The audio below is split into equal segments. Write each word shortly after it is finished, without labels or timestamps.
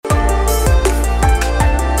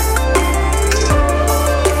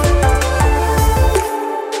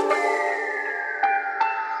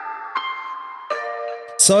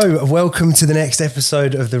So, welcome to the next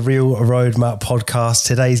episode of the Real Roadmap podcast.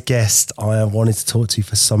 Today's guest I have wanted to talk to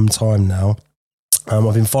for some time now.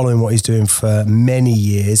 I've been following what he's doing for many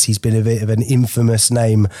years. He's been a bit of an infamous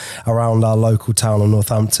name around our local town of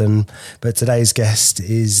Northampton. But today's guest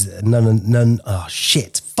is all the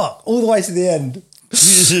way to the end.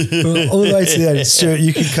 All the way to the end. Stuart,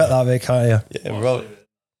 you can cut that bit, can't you? Yeah, right.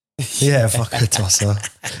 Yeah, fuck a tosser.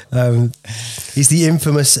 He's the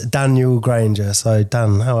infamous Danial Granger. So,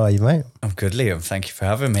 Dan, how are you, mate? I'm good, Liam. Thank you for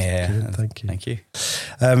having me here. Good, thank you. Thank you.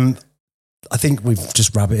 I think we've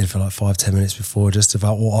just rabbited for like 5-10 minutes before just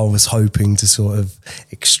about what I was hoping to sort of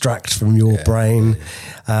extract from your brain.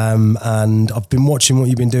 And I've been watching what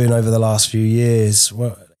you've been doing over the last few years.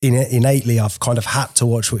 Well, innately, I've kind of had to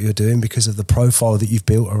watch what you're doing because of the profile that you've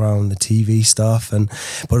built around the TV stuff,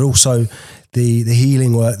 but also the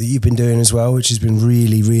healing work that you've been doing as well, which has been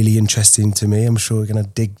really, really interesting to me. I'm sure we're going to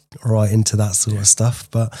dig right into that sort of stuff.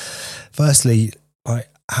 But firstly, like,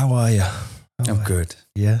 how are you? I'm good.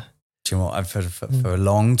 Yeah. Do you know what? For a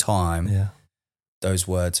long time, those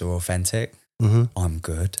words are authentic. Mm-hmm. I'm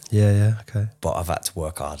good. Yeah, okay. But I've had to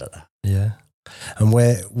work hard at that. Yeah. And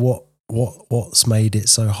what's made it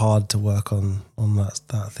so hard to work on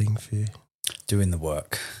that thing for you? Doing the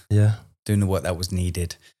work. Yeah. Doing the work that was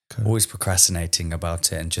needed. Okay. Always procrastinating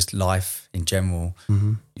about it, and just life in general.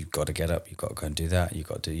 Mm-hmm. You've got to get up. You've got to go and do that. You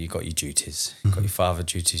got your duties. You've got your father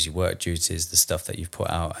duties, your work duties, the stuff that you've put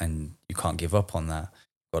out, and you can't give up on that.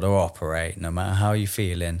 Got to operate. No matter how you're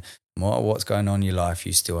feeling, no matter what's going on in your life,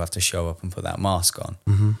 you still have to show up and put that mask on.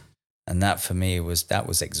 Mm-hmm. And that for me was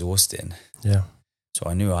exhausting. Yeah. So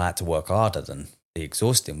I knew I had to work harder than the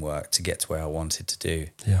exhausting work to get to where I wanted to do.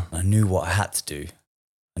 Yeah. I knew what I had to do.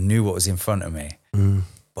 I knew what was in front of me,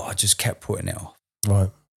 but I just kept putting it off. Right.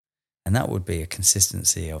 And that would be a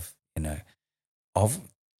consistency of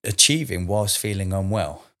achieving whilst feeling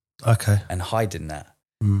unwell. Okay. And hiding that.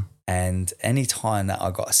 Mm. And any time that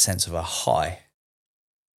I got a sense of a high,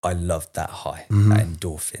 I loved that high, Mm-hmm. that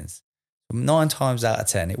endorphins. 9 times out of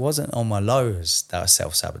 10, it wasn't on my lows that I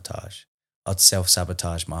self-sabotage. I'd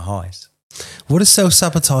self-sabotage my highs. What does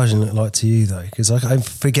self-sabotaging look like to you, though? Because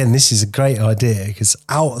again, this is a great idea, because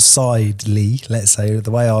outsidely, let's say,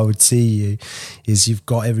 the way I would see you is you've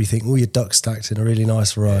got everything, all your ducks stacked in a really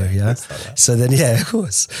nice row, yeah? Like that. So then, yeah, of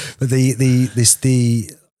course. But the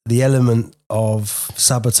element of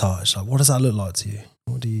sabotage, like, what does that look like to you?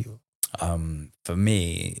 What do you... For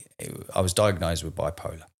me, I was diagnosed with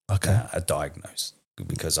bipolar. Okay. Diagnosed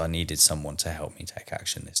because I needed someone to help me take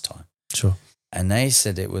action this time. Sure. And they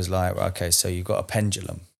said it was like, okay, so you've got a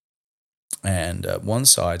pendulum, and one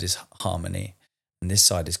side is harmony and this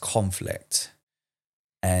side is conflict,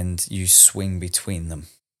 and you swing between them.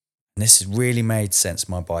 And this really made sense,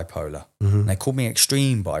 my bipolar. Mm-hmm. And they called me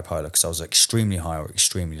extreme bipolar because I was extremely high or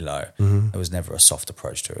extremely low. Mm-hmm. There was never a soft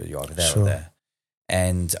approach to it. You're either there Sure. or there.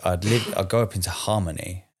 And I'd go up into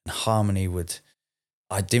harmony, and harmony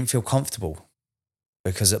I didn't feel comfortable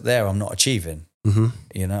because up there I'm not achieving.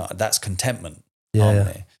 Mm-hmm. That's contentment. Yeah,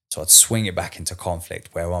 harmony. yeah. So I'd swing it back into conflict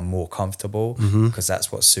where I'm more comfortable, because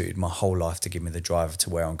that's what suited my whole life to give me the drive to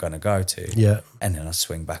where I'm going to go to. Yeah. And then I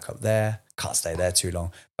swing back up there, can't stay there too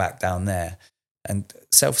long, back down there. And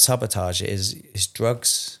self-sabotage is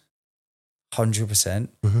drugs, 100%,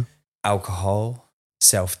 alcohol,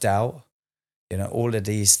 self-doubt, all of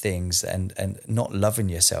these things, and not loving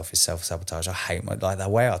yourself is self-sabotage. I hate the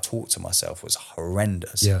way I talked to myself was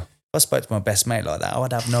horrendous. Yeah. If I spoke to my best mate like that, I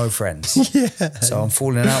would have no friends. Yeah. So I'm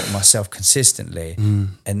falling out with myself consistently.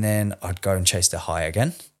 And then I'd go and chase the high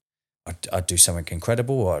again. I'd do something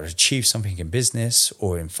incredible, or I'd achieve something in business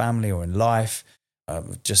or in family or in life,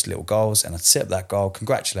 just little goals. And I'd set up that goal,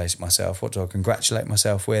 congratulate myself. What do I congratulate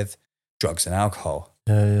myself with? Drugs and alcohol.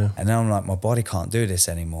 Yeah. And then I'm like, my body can't do this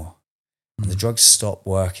anymore. And the drugs stopped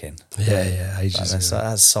working. Yeah. Ages That's ago.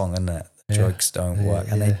 that song, isn't it? Yeah. Drugs don't work.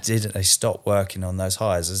 And yeah. they stopped working on those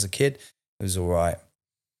highs. As a kid, it was all right.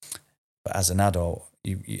 But as an adult,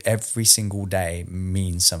 you every single day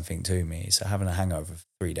means something to me. So having a hangover for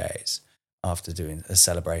 3 days after doing a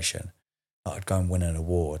celebration, I'd go and win an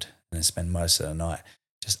award and then spend most of the night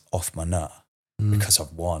just off my nut because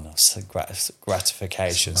I've won.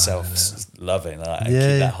 Gratification, self-loving, keep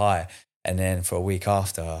that high. And then for a week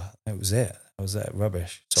after, it was it. It was that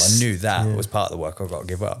rubbish. So I knew that was part of the work I've got to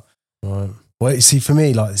give up. Right. Well, you see, for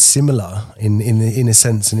me, like, similar in a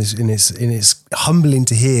sense, and it's humbling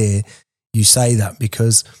to hear you say that,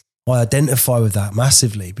 because I identify with that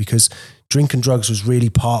massively, because drink and drugs was really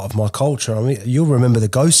part of my culture. I mean, you'll remember the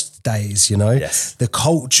ghost days, you know? Yes. The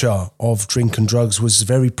culture of drink and drugs was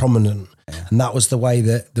very prominent. Yeah. And that was the way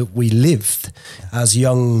that we lived as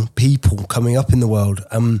young people coming up in the world.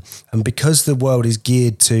 And because the world is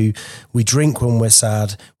geared to, we drink when we're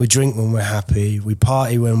sad, we drink when we're happy, we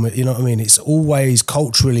party when we're, you know what I mean? It's always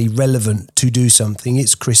culturally relevant to do something.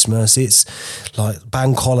 It's Christmas, it's like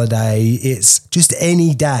bank holiday, it's just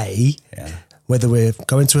any day. Yeah. Whether we're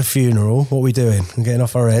going to a funeral, what are we doing? We're getting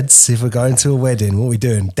off our heads. If we're going to a wedding, what are we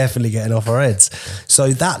doing? Definitely getting off our heads.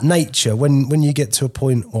 So that nature, when you get to a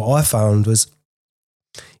point, what I found was,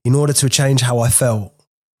 in order to change how I felt,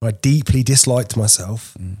 I deeply disliked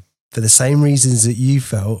myself for the same reasons that you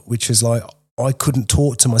felt, which was like, I couldn't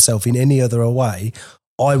talk to myself in any other way.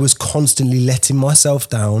 I was constantly letting myself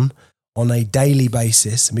down on a daily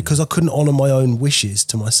basis. And because I couldn't honor my own wishes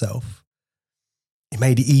to myself, it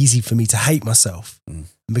made it easy for me to hate myself. And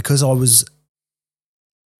because I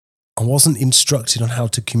wasn't instructed on how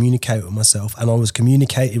to communicate with myself, and I was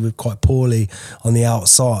communicated with quite poorly on the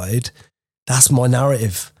outside, that's my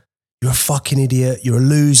narrative. You're a fucking idiot. You're a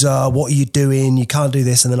loser. What are you doing? You can't do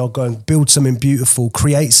this. And then I'll go and build something beautiful,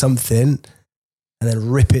 create something, and then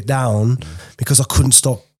rip it down because I couldn't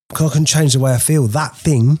stop, because I couldn't change the way I feel. That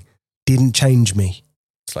thing didn't change me.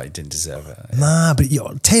 It's like you didn't deserve it. Yeah. Nah, but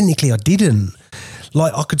technically I didn't.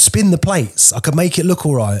 Like, I could spin the plates. I could make it look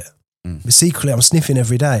all right. But secretly, I'm sniffing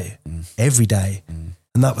every day. Every day.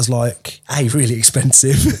 And that was like, A, really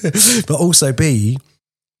expensive. But also B,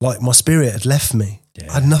 like my spirit had left me. Yeah.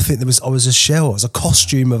 I had nothing. I was a shell. I was a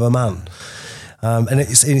costume of a man. And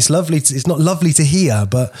it's lovely. It's not lovely to hear,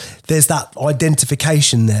 but there's that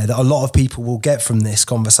identification there that a lot of people will get from this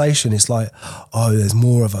conversation. It's like, oh, there's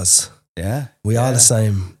more of us. Yeah. We are the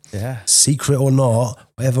same. Yeah. Secret or not,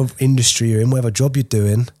 whatever industry you're in, whatever job you're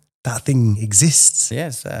doing, that thing exists. Yeah,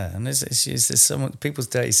 it's there. And it's some people's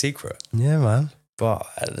dirty secret. Yeah, man. But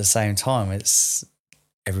at the same time, it's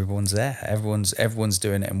everyone's there. Everyone's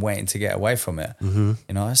doing it and waiting to get away from it. You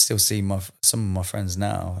know, I still see some of my friends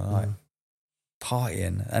now like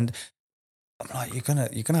partying, and I'm like, you're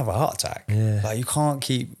gonna have a heart attack. Yeah. Like, you can't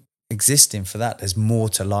keep existing for that. There's more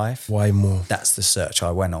to life. Way more. That's the search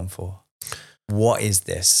I went on for. What is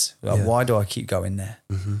this? Like, why do I keep going there?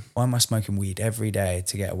 Why am I smoking weed every day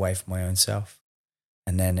to get away from my own self?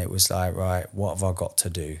 And then it was like, right, what have I got to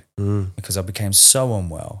do? Because I became so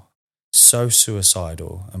unwell, so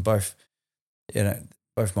suicidal, and both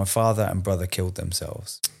my father and brother killed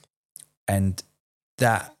themselves. And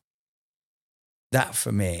that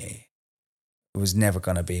for me was never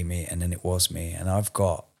going to be me. And then it was me. And I've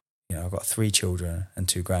got 3 children and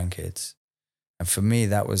 2 grandkids. And for me,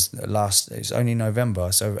 that was it was only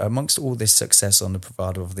November. So amongst all this success on the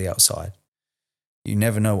bravado of the outside, you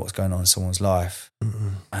never know what's going on in someone's life.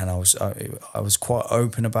 And I was quite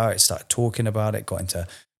open about it, started talking about it, got into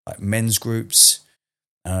like men's groups,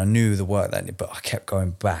 and I knew the work but I kept going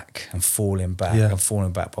back and falling back and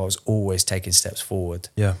falling back, but I was always taking steps forward.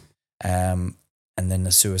 Yeah. And then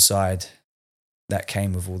the suicide that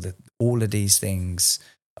came with all of these things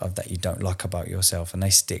that you don't like about yourself, and they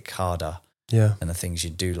stick harder. Yeah. And the things you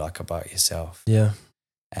do like about yourself. Yeah.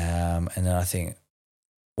 And then I think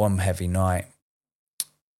one heavy night,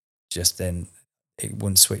 just then it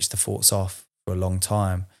wouldn't switch the thoughts off for a long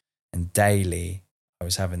time. And daily I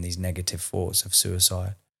was having these negative thoughts of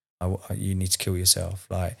suicide. You need to kill yourself.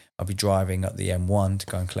 Like, I'd be driving up the M1 to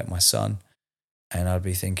go and collect my son, and I'd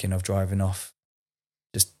be thinking of driving off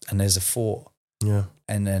and there's a thought. Yeah.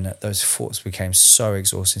 And then those thoughts became so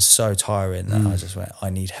exhausting, so tiring that I just went, I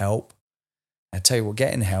need help. I tell you what,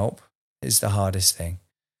 getting help is the hardest thing.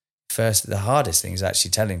 First, the hardest thing is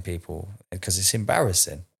actually telling people, because it's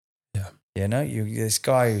embarrassing. Yeah. You know, this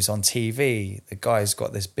guy who's on TV, the guy's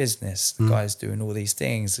got this business, the guy's doing all these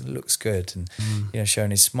things, it looks good, and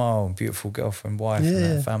showing his smile and beautiful girlfriend, wife,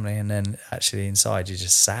 and family, and then actually inside you're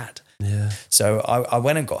just sad. Yeah. So I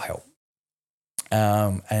went and got help.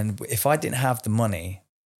 And if I didn't have the money,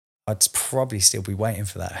 I'd probably still be waiting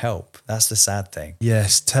for that help. That's the sad thing.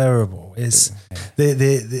 Yes, terrible. It's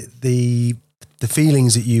the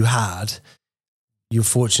feelings that you had. You're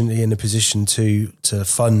fortunately in a position to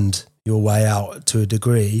fund your way out to a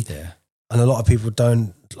degree. Yeah. And a lot of people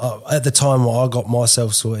don't. At the time when I got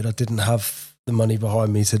myself sorted, I didn't have the money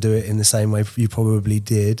behind me to do it in the same way you probably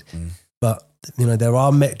did. But there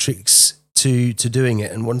are metrics to doing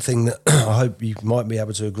it, and one thing that I hope you might be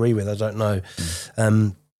able to agree with, I don't know.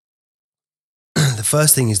 The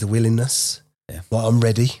first thing is the willingness. Yeah. Like, I'm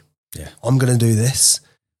ready. Yeah. I'm going to do this.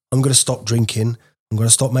 I'm going to stop drinking. I'm going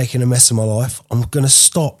to stop making a mess of my life. I'm going to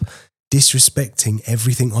stop disrespecting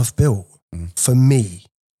everything I've built for me.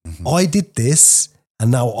 I did this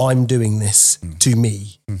and now I'm doing this to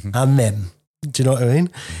me and them. Do you know what I mean?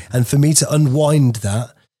 And for me to unwind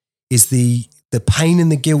that is the pain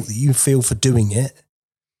and the guilt that you feel for doing it,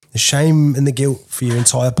 the shame and the guilt for your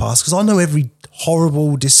entire past. Because I know every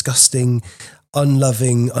horrible, disgusting,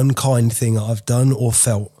 unloving, unkind thing I've done or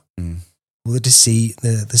felt. All the deceit,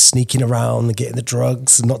 the sneaking around, the getting the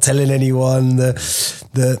drugs, and not telling anyone,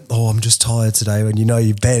 I'm just tired today when you know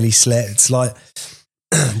you barely slept. It's like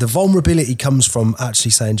the vulnerability comes from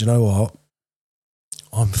actually saying, do you know what?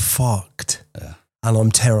 I'm fucked and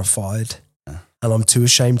I'm terrified and I'm too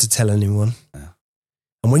ashamed to tell anyone.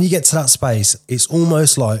 And when you get to that space, it's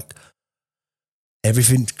almost like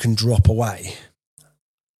everything can drop away.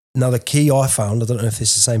 Now, the key I found, I don't know if this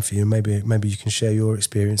is the same for you, maybe you can share your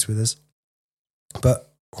experience with us,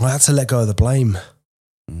 but I had to let go of the blame.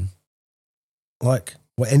 Like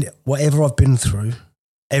whatever I've been through,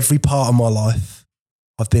 every part of my life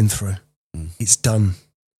I've been through, it's done.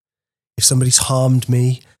 If somebody's harmed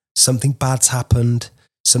me, something bad's happened,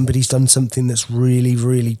 somebody's done something that's really,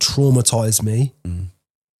 really traumatized me,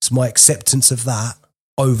 it's my acceptance of that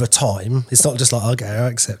over time. It's not just like, okay, I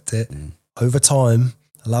accept it. Over time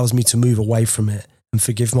allows me to move away from it and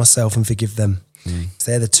forgive myself and forgive them.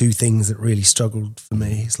 They're the two things that really struggled for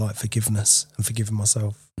me. It's like forgiveness and forgiving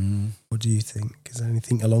myself. What do you think? Is there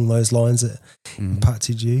anything along those lines that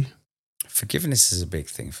impacted you? Forgiveness is a big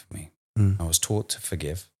thing for me. I was taught to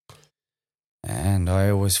forgive, and I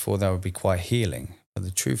always thought that would be quite healing. But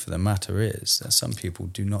the truth of the matter is that some people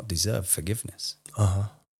do not deserve forgiveness.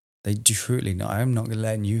 They do truly not. I'm not going to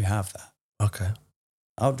let you have that. Okay.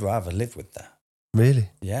 I'd rather live with that. Really?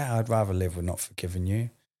 Yeah, I'd rather live with not forgiving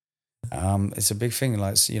you. It's a big thing.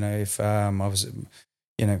 Like, if I was,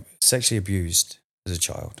 sexually abused as a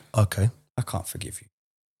child, okay, I can't forgive you.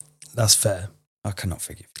 That's fair. I cannot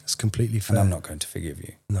forgive you. It's completely fair. And I'm not going to forgive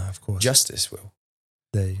you. No, of course. Justice will.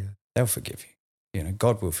 There you go. They'll forgive you.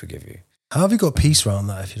 God will forgive you. How have you got peace around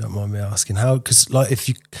that, if you don't mind me asking? How? Because like if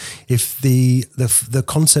the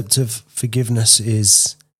concept of forgiveness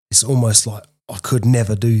is, it's almost like I could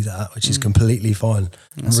never do that, which is completely fine.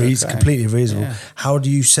 It's completely reasonable. Yeah. How do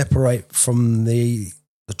you separate from the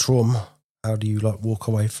trauma? How do you like walk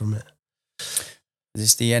away from it?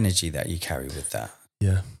 It's the energy that you carry with that.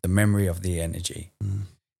 Yeah. The memory of the energy.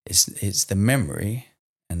 It's the memory,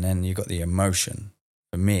 and then you got the emotion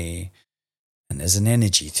for me, and there's an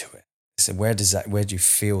energy to it. So where do you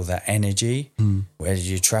feel that energy? Where do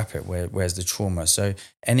you trap it? Where's the trauma? So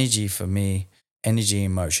energy for me, energy,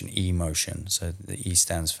 emotion. So the E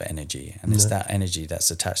stands for energy, and it's that energy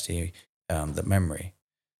that's attached to the memory.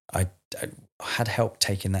 I had help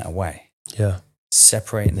taking that away. Yeah.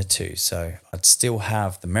 Separating the two. So I'd still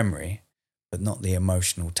have the memory, but not the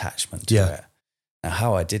emotional attachment to it. Now,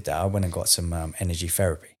 how I did that, I went and got some energy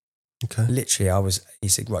therapy. Okay. Literally, he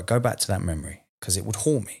said, right, go back to that memory, because it would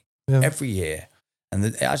haunt me every year. And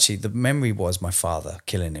the memory was my father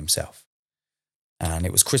killing himself. And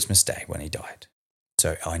it was Christmas Day when he died.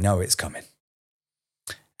 So I know it's coming.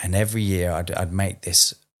 And every year I'd make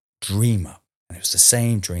this dream up. And it was the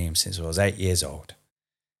same dream since I was 8 years old.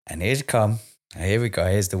 And he'd come. Here we go.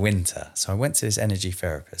 Here's the winter. So I went to this energy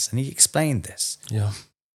therapist, and he explained this. Yeah.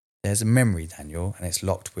 There's a memory, Daniel, and it's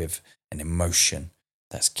locked with an emotion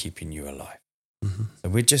that's keeping you alive. So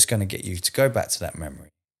we're just going to get you to go back to that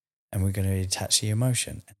memory, and we're going to attach the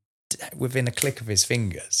emotion. Within a click of his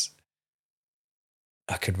fingers,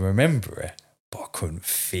 I could remember it, but I couldn't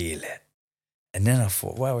feel it. And then I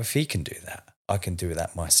thought, well, if he can do that, I can do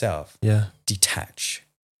that myself. Yeah. Detach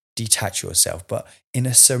yourself, but in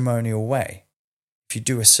a ceremonial way. If you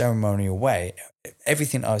do a ceremonial way,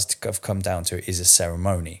 everything I've come down to is a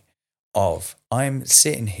ceremony of I'm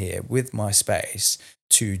sitting here with my space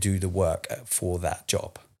to do the work for that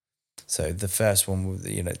job. So the first one was,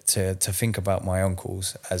 to think about my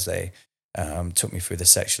uncles as they took me through the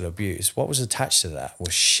sexual abuse. What was attached to that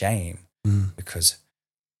was shame, because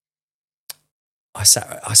I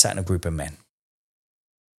sat in a group of men,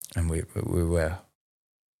 and we were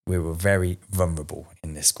very vulnerable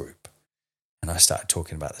in this group. And I started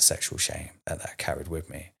talking about the sexual shame that I carried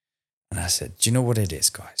with me. And I said, do you know what it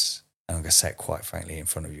is, guys? And I'm going to say it quite frankly in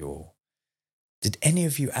front of you all. Did any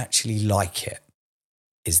of you actually like it?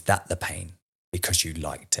 Is that the pain? Because you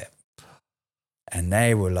liked it. And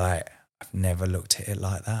they were like, I've never looked at it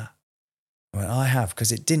like that. I went, I have,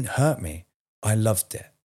 because it didn't hurt me. I loved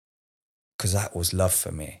it, because that was love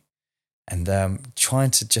for me. And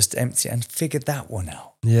trying to just empty and figure that one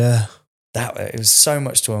out. Yeah. It was so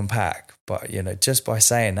much to unpack, but just by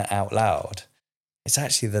saying that out loud, it's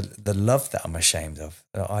actually the love that I'm ashamed of.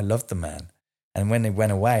 I loved the man, and when he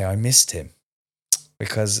went away, I missed him.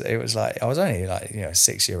 because it was like, I was only like,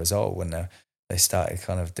 6 years old when they started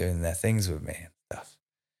kind of doing their things with me and stuff.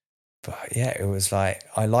 But yeah, it was like,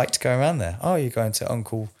 I liked going around there. Oh, you're going to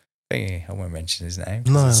Uncle Thingy. I won't mention his name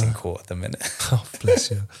because it's in court at the minute. Oh, bless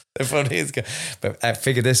you. It probably is good. But I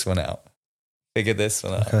figured this one out.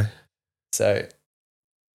 Okay. So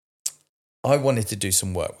I wanted to do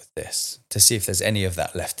some work with this to see if there's any of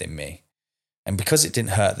that left in me. And because it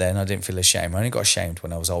didn't hurt then, I didn't feel ashamed. I only got ashamed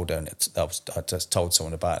when I was older and I just told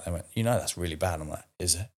someone about it. They went, that's really bad. I'm like,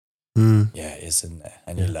 is it? Yeah, it is, isn't it?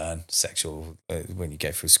 And you learn sexual when you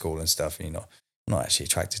go through school and stuff, and you're not actually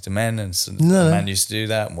attracted to men, and a man used to do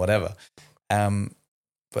that and whatever.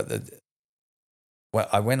 But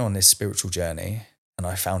I went on this spiritual journey and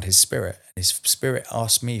I found his spirit. His spirit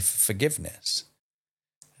asked me for forgiveness.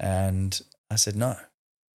 And I said, no,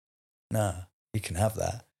 you can have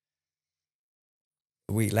that.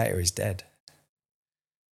 A week later, he's dead.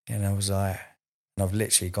 And I was like, and I've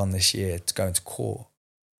literally gone this year to go into court.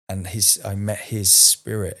 And I met his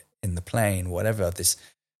spirit in the plane, whatever this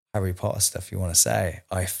Harry Potter stuff you want to say.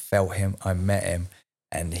 I felt him, I met him,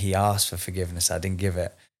 and he asked for forgiveness. I didn't give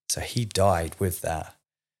it. So he died with that.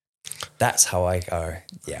 That's how I go,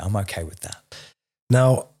 yeah, I'm okay with that.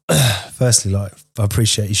 Now, firstly, I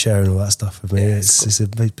appreciate you sharing all that stuff with me. Yeah, it's a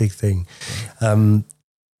big thing.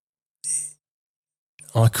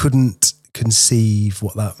 I couldn't conceive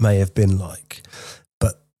what that may have been like,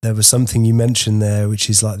 but there was something you mentioned there, which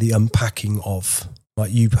is like the unpacking of,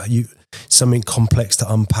 like you something complex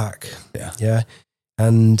to unpack. Yeah.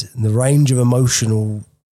 And the range of emotional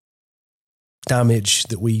damage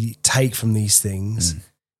that we take from these things,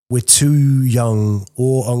 we're too young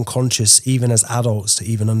or unconscious, even as adults, to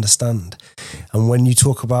even understand. And when you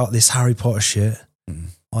talk about this Harry Potter shit,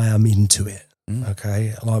 I am into it.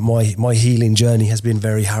 Okay, like my healing journey has been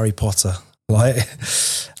very Harry Potter,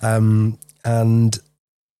 and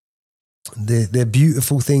the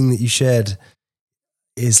beautiful thing that you shared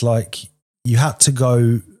is like you had to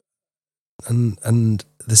go, and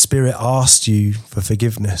the spirit asked you for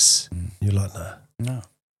forgiveness. You're like, no,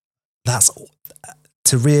 that's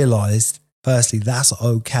to realize. Firstly, that's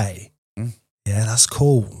okay. Yeah, that's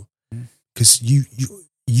cool, because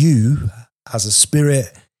you as a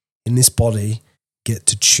spirit in this body get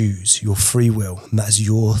to choose your free will, and that's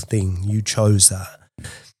your thing. You chose that.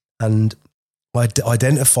 And I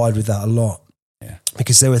identified with that a lot,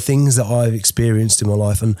 because there were things that I've experienced in my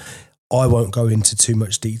life, and I won't go into too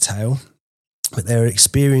much detail, but there are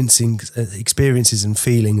experiences and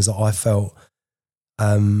feelings that I felt.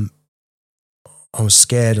 I was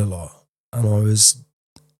scared a lot, and I was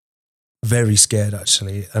very scared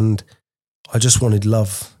actually, and I just wanted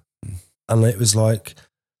love. And it was like,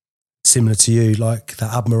 similar to you, like the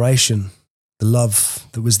admiration, the love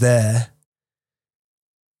that was there,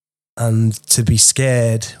 and to be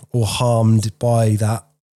scared or harmed by that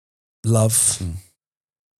love,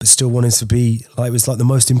 but still wanting to be like, it was like the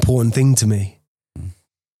most important thing to me.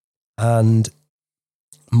 And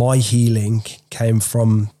my healing came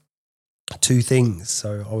from two things.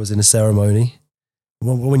 So I was in a ceremony.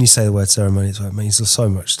 When you say the word ceremony, it means so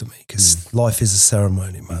much to me, because life is a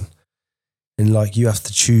ceremony, man. And like, you have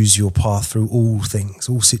to choose your path through all things,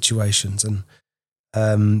 all situations. And,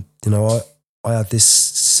 I had this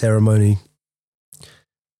ceremony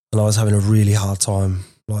and I was having a really hard time,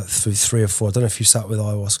 like through 3 or 4. I don't know if you sat with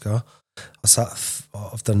ayahuasca.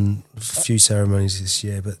 I've done a few ceremonies this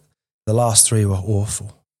year, but the last 3 were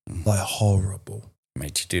awful, like horrible.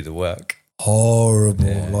 Made you do the work.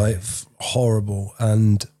 Horrible, horrible.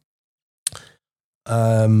 And,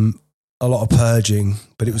 a lot of purging,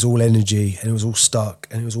 but it was all energy and it was all stuck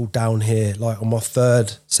and it was all down here. Like on my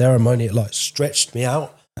 3rd ceremony, it like stretched me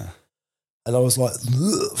out, and I was like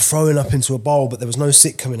throwing up into a bowl, but there was no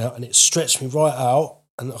sick coming out, and it stretched me right out,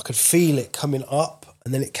 and I could feel it coming up,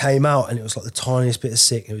 and then it came out, and it was like the tiniest bit of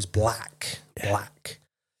sick. It was black.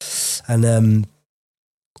 And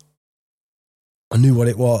I knew what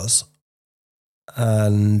it was,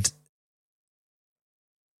 and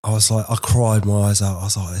I was like, I cried my eyes out. I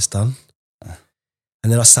was like, it's done.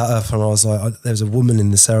 And then I sat up and I was like, there was a woman in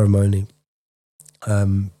the ceremony,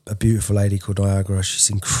 a beautiful lady called Niagara. She's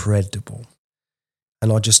incredible.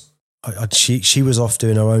 And she was off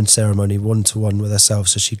doing her own ceremony, 1-to-1 with herself.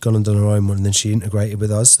 So she'd gone and done her own one, and then she integrated with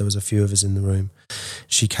us. There was a few of us in the room.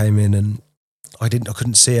 She came in and I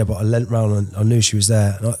couldn't see her, but I leant round and I knew she was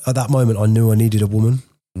there. And at that moment, I knew I needed a woman.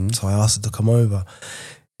 So I asked her to come over,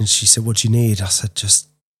 and she said, "What do you need?" I said, "Just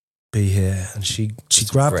be here." And she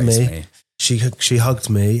grabbed me. She hugged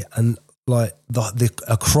me, and like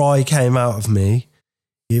a cry came out of me.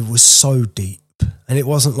 It was so deep, and it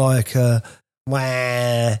wasn't like a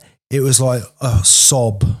wah. it was like a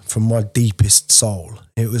sob from my deepest soul.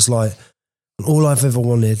 It was like, all I've ever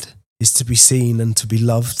wanted is to be seen and to be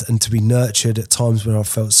loved and to be nurtured at times when I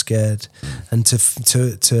felt scared, and to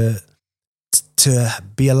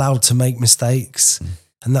be allowed to make mistakes,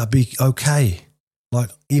 and that'd be okay. Like,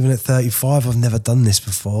 even at 35, I've never done this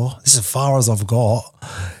before. This is as far as I've got.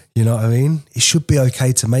 You know what I mean? It should be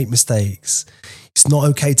okay to make mistakes. It's not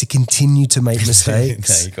okay to continue to make mistakes.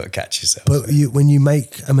 No, you've got to catch yourself. But when you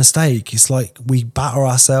make a mistake, it's like we batter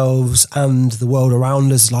ourselves and the world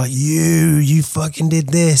around us like, you fucking did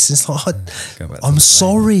this. It's like, I'm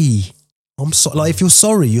sorry. I'm sorry. Like, if you're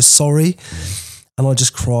sorry, you're sorry. And I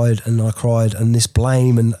just cried and I cried, and this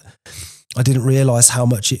blame, and I didn't realise how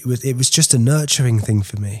much it was just a nurturing thing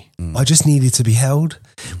for me. I just needed to be held,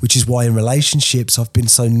 which is why in relationships I've been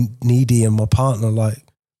so needy, and my partner like,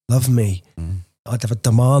 love me. I'd have a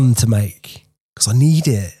demand to make because I need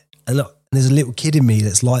it. And there's a little kid in me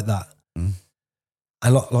that's like that. And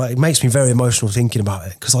like, it makes me very emotional thinking about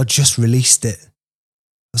it because I just released it.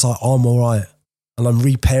 It's like, I'm all right. And I'm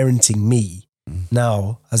reparenting me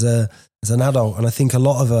now as an adult. And I think a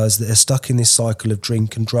lot of us that are stuck in this cycle of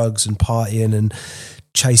drink and drugs and partying and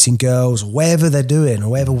chasing girls, or whatever they're doing, or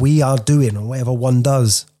whatever we are doing, or whatever one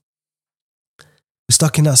does, we're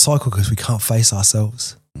stuck in that cycle because we can't face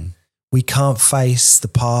ourselves. We can't face the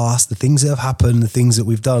past, the things that have happened, the things that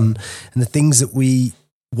we've done, and the things that we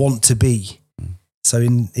want to be. So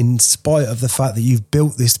in spite of the fact that you've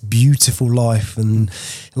built this beautiful life, and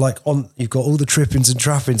like you've got all the trippings and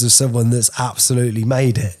trappings of someone that's absolutely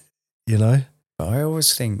made it, you know? But I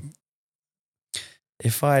always think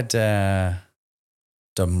if I'd done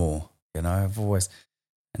more, you know, I've always,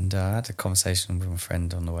 and I had a conversation with my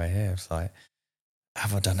friend on the way here. It's like,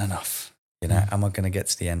 have I done enough? You know, am I going to get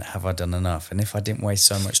to the end? Have I done enough? And if I didn't waste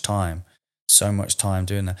so much time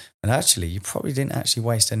doing that, and actually, you probably didn't actually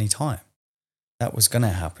waste any time. That was going to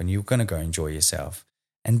happen. You were going to go enjoy yourself.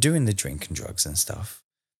 And doing the drink and drugs and stuff,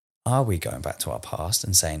 are we going back to our past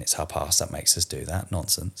and saying it's our past that makes us do that?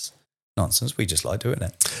 Nonsense. We just like doing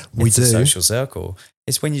it. It's a social circle.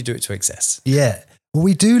 It's when you do it to excess. Yeah. Well,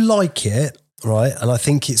 we do like it. Right. And I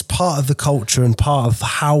think it's part of the culture and part of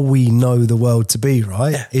how we know the world to be,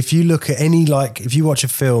 right? Yeah. If you look at if you watch a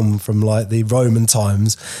film from like the Roman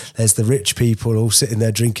times, there's the rich people all sitting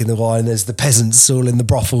there drinking the wine, there's the peasants all in the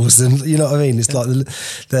brothels, and you know what I mean? It's like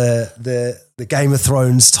the Game of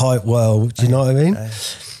Thrones type world, do you know what I mean?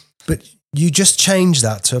 But you just change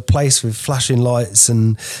that to a place with flashing lights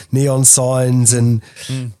and neon signs and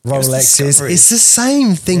Rolexes. It's the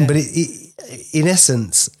same thing, but it in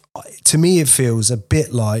essence, to me, it feels a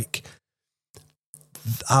bit like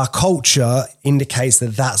our culture indicates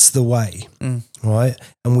that that's the way, right?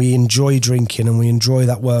 And we enjoy drinking and we enjoy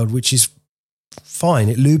that world, which is fine.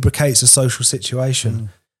 It lubricates a social situation.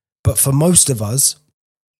 But for most of us,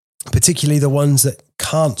 particularly the ones that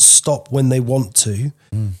can't stop when they want to,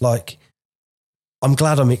 like, I'm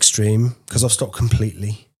glad I'm extreme because I've stopped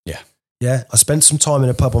completely. Yeah. I spent some time in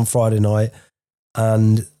a pub on Friday night,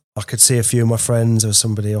 and I could see a few of my friends. There was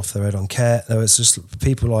somebody off their head on Ket. There was just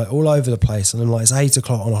people like all over the place. And I'm like, it's 8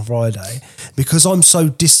 o'clock on a Friday. Because I'm so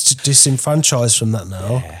disenfranchised from that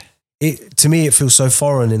now, to me, it feels so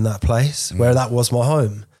foreign in that place where that was my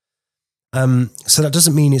home. So that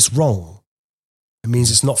doesn't mean it's wrong. It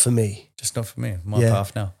means it's not for me. Just not for me. My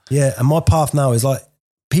path now. Yeah. And my path now is like,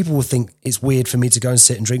 people will think it's weird for me to go and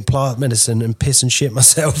sit and drink plant medicine and piss and shit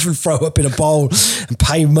myself and throw up in a bowl and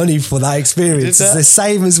pay money for that experience. It's the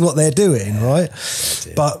same as what they're doing, right?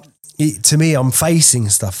 But to me, I'm facing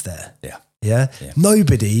stuff there. Yeah.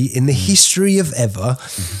 Nobody in the history of ever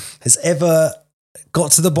has ever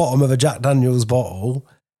got to the bottom of a Jack Daniel's bottle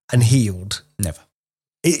and healed. Never.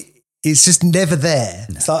 It's just never there.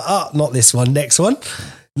 No. It's like, not this one, next one.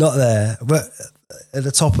 Not there. But at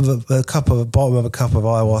the top of bottom of a cup of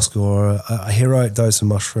ayahuasca, or a heroic dose of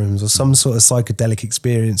mushrooms, or some sort of psychedelic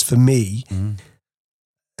experience, for me,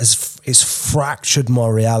 it's fractured my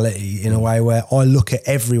reality in a way where I look at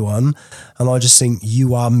everyone and I just think,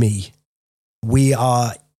 you are me. We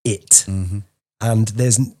are it. And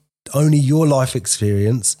there's only your life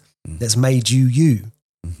experience that's made you.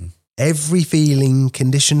 Every feeling,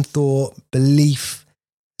 conditioned thought, belief,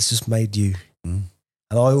 it's just made you. And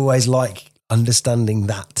I always like understanding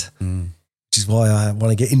that, which is why I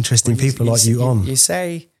want to get interesting people like you on. You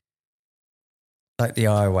say like the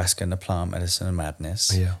ayahuasca and the plant medicine and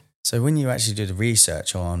madness. Yeah. So when you actually do the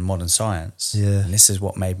research on modern science, and this is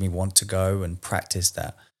what made me want to go and practice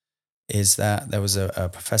that, is that there was a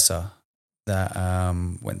professor that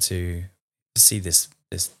went to see this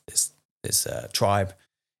tribe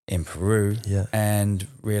in Peru and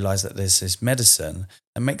realized that there's this medicine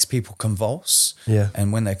that makes people convulse. Yeah.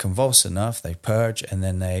 And when they convulse enough, they purge and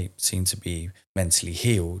then they seem to be mentally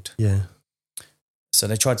healed. Yeah. So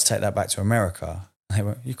they tried to take that back to America. They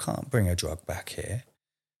went, you can't bring a drug back here.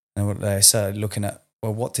 And they started looking at,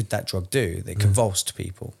 well, what did that drug do? They convulsed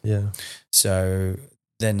people. Yeah. So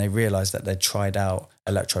then they realized that they'd tried out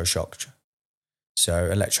electroshock. So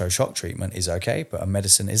electroshock treatment is okay, but a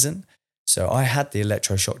medicine isn't. So I had the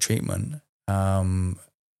electroshock treatment done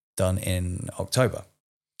in October.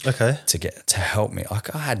 Okay. To help me. I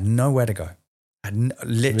had nowhere to go.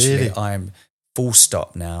 I'm full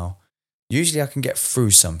stop now. Usually I can get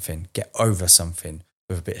through something, get over something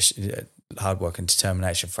with a bit of hard work and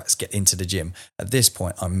determination. Let's get into the gym. At this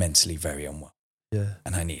point, I'm mentally very unwell. Yeah.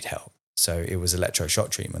 And I need help. So it was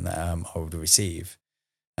electroshock treatment that I would receive.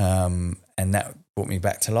 And that brought me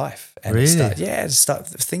back to life. And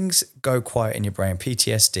things go quiet in your brain.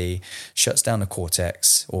 PTSD shuts down the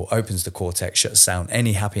cortex or opens the cortex, shuts down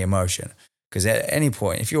any happy emotion. Because at any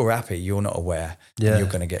point, if you're happy, you're not aware, and you're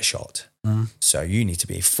going to get shot. So you need to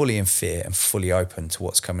be fully in fear and fully open to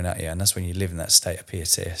what's coming at you. And that's when you live in that state of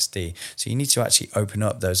PTSD. So you need to actually open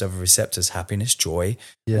up those other receptors, happiness, joy,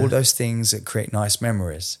 all those things that create nice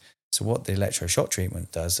memories. So what the electroshock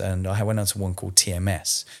treatment does, and I went on to one called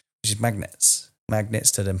TMS, which is magnets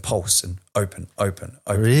to then pulse and open.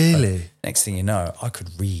 Really? Open. Next thing you know, I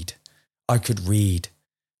could read.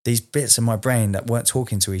 These bits of my brain that weren't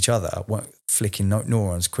talking to each other, weren't flicking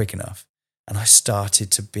neurons quick enough. And I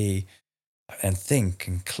started to be and think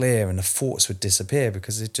and clear, and the thoughts would disappear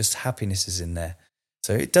because it's just happiness is in there.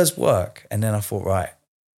 So it does work. And then I thought, right,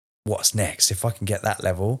 what's next? If I can get that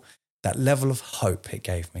level of hope it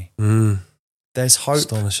gave me. There's hope.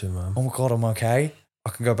 Astonishing, man. Oh my God, I'm okay. I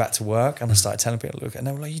can go back to work. And I started telling people, look, and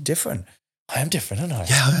they were like, you're different. I am different, aren't I?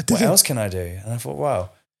 Yeah, what else can I do? And I thought, wow,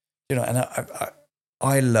 and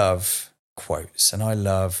I love quotes and I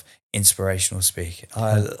love inspirational speaking.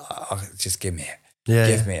 I just give me it.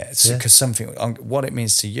 Give me it. Because something, what it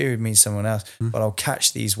means to you, it means someone else. But I'll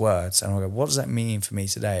catch these words and I'll go, what does that mean for me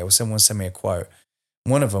today? Or someone send me a quote.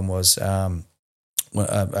 One of them was a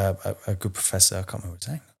good professor, I can't remember his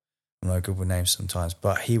name. I'm not good with names sometimes,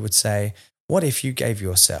 but he would say, what if you gave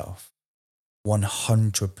yourself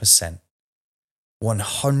 100%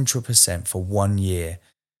 for 1 year?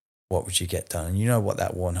 What would you get done? And you know what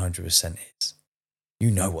that 100% is.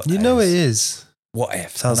 You know what that is. You know it is. What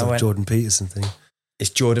if? Sounds like a Jordan Peterson thing. It's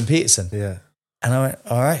Jordan Peterson. Yeah. And I went,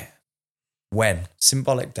 all right. When?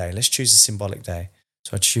 Symbolic day. Let's choose a symbolic day.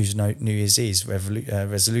 So I choose New Year's Eve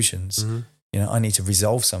resolutions. I need to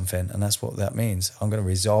resolve something, and that's what that means. I'm going to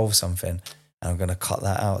resolve something, and I'm going to cut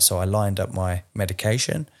that out. So I lined up my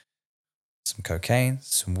medication, some cocaine,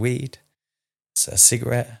 some weed, a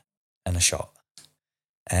cigarette, and a shot.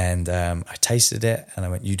 And I tasted it, and I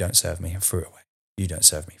went, you don't serve me, and threw it away. You don't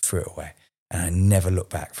serve me, threw it away. And I never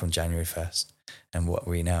looked back from January 1st. And what are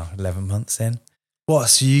we now, 11 months in? What,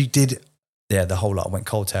 so you did? Yeah, the whole lot. I went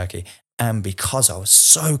cold turkey. And because I was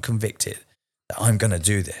so convicted that I'm going to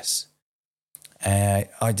do this,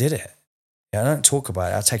 I did it. I don't talk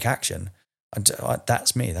about it. I take action.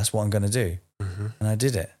 That's me. That's what I'm going to do. And I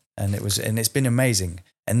did it. And it's been amazing.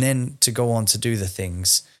 And then to go on to do the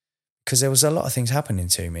things, because there was a lot of things happening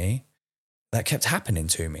to me that kept happening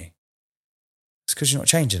to me. It's because you're not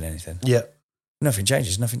changing anything. Yeah. Nothing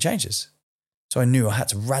changes. So I knew I had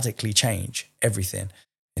to radically change everything.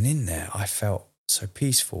 And in there, I felt so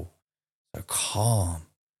peaceful, so calm,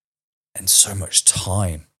 and so much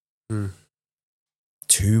time.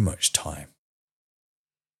 Too much time.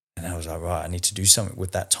 And I was like, right, I need to do something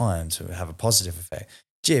with that time to have a positive effect.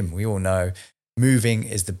 Gym, we all know, moving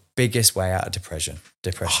is the biggest way out of depression.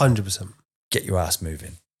 100%. Get your ass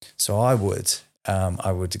moving. So I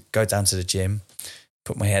would go down to the gym,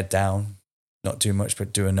 put my head down, not do much,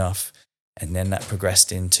 but do enough. And then that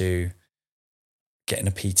progressed into getting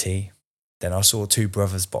a PT. Then I saw 2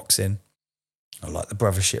 brothers boxing. I liked the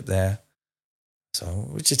brothership there. So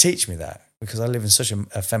would you teach me that? Because I live in such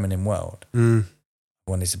a feminine world. I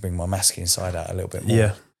wanted to bring my masculine side out a little bit more.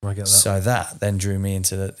 Yeah, I get that. So that then drew me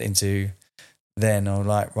into then I'm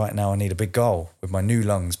like, right now I need a big goal with my new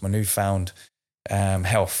lungs, my newfound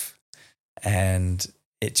health. And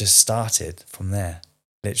it just started from there.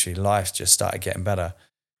 Literally, life just started getting better.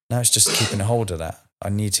 Now it's just keeping a hold of that. I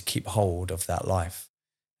need to keep hold of that life.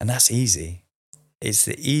 And that's easy. It's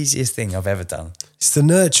the easiest thing I've ever done. It's the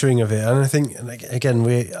nurturing of it. And I think, again,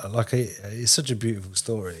 it's such a beautiful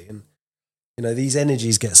story. And, these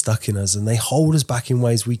energies get stuck in us and they hold us back in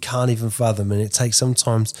ways we can't even fathom. And it takes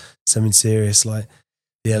sometimes something serious like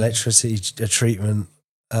the electricity treatment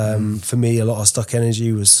For me, a lot of stuck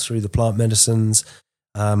energy was through the plant medicines.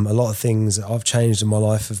 A lot of things that I've changed in my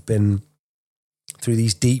life have been through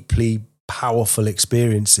these deeply powerful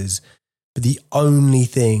experiences. But the only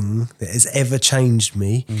thing that has ever changed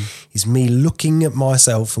me is me looking at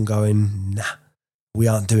myself and going, nah, we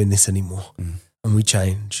aren't doing this anymore. And we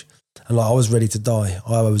change. And like, I was ready to die.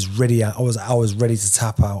 I was ready. I was ready to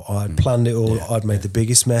tap out. I had planned it all. I'd made the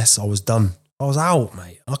biggest mess. I was done. I was out,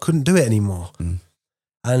 mate. I couldn't do it anymore.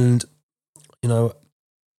 And, you know,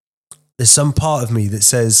 there's some part of me that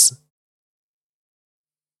says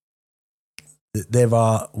that there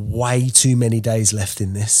are way too many days left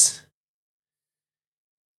in this.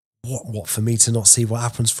 What for me to not see what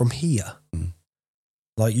happens from here?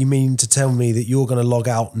 Like, you mean to tell me that you're going to log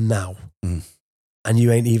out now and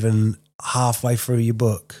you ain't even halfway through your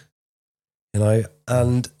book, you know?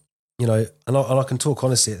 And, you know, and I can talk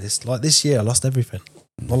honestly at this. Like, this year, I lost everything.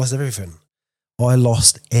 I lost everything. I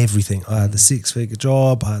lost everything. I had the 6-figure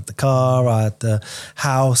job. I had the car. I had the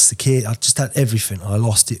house, the kid. I just had everything. I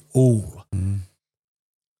lost it all.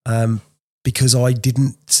 Because I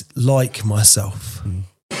didn't like myself.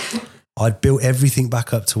 I'd built everything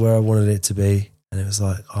back up to where I wanted it to be. And it was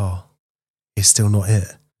like, oh, it's still not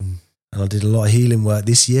it. And I did a lot of healing work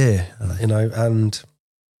this year, you know, and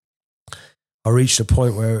I reached a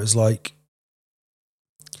point where it was like,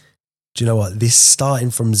 do you know what? This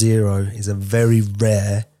starting from zero is a very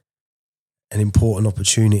rare and important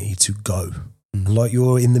opportunity to go. And like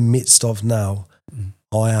you're in the midst of now,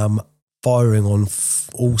 I am firing on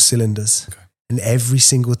all cylinders. And every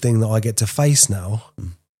single thing that I get to face now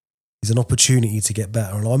is an opportunity to get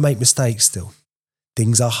better. And I make mistakes still.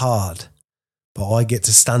 Things are hard. But I get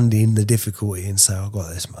to stand in the difficulty and say, I've got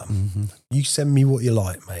this, man. You send me what you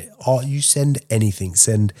like, mate. You send anything.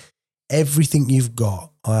 Send everything you've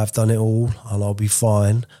got. I have done it all and I'll be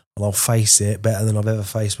fine and I'll face it better than I've ever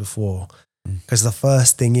faced before. Because the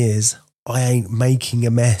first thing is, I ain't making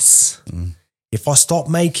a mess. If I stop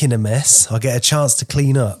making a mess, I get a chance to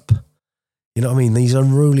clean up. You know what I mean? These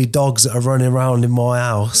unruly dogs that are running around in my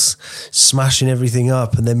house, smashing everything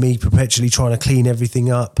up, and then me perpetually trying to clean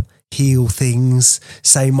everything up, heal things,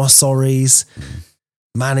 say my sorries,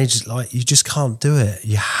 manage. Like, you just can't do it.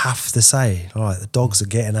 You have to say, all right, the dogs are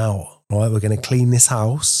getting out. All right, we're going to clean this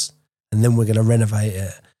house and then we're going to renovate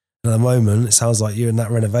it. And at the moment, it sounds like you're in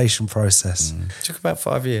that renovation process. It took about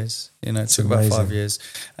 5 years, you know, it took about 5 years.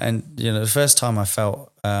 And, you know, the first time I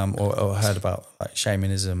felt or heard about like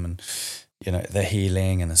shamanism and, you know, the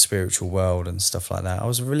healing and the spiritual world and stuff like that, I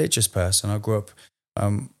was a religious person. I grew up,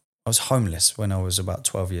 I was homeless when I was about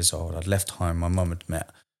 12 years old. I'd left home. My mum had met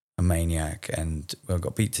a maniac and I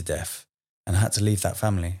got beat to death and I had to leave that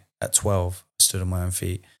family at 12. I stood on my own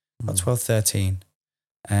feet. About 12, 13.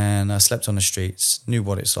 And I slept on the streets, knew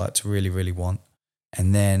what it's like to really, really want.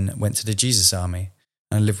 And then went to the Jesus Army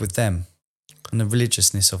and I lived with them. And the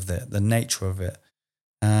religiousness of the nature of it.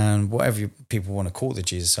 And whatever people want to call the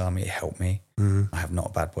Jesus Army, it helped me. I have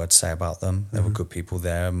not a bad word to say about them. There were good people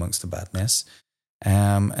there amongst the badness.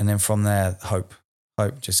 And then from there, hope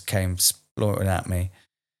just came exploring at me.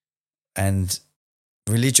 And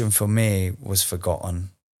religion for me was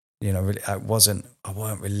forgotten. You know, I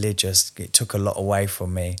weren't religious. It took a lot away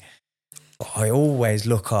from me. But I always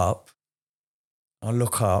look up. I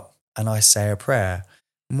look up and I say a prayer.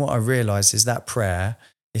 And what I realize is that prayer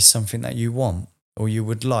is something that you want or you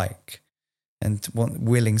would like and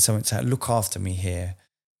willing something to look after me here.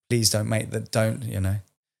 Please don't let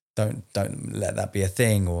that be a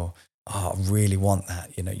thing or, I really want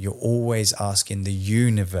that. You know, you're always asking the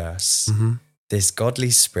universe, this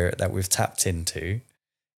godly spirit that we've tapped into,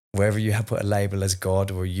 wherever you have put a label as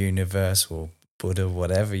God or universe or Buddha,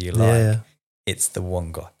 whatever you like, it's the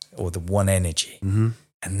one God or the one energy. And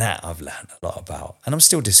that I've learned a lot about. And I'm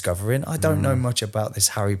still discovering. I don't know much about this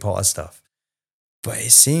Harry Potter stuff, but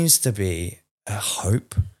it seems to be a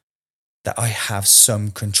hope that I have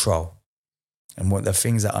some control. And what the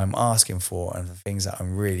things that I'm asking for and the things that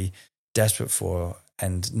I'm really desperate for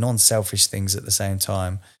and non-selfish things at the same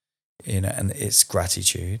time, you know, and it's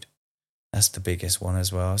gratitude. That's the biggest one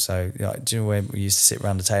as well. So, like, do you know when we used to sit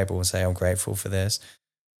around the table and say, I'm grateful for this?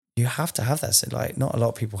 You have to have that. So, like, not a lot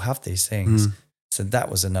of people have these things. So that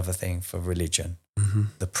was another thing for religion.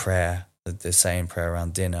 The prayer, the saying prayer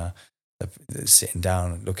around dinner, the sitting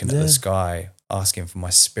down, looking at the sky, asking for my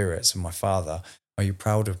spirits and my father, are you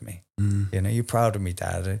proud of me? You know, you're proud of me,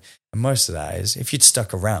 Dad. And most of that is, if you'd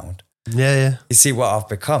stuck around, you see what I've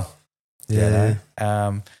become.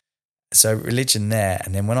 So religion there.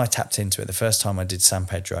 And then when I tapped into it, the first time I did San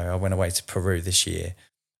Pedro, I went away to Peru this year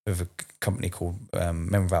with a company called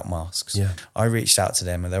Men Without Masks. I reached out to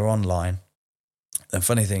them and they're online. The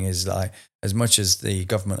funny thing is, like, as much as the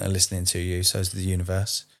government are listening to you, so is the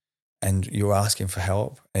universe. And you're asking for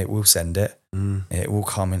help, it will send it. It will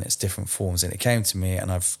come in its different forms. And it came to me,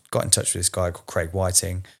 and I've got in touch with this guy called Craig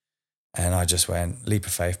Whiting, and I just went, leap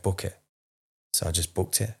of faith, book it. So I just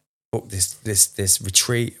booked it. Booked this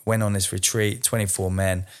retreat, went on this retreat, 24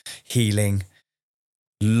 men, healing,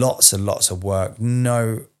 lots and lots of work,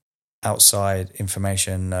 no outside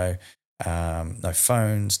information, no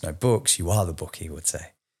phones, no books. You are the book, he would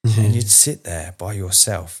say. And you'd sit there by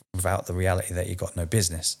yourself without the reality that you got no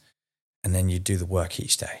business. And then you do the work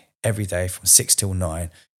each day, every day from 6 till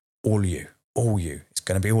 9, all you. It's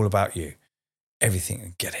going to be all about you.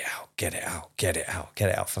 Everything, get it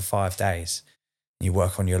out for 5 days. You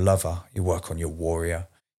work on your lover, you work on your warrior,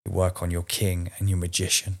 you work on your king and your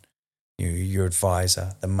magician, your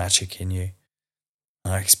advisor, the magic in you.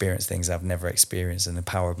 I experience things I've never experienced, and the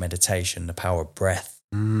power of meditation, the power of breath,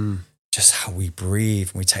 just how we breathe,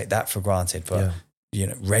 and we take that for granted, but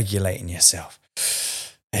regulating yourself.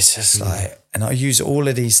 It's just like, and I use all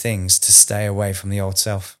of these things to stay away from the old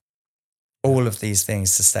self. All of these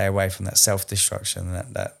things to stay away from that self-destruction,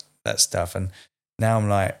 that stuff. And now I'm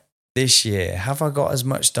like, this year, have I got as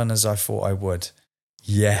much done as I thought I would?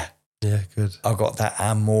 Yeah. Yeah, good. I got that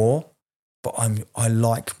and more, but I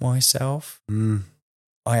like myself.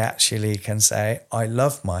 I actually can say I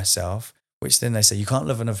love myself, which then they say you can't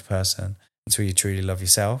love another person until you truly love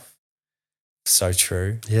yourself. So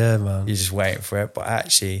true. Yeah, man. You're just waiting for it. But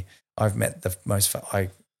actually, I've met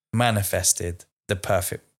I manifested the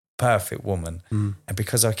perfect woman. And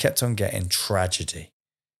because I kept on getting tragedy,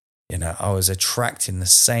 I was attracting the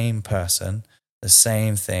same person, the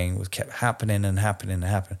same thing was kept happening and happening and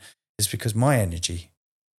happening. It's because my energy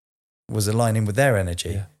was aligning with their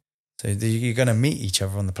energy. Yeah. So you're going to meet each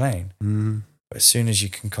other on the plane. But as soon as you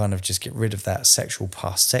can kind of just get rid of that sexual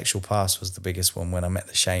past was the biggest one when I met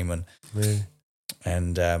the shaman. Really?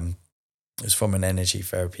 And it was from an energy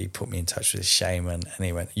therapy. He put me in touch with this shaman, and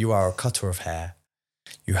he went, you are a cutter of hair.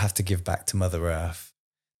 You have to give back to Mother Earth.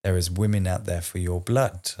 There is women out there for your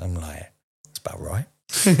blood. I'm like, that's about right.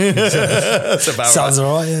 That's about Sounds right.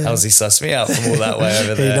 all right, yeah. How's he sussed me out from all that way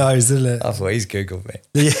over there? He knows, doesn't it? I thought he's Googled me.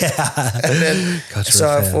 Yeah. And then, so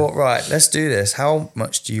I thought, right, let's do this. How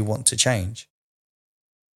much do you want to change?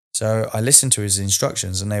 So I listened to his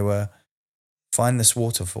instructions, and they were, find this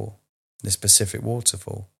waterfall, this specific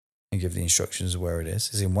waterfall, and give the instructions of where it is.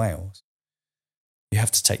 It's in Wales. You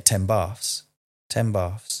have to take 10 baths,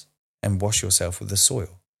 and wash yourself with the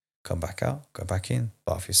soil. Come back out, go back in,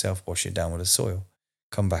 bath yourself, wash it down with the soil.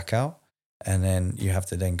 Come back out, and then you have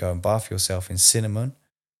to then go and bath yourself in cinnamon,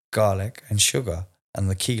 garlic, and sugar, and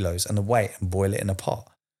the kilos and the weight, and boil it in a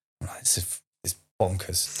pot. I'm like, it's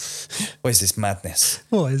bonkers. What is this madness?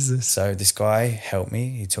 What is this? So this guy helped me.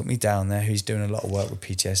 He took me down there. He's doing a lot of work with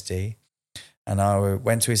PTSD. And I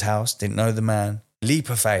went to his house, didn't know the man. Leap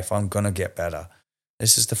of faith, I'm going to get better.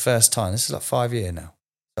 This is the first time. This is like 5 years now.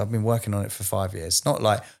 So I've been working on it for 5 years. It's not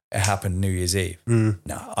like it happened New Year's Eve.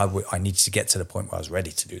 No, I needed to get to the point where I was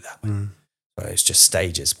ready to do that. But it's just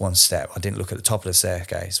stages, one step. I didn't look at the top of the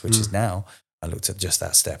staircase, which is now. I looked at just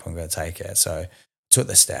that step. I'm going to take it. So I took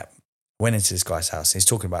the step, went into this guy's house. He's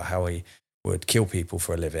talking about how he would kill people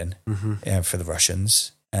for a living, for the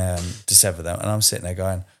Russians, to sever them. And I'm sitting there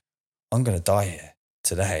going, I'm going to die here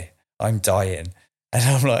today. I'm dying. And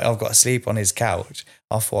I'm like, I've got to sleep on his couch.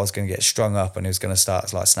 I thought I was going to get strung up and he was going to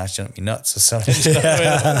start like snatching up my nuts or something.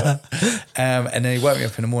 And then he woke me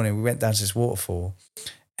up in the morning. We went down to this waterfall,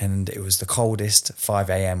 and it was the coldest 5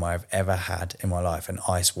 a.m. I've ever had in my life, and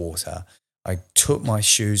ice water. I took my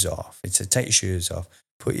shoes off. It said, take your shoes off,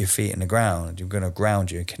 put your feet in the ground. You're going to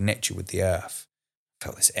ground you and connect you with the earth. I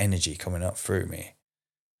felt this energy coming up through me.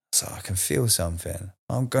 So I can feel something.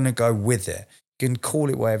 I'm going to go with it. You can call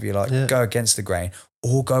it whatever you like, go against the grain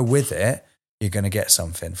or go with it. You're going to get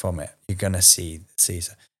something from it. You're going to see.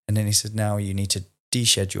 And then he said, now you need to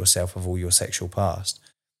de-shed yourself of all your sexual past.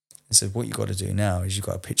 He said, what you've got to do now is you've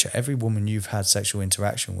got to picture every woman you've had sexual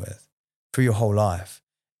interaction with through your whole life.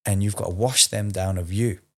 And you've got to wash them down of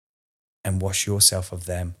you and wash yourself of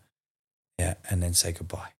them. Yeah. And then say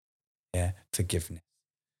goodbye. Yeah. Forgiveness.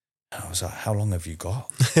 And I was like, how long have you got?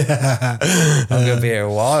 I'm going to be here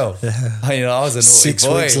a while. Yeah. I was a naughty 6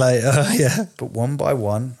 boy. weeks later, yeah. But one by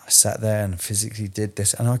one, I sat there and physically did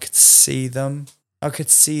this, and I could see them. I could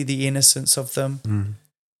see the innocence of them.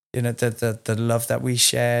 The love that we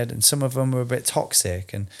shared, and some of them were a bit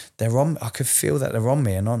toxic, and they're on. I could feel that they're on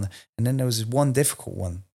me and on. And then there was one difficult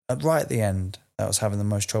one right at the end that I was having the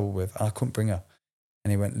most trouble with. I couldn't bring her,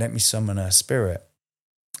 and he went, "Let me summon her spirit."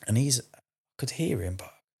 And I could hear him,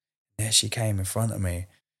 but there she came in front of me,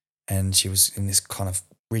 and she was in this kind of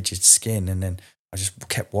rigid skin. And then I just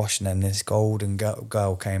kept washing her, and this golden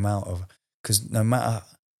girl came out of her. Because no matter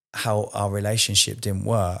how our relationship didn't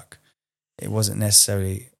work, it wasn't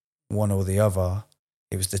necessarily one or the other.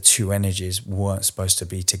 It was the two energies weren't supposed to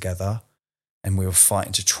be together, and we were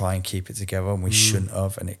fighting to try and keep it together, and we shouldn't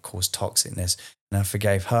have, and it caused toxicness. And I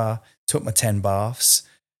forgave her, took my 10 baths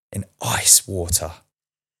in ice water.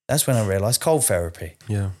 That's when I realised cold therapy.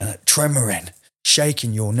 Yeah. Tremoring,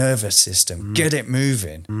 shaking your nervous system, get it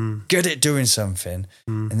moving, get it doing something.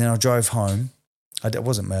 And then I drove home. I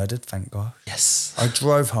wasn't murdered, thank God. Yes. I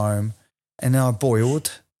drove home, and then I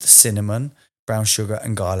boiled the cinnamon, brown sugar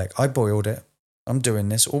and garlic. I boiled it. I'm doing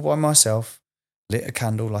this all by myself. Lit a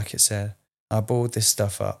candle like it said. I boiled this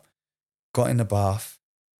stuff up, got in the bath,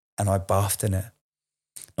 and I bathed in it.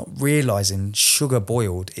 Not realising sugar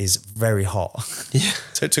boiled is very hot. Yeah.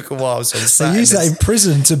 So it took a while. So they use that in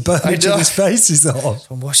prison to burn each other's faces off.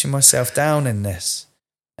 So I'm washing myself down in this.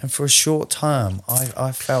 And for a short time,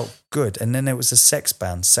 I felt good. And then there was a sex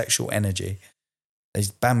ban, sexual energy. They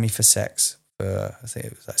banned me for sex for, I think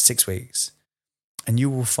it was like 6 weeks. And you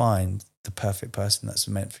will find the perfect person that's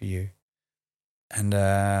meant for you. And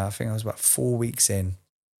I think I was about 4 weeks in.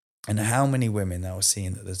 And how many women I was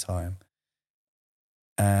seeing at the time,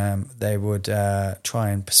 they would try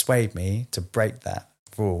and persuade me to break that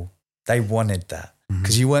rule. They wanted that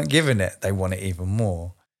because you weren't given it. They want it even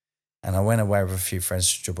more. And I went away with a few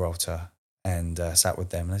friends to Gibraltar and sat with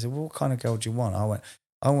them. And I said, well, what kind of girl do you want?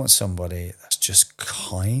 I want somebody that's just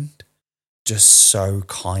kind, just so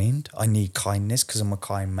kind. I need kindness because I'm a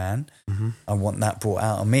kind man. I want that brought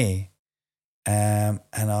out of me. And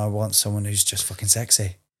I want someone who's just fucking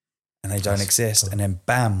sexy. And they don't exist. And then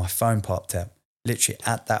bam, my phone popped up. Literally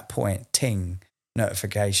at that point, ting,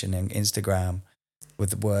 notification in Instagram with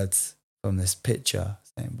the words from this picture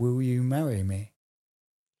saying, will you marry me?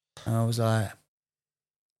 And I was like,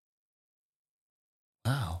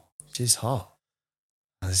 wow, she's hot.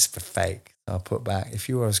 This is fake. So I put back, if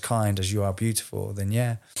you are as kind as you are beautiful, then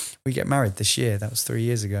yeah, we get married this year. That was 3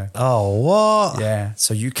 years ago. Oh, what? Yeah.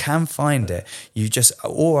 So you can find it.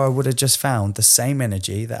 Or I would have just found the same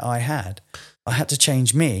energy that I had. I had to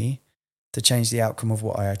change me to change the outcome of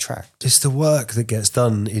what I attract. It's the work that gets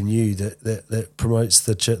done in you that promotes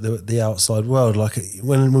the outside world. Like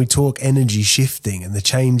when we talk energy shifting and the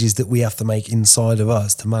changes that we have to make inside of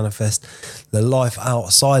us to manifest the life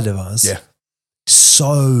outside of us. Yeah.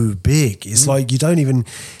 So big. It's like you can't even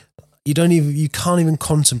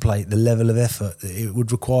contemplate the level of effort that it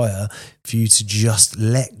would require for you to just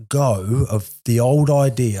let go of the old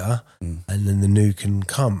idea and then the new can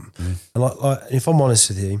come. And like if I'm honest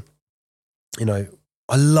with you, you know,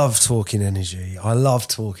 I love talking energy. I love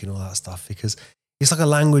talking all that stuff because it's like a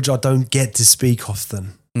language I don't get to speak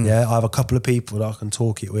often. Yeah, I have a couple of people that I can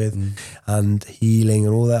talk it with and healing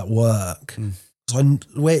and all that work. So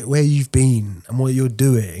where you've been and what you're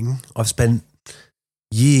doing, I've spent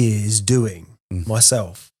years doing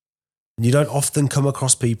myself. And you don't often come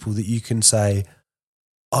across people that you can say,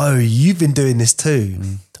 oh, you've been doing this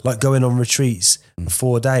too. Like going on retreats for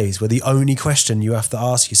 4 days where the only question you have to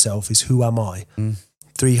ask yourself is, who am I?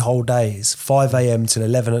 3 whole days, 5 a.m. till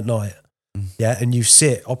 11 at night. Yeah. And you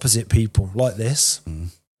sit opposite people like this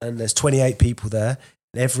and there's 28 people there.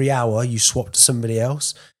 And every hour you swap to somebody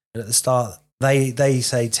else. And at the start, they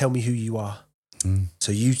say, tell me who you are.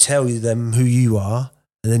 So you tell them who you are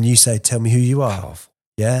and then you say, tell me who you are. Powerful.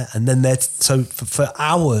 Yeah. And then so for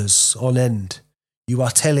hours on end, you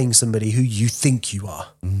are telling somebody who you think you are.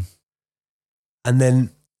 And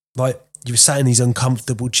then like you were sat in these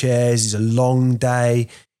uncomfortable chairs, it's a long day.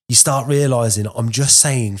 You start realizing I'm just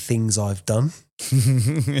saying things I've done.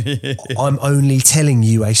 I'm only telling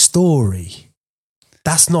you a story.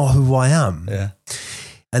 That's not who I am. Yeah.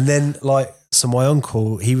 And then like, so my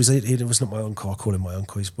uncle, it was not my uncle, I call him my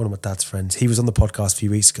uncle. He's one of my dad's friends. He was on the podcast a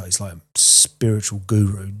few weeks ago. He's like a spiritual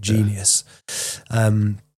guru, genius.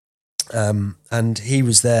 And he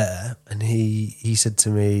was there and he said to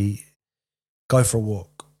me, go for a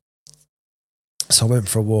walk. So I went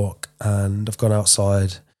for a walk and I've gone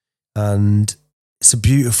outside and it's a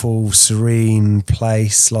beautiful, serene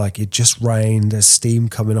place. Like it just rained, there's steam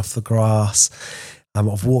coming off the grass.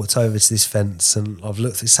 I've walked over to this fence and I've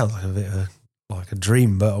looked, it sounds like a bit of like a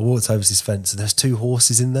dream, but I walked over to this fence and there's 2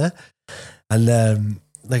 horses in there and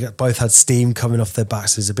they both had steam coming off their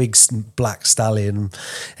backs. There's a big black stallion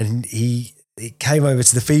and it came over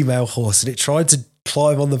to the female horse and it tried to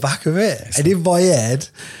climb on the back of it. And in my head,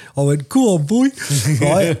 I went, go on, boy.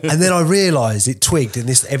 Right? And then I realised it twigged and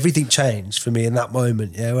everything changed for me in that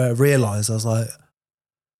moment. Yeah, where I realised I was like,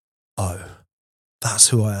 oh, that's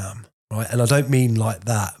who I am. right? And I don't mean like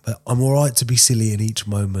that, but I'm all right to be silly in each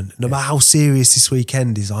moment. No matter how serious this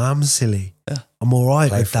weekend is, I am silly. Yeah. I'm all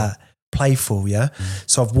right with Playful. that. Playful, yeah?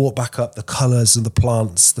 So I've walked back up the colours of the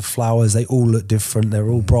plants, the flowers, they all look different. They're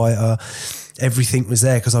all brighter. Everything was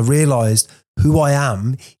there because I realised who I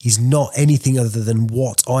am is not anything other than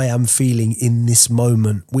what I am feeling in this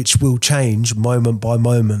moment, which will change moment by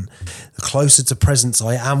moment. The closer to presence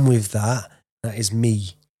I am with that is me.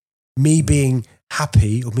 Me being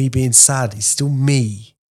happy or me being sad is still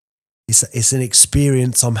me. It's an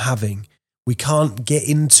experience I'm having. We can't get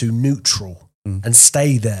into neutral and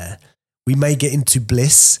stay there. We may get into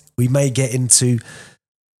bliss. We may get into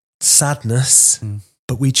sadness,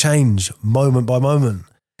 but we change moment by moment.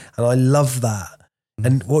 And I love that.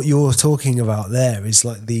 And what you're talking about there is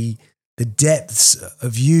like the depths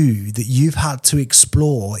of you that you've had to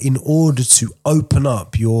explore in order to open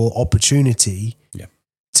up your opportunity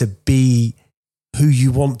to be who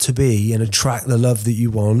you want to be and attract the love that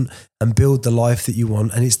you want and build the life that you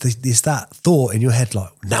want. And it's that thought in your head,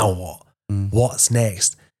 like, now what? What's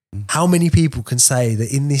next? How many people can say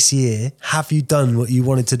that in this year, have you done what you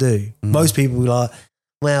wanted to do? Most people are like,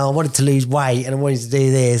 well, I wanted to lose weight and I wanted to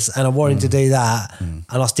do this and I wanted to do that. And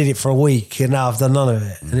I did it for a week and now I've done none of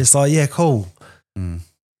it. And it's like, yeah, cool.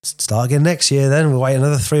 Start again next year then. We'll wait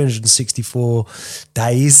another 364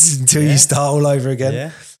 days until you start all over again.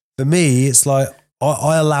 Yeah. For me, it's like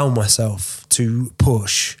I allow myself to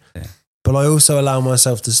push, but I also allow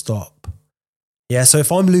myself to stop. Yeah, so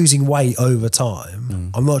if I'm losing weight over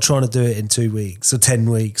time, I'm not trying to do it in 2 weeks or 10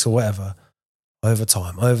 weeks or whatever. Over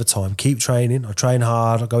time, keep training. I train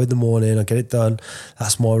hard. I go in the morning. I get it done.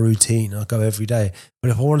 That's my routine. I go every day.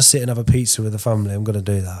 But if I want to sit and have a pizza with the family, I'm going to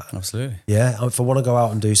do that. Absolutely. Yeah, if I want to go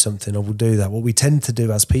out and do something, I will do that. What we tend to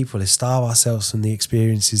do as people is starve ourselves from the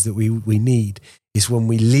experiences that we need. It's when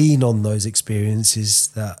we lean on those experiences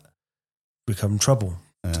that become trouble.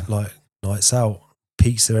 Yeah. Like nights out.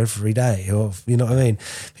 Pizza every day, or you know what I mean.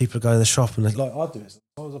 People are going to the shop and like I do it.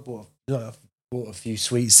 Sometimes I've bought a few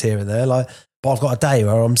sweets here and there. Like, but I've got a day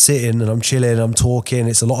where I'm sitting and I'm chilling, I'm talking.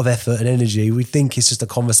 It's a lot of effort and energy. We think it's just a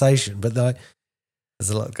conversation, but like, there's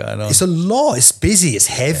a lot going on. It's a lot. It's busy. It's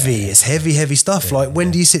heavy. Yeah. It's heavy stuff. Yeah, like when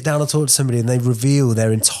do you sit down and talk to somebody and they reveal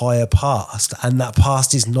their entire past, and that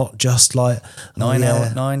past is not just like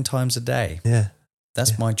 9 times a day. Yeah,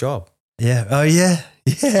 that's my job. Yeah. Oh yeah.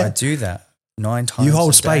 Yeah. I do that. 9 times you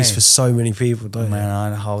hold space for so many people, don't you? Man,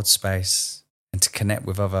 I hold space and to connect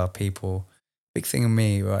with other people. Big thing of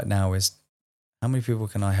me right now is how many people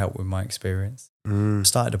can I help with my experience? I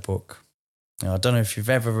started a book. You know, I don't know if you've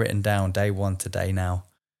ever written down day 1 to day now.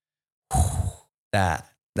 That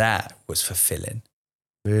was fulfilling.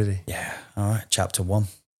 Really? Yeah. All right. Chapter 1.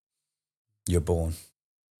 You're born.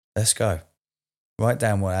 Let's go. Write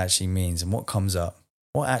down what it actually means and what comes up.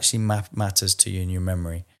 What actually matters to you in your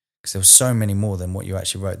memory. Because there were so many more than what you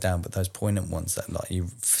actually wrote down, but those poignant ones that like you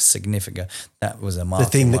significant, that was a mark. The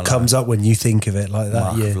thing that comes up when you think of it like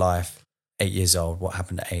that. Mark of life. 8 years old, what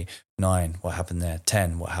happened at 8? 9, what happened there?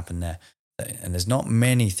 10, what happened there? And there's not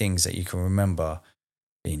many things that you can remember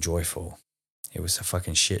being joyful. It was a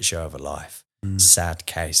fucking shit show of a life. Sad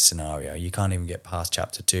case scenario. You can't even get past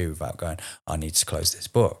chapter 2 without going, I need to close this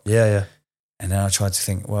book. Yeah. And then I tried to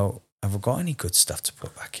think, well, have I got any good stuff to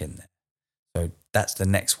put back in there? So that's the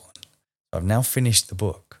next one. I've now finished the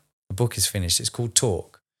book. The book is finished. It's called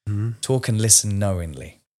Talk. Talk and Listen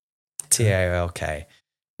Knowingly. TALK.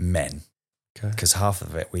 Men. Because half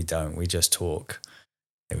of it we don't. We just talk.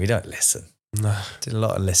 We don't listen. No. Did a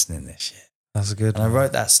lot of listening this year. That's good. And I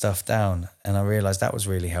wrote that stuff down and I realised that was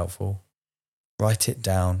really helpful. Write it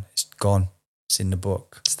down. It's gone. It's in the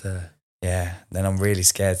book. It's there. Yeah. Then I'm really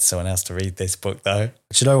scared someone else to read this book though. Do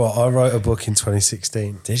you know what? I wrote a book in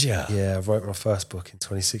 2016. Did you? Yeah, I wrote my first book in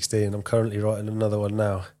 2016. I'm currently writing another one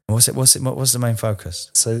now. What's the main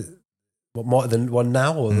focus? So, the one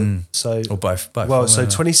now or or both? Well, so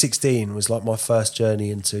 2016 was like my first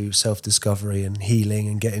journey into self-discovery and healing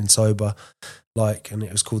and getting sober. And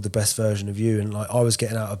it was called The Best Version of You. And like I was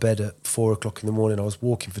getting out of bed at 4 o'clock in the morning. I was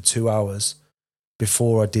walking for 2 hours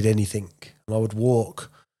before I did anything. And I would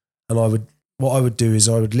walk. And what I would do is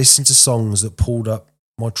I would listen to songs that pulled up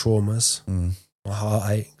my traumas, my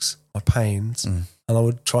heartaches, my pains, and I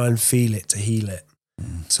would try and feel it to heal it.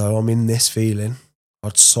 So I'm in this feeling.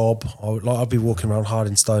 I'd sob. I'd be walking around hard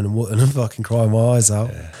in stone and wood and fucking crying my eyes out.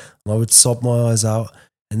 Yeah. And I would sob my eyes out,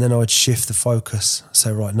 and then I would shift the focus.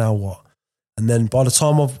 Say, right, now what? And then by the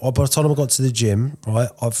time I got to the gym, right,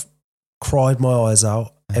 I've cried my eyes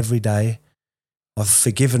out every day. I've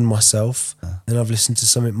forgiven myself, and I've listened to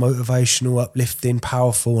something motivational, uplifting,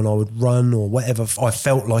 powerful, and I would run or whatever I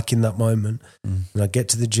felt like in that moment. And I'd get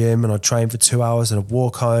to the gym and I'd train for 2 hours and I'd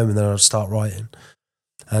walk home and then I'd start writing.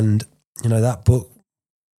 And, that book,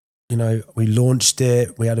 we launched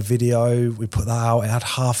it, we had a video, we put that out, it had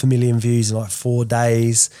 500,000 views in like 4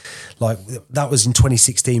 days. Like that was in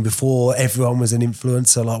 2016 before everyone was an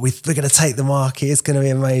influencer. Like we're going to take the market, it's going to be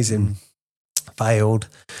amazing. Failed.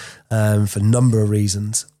 For a number of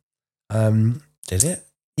reasons. Did it?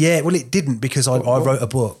 Yeah, well, it didn't because I wrote a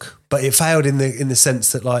book, but it failed in the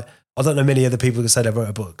sense that like I don't know many other people who say they wrote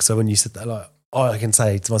a book. So when you said that, like I can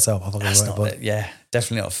say to myself, I've wrote a book. Yeah,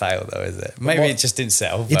 definitely not a fail though, is it? Maybe it just didn't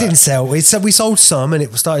sell. It didn't sell. We sold some, and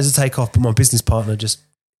it started to take off. But my business partner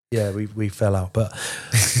we fell out. But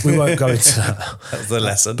we won't go into that. That was the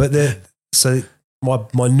lesson. But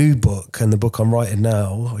my new book and the book I'm writing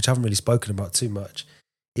now, which I haven't really spoken about too much,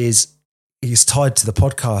 is tied to the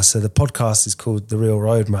podcast. So the podcast is called The Real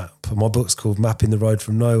Roadmap, and my book's called Mapping the Road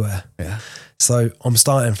from Nowhere. Yeah. So I'm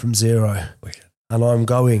starting from zero. Wicked. And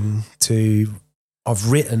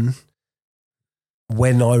I've written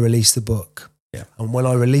when I release the book. Yeah. And when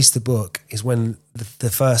I release the book is when the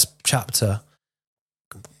first chapter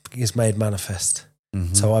is made manifest.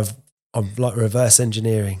 Mm-hmm. So I'm like reverse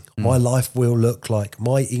engineering. My life will look like,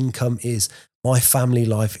 my income is, my family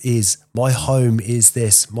life is, my home is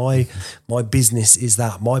this, my business is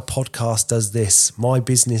that, my podcast does this, my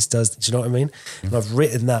business does, do you know what I mean? And I've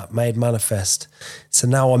written that, made manifest. So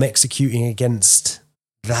now I'm executing against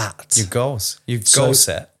that. Your goals. You've goal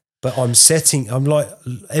set. But I'm like,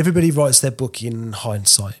 everybody writes their book in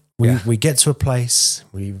hindsight. We get to a place,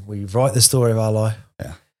 we write the story of our life.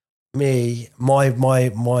 Yeah. Me,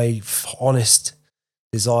 my honest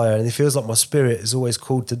desire, and it feels like my spirit is always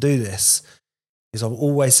called to do this, is I've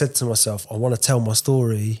always said to myself, I want to tell my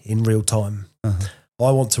story in real time. Uh-huh.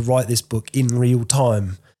 I want to write this book in real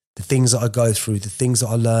time. The things that I go through, the things that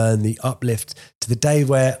I learn, the uplift to the day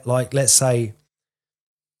where, like, let's say,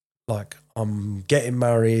 like I'm getting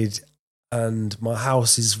married and my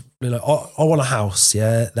house is, I want a house,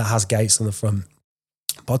 that has gates on the front.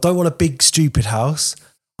 But I don't want a big, stupid house.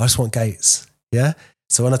 I just want gates,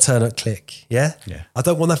 So when I turn up, click, I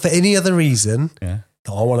don't want that for any other reason. Yeah.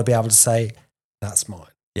 I want to be able to say, that's mine.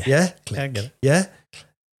 Yeah? Click. I get it. Yeah?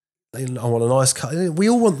 I want a nice car. We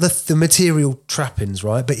all want the material trappings,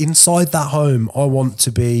 right? But inside that home, I want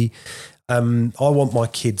to be, I want my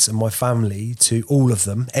kids and my family to, all of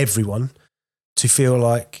them, everyone, to feel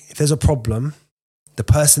like if there's a problem, the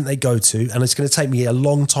person they go to, and it's going to take me a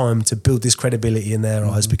long time to build this credibility in their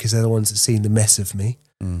eyes because they're the ones that have seen the mess of me,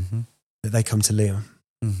 that they come to Liam.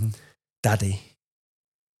 Daddy.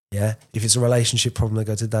 Yeah. If it's a relationship problem, they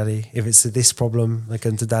go to daddy. If it's this problem, they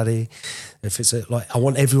come to daddy. If it's I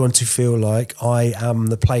want everyone to feel like I am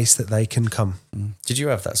the place that they can come. Did you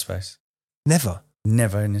have that space? Never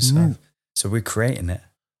in this life. So we're creating it.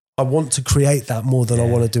 I want to create that more than I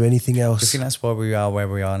want to do anything else. I think that's why we are where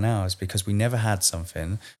we are now, is because we never had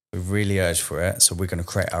something. We really urged for it. So we're going to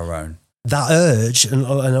create our own. That urge, and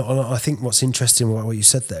I think what's interesting about what you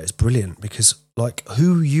said there is brilliant, because like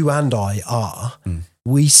who you and I are,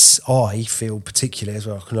 I feel particularly as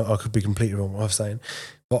well, I could be completely wrong what I'm saying,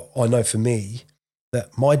 but I know for me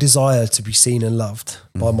that my desire to be seen and loved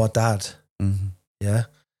by my dad,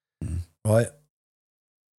 right,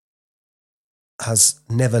 has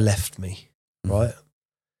never left me, right?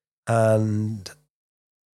 And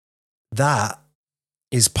that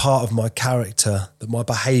is part of my character, that my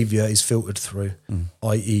behaviour is filtered through,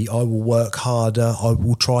 i.e. I will work harder, I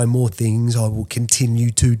will try more things, I will continue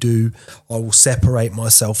to do, I will separate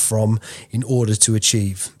myself from in order to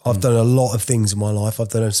achieve. I've done a lot of things in my life,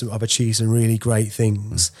 I've achieved some really great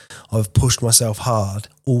things. I've pushed myself hard,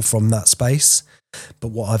 all from that space. But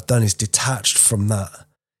what I've done is detached from that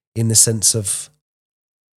in the sense of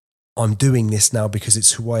I'm doing this now because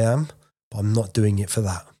it's who I am, but I'm not doing it for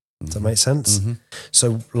that. Does that make sense?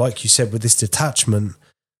 So like you said, with this detachment,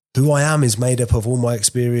 who I am is made up of all my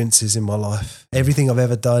experiences in my life. Everything I've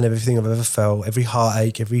ever done, everything I've ever felt, every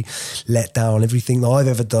heartache, every letdown, everything that I've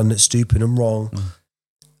ever done that's stupid and wrong,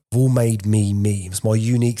 have all made me me. It's my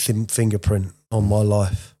unique fingerprint on my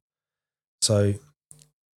life. So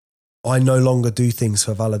I no longer do things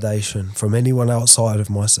for validation from anyone outside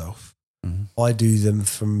of myself. I do them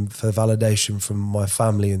for validation from my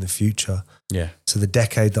family in the future. Yeah. So the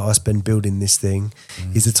decade that I spend building this thing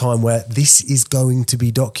is a time where this is going to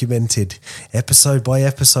be documented episode by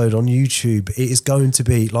episode on YouTube. It is going to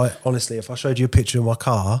be like, honestly, if I showed you a picture of my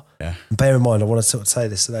car, and bear in mind, I want to sort of say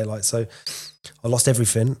this today, like, so I lost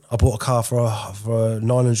everything. I bought a car for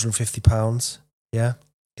 £950. Yeah.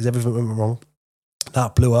 Because everything went wrong.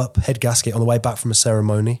 That blew up, head gasket on the way back from a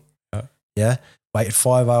ceremony. Yeah. Waited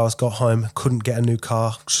 5 hours, got home, couldn't get a new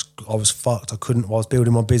car. I was fucked. I was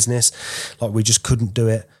building my business. Like, we just couldn't do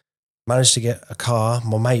it. Managed to get a car.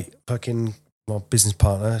 My mate, my business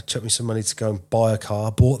partner, took me some money to go and buy a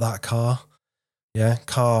car. Bought that car. Yeah.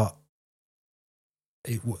 Car,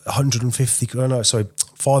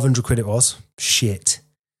 500 quid it was. Shit.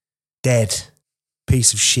 Dead.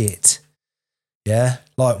 Piece of shit. Yeah,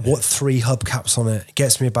 like what 3 hubcaps on it? It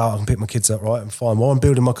gets me about. I can pick my kids up, right? I'm fine. While I'm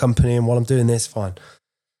building my company and while I'm doing this, fine.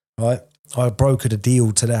 Right? I brokered a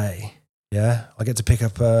deal today. Yeah, I get to pick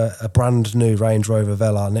up a brand new Range Rover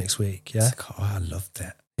Velar next week. Yeah, I love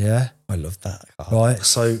that. Yeah, I love that car. Right.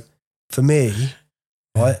 So for me,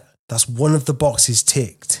 right, that's one of the boxes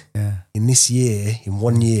ticked. Yeah. In this year, in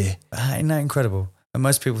 1 year. Isn't that incredible? And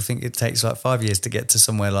most people think it takes like 5 years to get to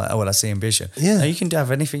somewhere like, oh, well, I see ambition. Yeah. No, you can have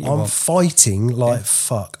anything you want. I'm fighting like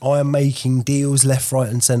fuck. I am making deals left, right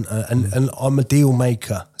and centre and I'm a deal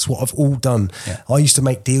maker. That's what I've all done. Yeah. I used to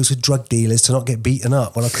make deals with drug dealers to not get beaten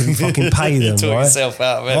up when I couldn't fucking pay them, Talk right? yourself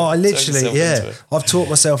out of it. Oh, I literally, yeah. I've taught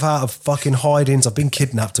myself out of fucking hidings. I've been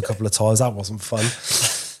kidnapped a couple of times. That wasn't fun.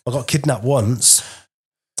 I got kidnapped once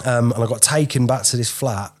and I got taken back to this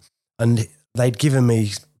flat and they'd given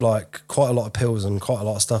me like quite a lot of pills and quite a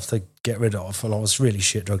lot of stuff to get rid of, and I was really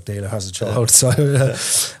shit drug dealer as a child, so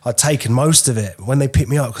I'd taken most of it. When they picked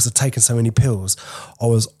me up, because I'd taken so many pills, I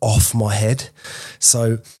was off my head.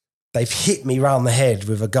 So they've hit me round the head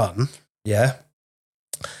with a gun, yeah.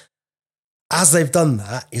 As they've done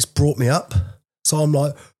that, it's brought me up. So I'm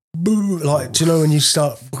like, like, do you know when you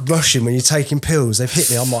start rushing when you're taking pills? They've hit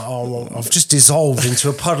me. I'm like, oh, I've just dissolved into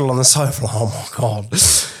a puddle on the sofa. Oh my God.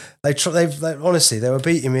 They honestly, they were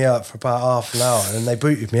beating me up for about half an hour and then they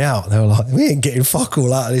booted me out. They were like, we ain't getting fuck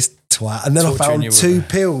all out of this twat. And then I found 2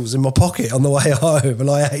 pills in my pocket on the way home and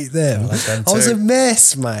I ate them. I was a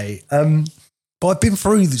mess, mate. But I've been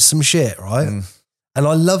through some shit, right? And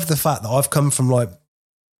I love the fact that I've come from like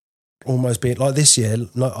almost being like this year,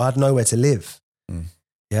 I had nowhere to live.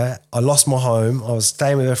 Yeah, I lost my home. I was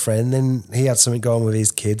staying with a friend. Then he had something going on with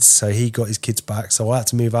his kids, so he got his kids back. So I had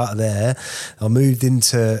to move out of there. I moved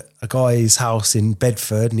into a guy's house in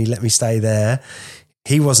Bedford, and he let me stay there.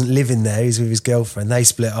 He wasn't living there; he was with his girlfriend. They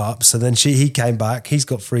split up. So then he came back. He's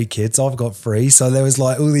got 3 kids. I've got 3. So there was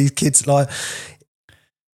like all these kids, like.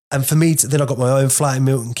 And for me, then I got my own flat in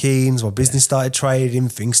Milton Keynes. My business started trading.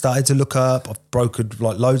 Things started to look up. I've brokered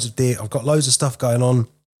like loads of deals. I've got loads of stuff going on.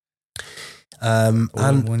 And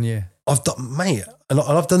 1 year. I've done, mate, and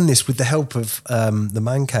I've done this with the help of the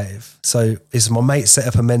Man Cave. So it's my mate set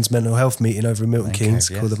up a men's mental health meeting over in Milton Keynes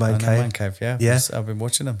called the Man Cave. Man Cave, yeah. I've been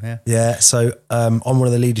watching them, yeah. Yeah, so I'm one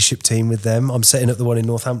of the leadership team with them. I'm setting up the one in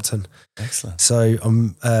Northampton. Excellent. So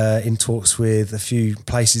I'm in talks with a few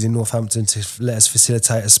places in Northampton to let us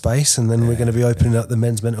facilitate a space, and then we're going to be opening up the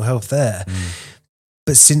men's mental health there.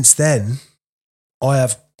 But since then, I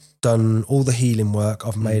have done all the healing work.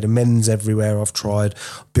 I've made amends everywhere I've tried,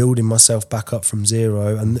 building myself back up from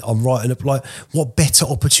zero, and I'm writing up. Like, what better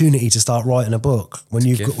opportunity to start writing a book when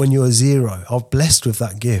you're a zero? I'm blessed with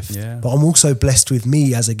that gift, but I'm also blessed with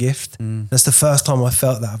me as a gift. That's the first time I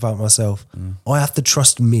felt that about myself. I have to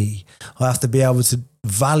trust me. I have to be able to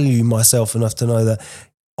value myself enough to know that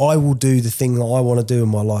I will do the thing that I want to do in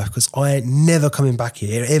my life, because I ain't never coming back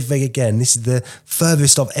here ever again. This is the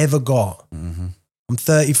furthest I've ever got. I'm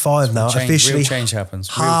 35 now. Officially, real change happens.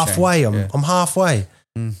 Halfway. I'm halfway.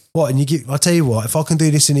 What? And I tell you what, if I can do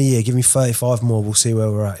this in a year, give me 35 more. We'll see where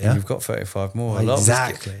we're at. Yeah, you've got 35 more.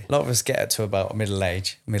 Exactly. A lot of us get to about middle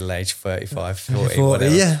age, 35, 40,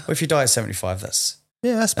 whatever. Yeah. Well, if you die at 75, that's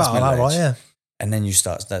about that, right? Yeah. And then you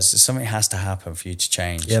start. Something has to happen for you to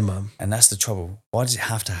change. Yeah, man. And that's the trouble. Why does it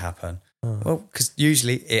have to happen? Well, because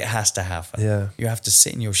usually it has to happen. Yeah. You have to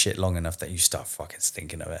sit in your shit long enough that you start fucking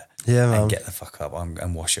thinking of it. Yeah, man. And get the fuck up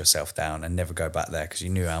and wash yourself down and never go back there because you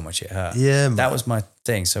knew how much it hurt. Yeah, man. That was my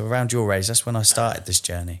thing. So around your age, that's when I started this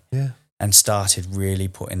journey. Yeah. And started really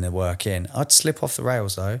putting the work in. I'd slip off the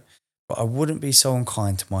rails though, but I wouldn't be so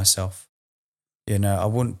unkind to myself. You know, I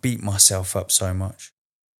wouldn't beat myself up so much.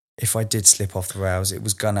 If I did slip off the rails, it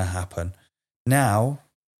was gonna happen. Now,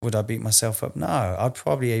 would I beat myself up? No, I'd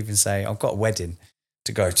probably even say, I've got a wedding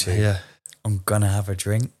to go to. Yeah. I'm going to have a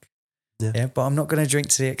drink. Yeah. But I'm not going to drink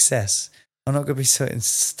to the excess. I'm not going to be putting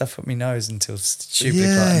stuff up my nose until stupid.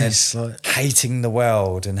 And then hating the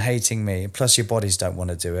world and hating me. Plus your bodies don't want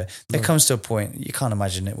to do it. There comes to a point, you can't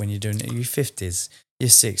imagine it when you're doing it in your 50s, your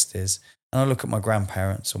 60s. And I look at my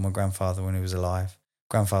grandparents or my grandfather when he was alive.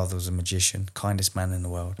 Grandfather was a magician, kindest man in the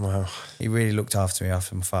world. Wow. He really looked after me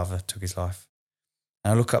after my father took his life.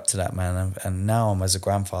 And I look up to that man, and now I'm as a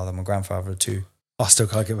grandfather. I'm a grandfather of 2. I still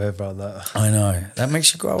can't get my head around that. I know. That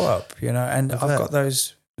makes you grow up, you know, and I've got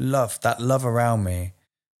that love around me,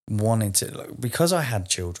 wanting to, because I had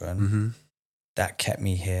children, that kept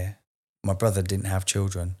me here. My brother didn't have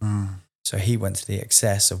children. So he went to the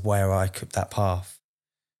excess of where I could, that path.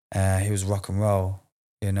 He was rock and roll,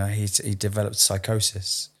 you know, he developed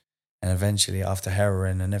psychosis. And eventually after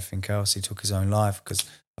heroin and everything else, he took his own life because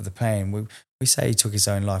of the pain. We say he took his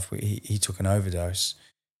own life, he took an overdose.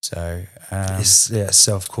 So it's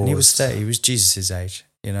self-caused. He was 30, he was Jesus' age,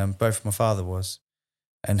 you know, and both my father was.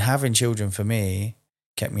 And having children for me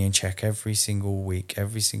kept me in check every single week,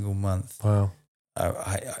 every single month. Wow.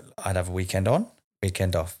 I'd have a weekend on,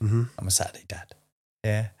 weekend off. I'm a Saturday dad.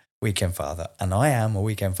 Yeah. Weekend father. And I am a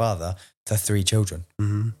weekend father to 3 children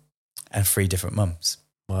and 3 different mums.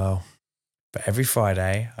 Wow. But every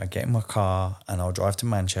Friday I get in my car and I'll drive to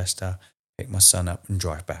Manchester, pick my son up and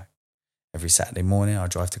drive back. Every Saturday morning I'll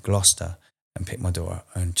drive to Gloucester and pick my daughter up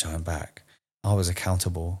and turn back. I was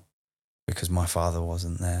accountable because my father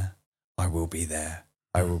wasn't there. I will be there.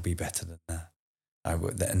 I will be better than that.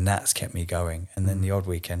 And that's kept me going. And then the odd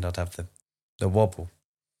weekend I'd have the wobble.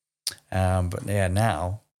 But yeah,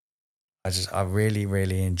 now I'm really,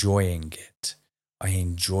 really enjoying it. I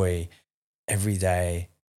enjoy every day,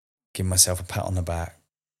 give myself a pat on the back.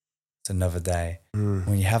 It's another day.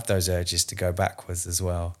 When you have those urges to go backwards as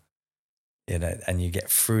well, you know, and you get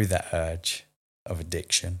through that urge of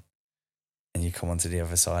addiction and you come onto the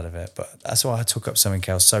other side of it. But that's why I took up something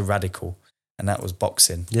else so radical, and that was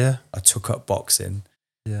boxing. Yeah. I took up boxing.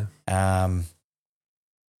 Yeah.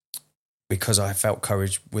 Because I felt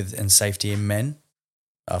courage and safety in men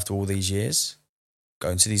after all these years.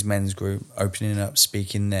 Going to these men's group, opening up,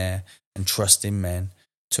 speaking there and trusting men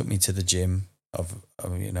took me to the gym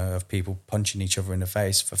of people punching each other in the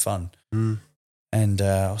face for fun. And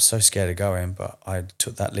I was so scared of going, but I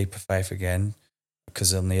took that leap of faith again,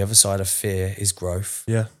 because on the other side of fear is growth.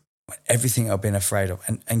 Yeah. Everything I've been afraid of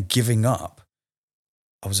and giving up.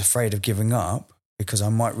 I was afraid of giving up because I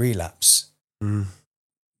might relapse.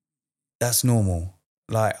 That's normal.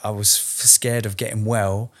 Like, I was scared of getting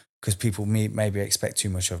well because people maybe expect too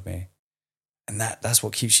much of me. And that's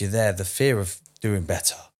what keeps you there. The fear of doing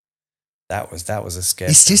better. That was a scare.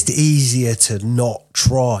 It's just easier to not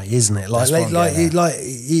try, isn't it?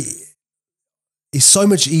 It's so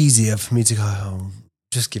much easier for me to go,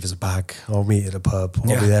 just give us a bag. I'll meet at a pub.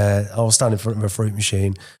 I'll be there. I'll stand in front of a fruit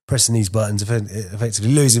machine, pressing these buttons,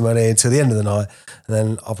 effectively losing money until the end of the night. And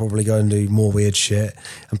then I'll probably go and do more weird shit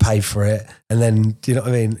and pay for it. And then, do you know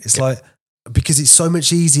what I mean? It's like, because it's so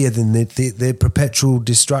much easier than the perpetual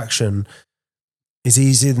distraction is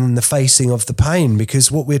easier than the facing of the pain,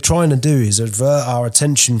 because what we're trying to do is avert our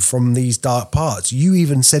attention from these dark parts. You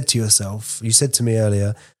even said to yourself, you said to me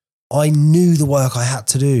earlier, I knew the work I had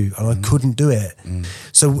to do and I couldn't do it.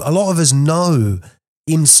 So a lot of us know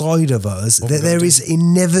inside of us that there is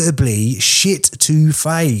inevitably shit to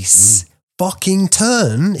face. Fucking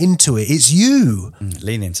turn into it. It's you.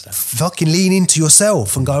 Lean into that. Fucking lean into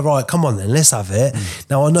yourself and go, right, come on then, let's have it.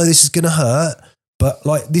 Now I know this is going to hurt, but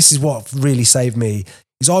like, this is what really saved me,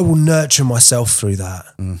 is I will nurture myself through that.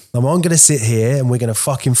 Now I'm going to sit here and we're going to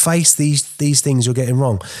fucking face these things you're getting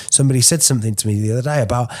wrong. Somebody said something to me the other day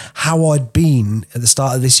about how I'd been at the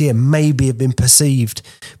start of this year, maybe have been perceived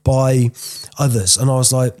by others. And I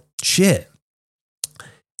was like, shit,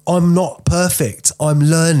 I'm not perfect. I'm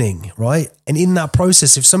learning, right? And in that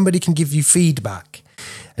process, if somebody can give you feedback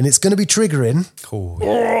and it's going to be triggering, cool.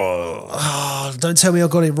 Don't tell me I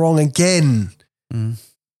got it wrong again.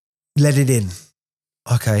 Let it in.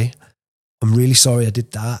 Okay, I'm really sorry I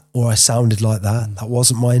did that, or I sounded like that. That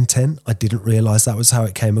wasn't my intent. I didn't realise that was how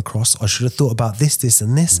it came across. I should have thought about this,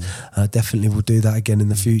 and this. And I definitely will do that again in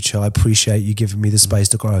the future. I appreciate you giving me the space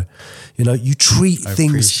to grow. You know, you treat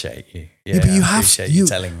things. I appreciate you. Yeah, but you I have appreciate you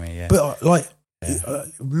telling me. Yeah. But like,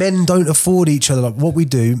 men don't afford each other. Like, what we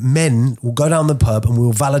do, men will go down the pub and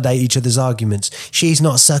we'll validate each other's arguments. She's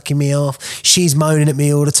not sucking me off. She's moaning at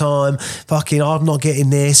me all the time. Fucking, I'm not getting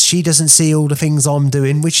this. She doesn't see all the things I'm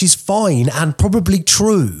doing, which is fine and probably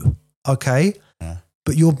true. Okay. Yeah.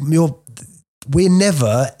 But we're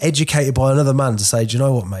never educated by another man to say, do you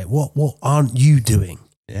know what, mate? What aren't you doing?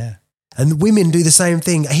 Yeah. And women do the same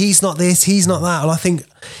thing. He's not this, he's not that. And I think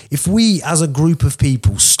if we as a group of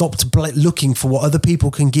people stopped looking for what other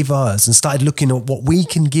people can give us and started looking at what we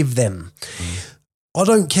can give them, I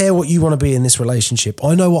don't care what you want to be in this relationship.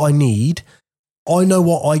 I know what I need. I know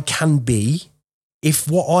what I can be. If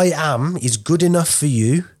what I am is good enough for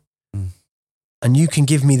you and you can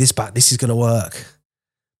give me this back, this is going to work.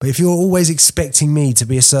 But if you're always expecting me to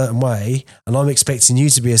be a certain way and I'm expecting you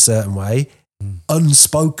to be a certain way,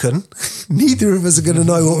 unspoken. Neither of us are going to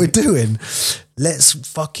know what we're doing. Let's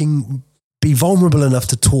fucking be vulnerable enough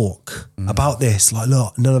to talk about this. Like,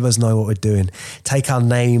 look, none of us know what we're doing. Take our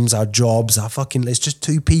names, our jobs, it's just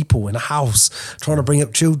two people in a house trying to bring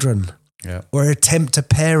up children. Yeah. Or attempt to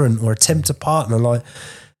parent or attempt to partner. Like,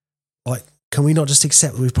 can we not just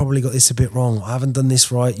accept that we've probably got this a bit wrong? I haven't done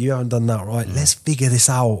this right. You haven't done that right. Let's figure this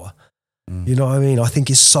out. You know what I mean? I think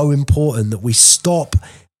it's so important that we stop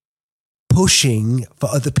pushing for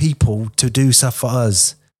other people to do stuff for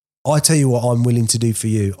us. I tell you what I'm willing to do for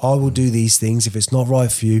you. I will do these things. If it's not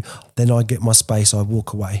right for you, then I get my space. I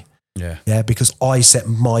walk away. Yeah. Because I set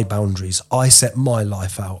my boundaries. I set my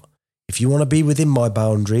life out. If you want to be within my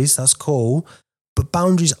boundaries, that's cool. But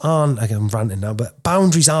boundaries aren't, again, I'm ranting now, but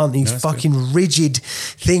boundaries aren't these fucking rigid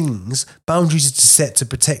things. Boundaries are set to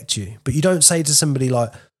protect you. But you don't say to somebody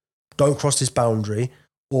like, don't cross this boundary,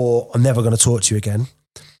 or I'm never going to talk to you again.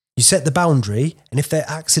 You set the boundary, and if they're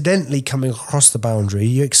accidentally coming across the boundary,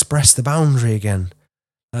 you express the boundary again.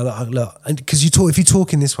 Look, because if you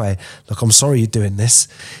talk in this way, look, I'm sorry you're doing this.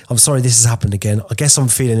 I'm sorry this has happened again. I guess I'm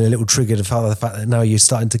feeling a little triggered about the fact that now you're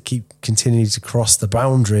starting to continue to cross the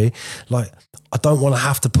boundary. Like, I don't want to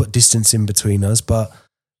have to put distance in between us, but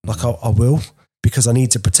like I will, because I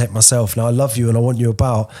need to protect myself. Now, I love you and I want you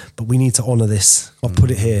about, but we need to honour this. I'll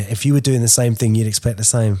put it here. If you were doing the same thing, you'd expect the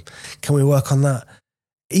same. Can we work on that?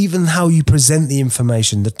 Even how you present the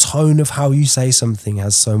information, the tone of how you say something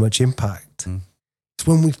has so much impact. It's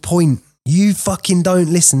when we point, you fucking don't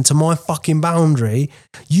listen to my fucking boundary.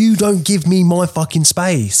 You don't give me my fucking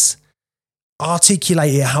space.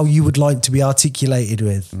 Articulate it how you would like to be articulated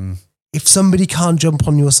with. If somebody can't jump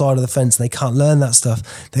on your side of the fence, they can't learn that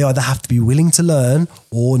stuff, they either have to be willing to learn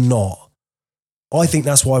or not. I think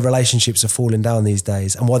that's why relationships are falling down these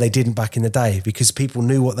days, and why they didn't back in the day, because people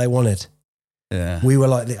knew what they wanted. Yeah. We were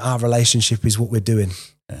like, our relationship is what we're doing.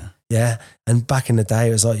 Yeah. And back in the day,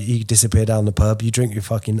 it was like, you disappear down the pub, you drink your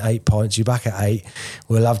fucking 8 pints, you're back at 8,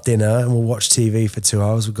 we'll have dinner and we'll watch TV for 2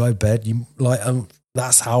 hours, we'll go to bed.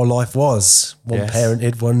 That's how life was. One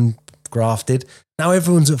parented, one grafted. Now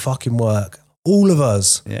everyone's at fucking work. All of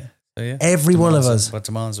us. Yeah. So, every one of us. What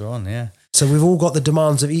demands are on, yeah. So we've all got the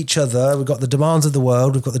demands of each other. We've got the demands of the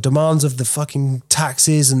world. We've got the demands of the fucking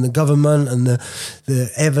taxes and the government and the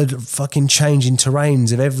ever fucking changing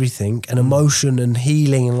terrains of everything, and emotion and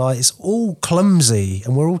healing, and like, it's all clumsy,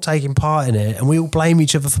 and we're all taking part in it, and we all blame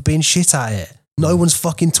each other for being shit at it. No one's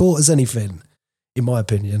fucking taught us anything, in my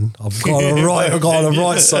opinion. I've got a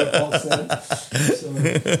right soapbox then.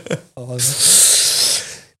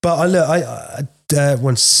 But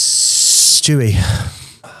Stewie,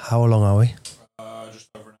 how long are we? Just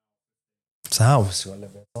over an hour. So how? Still got a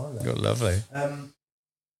little bit of time there. Got lovely.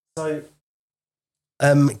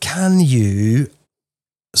 Can you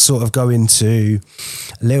sort of go into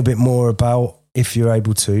a little bit more about, if you're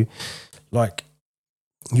able to, like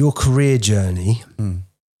your career journey?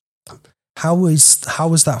 How was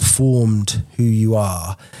that formed who you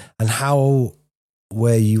are, and how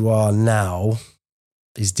where you are now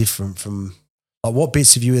is different from, like, what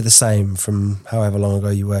bits of you are the same from however long ago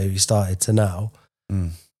you started to now?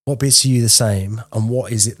 What bits are you the same, and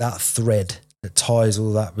what is it, that thread that ties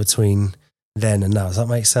all that between then and now? Does that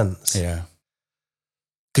make sense? Yeah.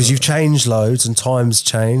 Because you've changed loads, and times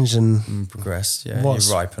change and progressed. Yeah,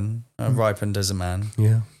 you ripen. I ripened as a man.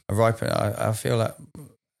 Yeah, I feel like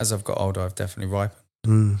as I've got older, I've definitely ripened.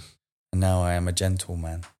 And now I am a gentle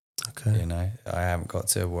man. Okay. You know, I haven't got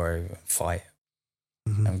to worry and fight.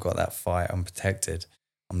 I haven't got that fight. I'm protected.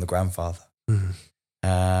 I'm the grandfather.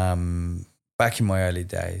 Back in my early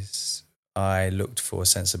days, I looked for a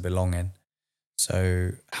sense of belonging.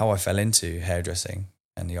 So how I fell into hairdressing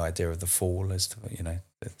and the idea of the fall is to, you know,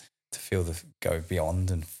 to feel go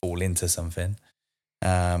beyond and fall into something.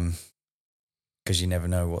 Because you never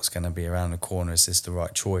know what's going to be around the corner. Is this the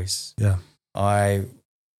right choice? Yeah. I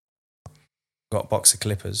got a box of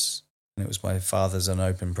clippers, and it was my father's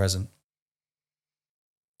unopened present,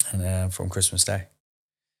 and from Christmas Day.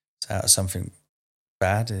 So out of something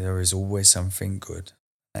bad, there is always something good.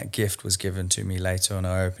 That gift was given to me later, and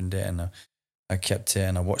I opened it, and I kept it,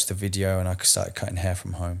 and I watched the video, and I started cutting hair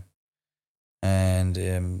from home. And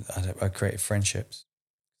I created friendships.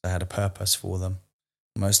 I had a purpose for them.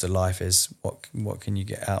 Most of life is what can you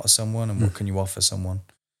get out of someone, and what can you offer someone.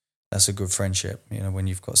 That's a good friendship, you know, when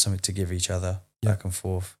you've got something to give each other back and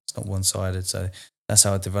forth. It's not one-sided. So that's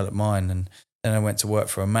how I developed mine. And then I went to work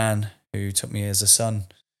for a man who took me as a son,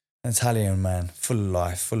 an Italian man, full of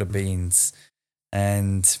life, full of beans,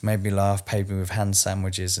 and made me laugh, paid me with hand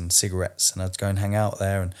sandwiches and cigarettes. And I'd go and hang out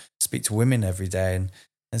there and speak to women every day. And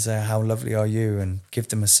and say, how lovely are you? And give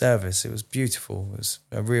them a service. It was beautiful. It was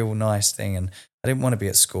a real nice thing. And I didn't want to be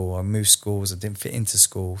at school. I moved schools. I didn't fit into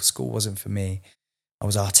school. School wasn't for me. I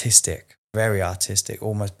was artistic, very artistic,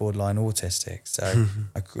 almost borderline autistic. So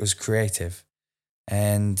I was creative.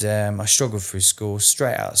 And I struggled through school,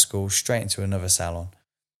 straight out of school, straight into another salon.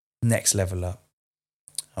 Next level up.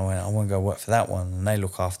 I want to go work for that one. And they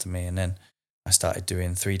look after me. And then I started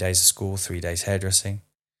doing 3 days of school, 3 days hairdressing.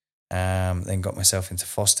 Then got myself into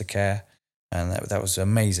foster care. And that was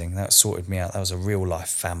amazing. That sorted me out. That was a real life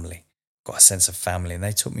family. Got a sense of family. And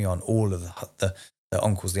they took me on. All of the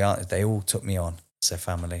uncles, the aunts, they all took me on as their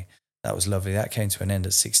family. That was lovely. That came to an end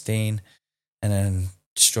at 16. And then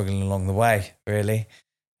struggling along the way, really.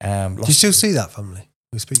 Do you still see that family?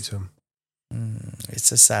 We speak to them.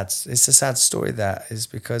 It's a sad story. That is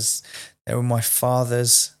because they were my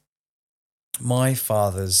father's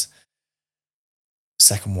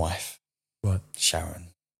second wife, right? Sharon,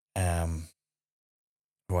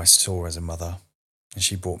 who I saw as a mother, and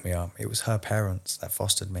she brought me up. It was her parents that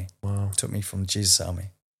fostered me. Wow. Took me from Jesus Army,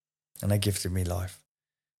 and they gifted me life.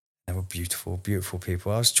 They were beautiful, beautiful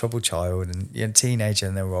people. I was a troubled child and a teenager,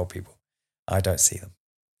 and they were old people. I don't see them.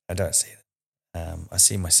 I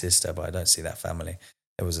see my sister, but I don't see that family.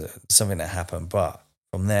 There was something that happened, but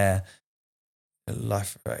from there,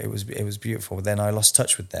 life it was beautiful. Then I lost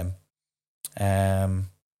touch with them, and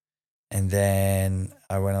then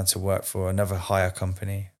I went on to work for another hire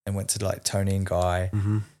company and went to like Tony and Guy,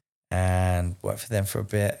 and worked for them for a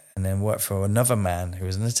bit, and then worked for another man who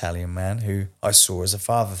was an Italian man who I saw as a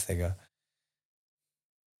father figure.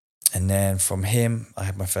 And then from him, I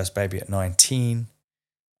had my first baby at 19.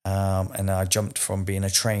 And I jumped from being a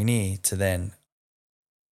trainee to then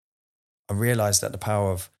I realized that the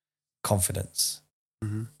power of confidence,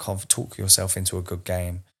 talk yourself into a good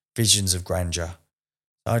game, visions of grandeur.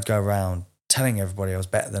 I'd go around telling everybody I was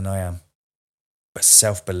better than I am, but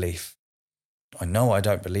self-belief. I know I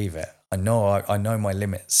don't believe it. I know my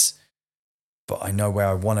limits, but I know where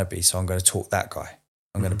I want to be. So I'm going to talk that guy.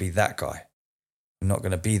 I'm going to be that guy. I'm not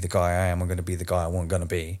going to be the guy I am. I'm going to be the guy I want going to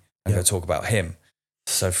be. I'm going to talk about him.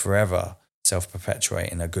 So forever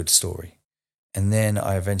self-perpetuating a good story. And then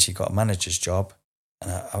I eventually got a manager's job,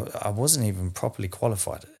 and I wasn't even properly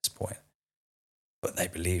qualified at this point, but they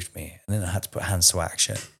believed me. And then I had to put hands to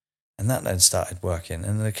action, and that then started working.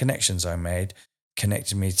 And the connections I made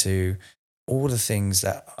connected me to all the things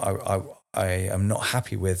that I am not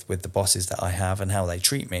happy with the bosses that I have and how they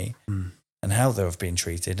treat me and how they've been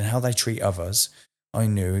treated and how they treat others. I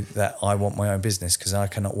knew that I want my own business because I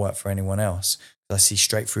cannot work for anyone else. I see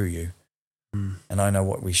straight through you, and I know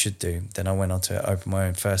what we should do. Then I went on to open my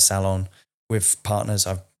own first salon with partners.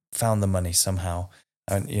 I've found the money somehow,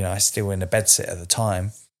 and I still in a bed sit at the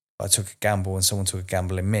time. But I took a gamble, and someone took a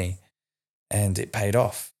gamble in me, and it paid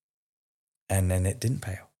off. And then it didn't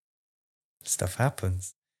pay off. Stuff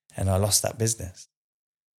happens, and I lost that business.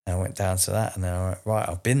 And I went down to that, and then I went, right,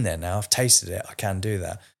 I've been there now. I've tasted it. I can do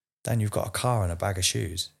that. Then you've got a car and a bag of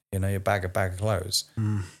shoes. Your bag of clothes.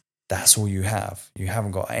 That's all you have. You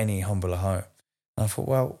haven't got any humbler home. And I thought,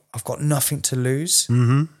 well, I've got nothing to lose.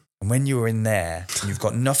 And when you're in there and you've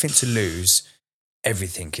got nothing to lose,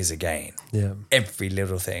 everything is a gain. Yeah. Every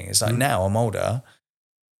little thing. It's like now I'm older,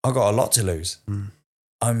 I've got a lot to lose.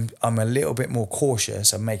 I'm a little bit more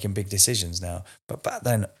cautious. I'm making big decisions now. But back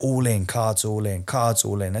then, all in, cards all in.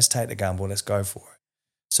 Let's take the gamble. Let's go for it.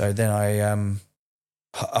 So then I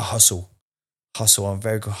hustle. I'm a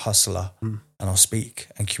very good hustler, and I'll speak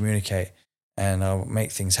and communicate, and I'll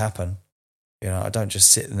make things happen. I don't just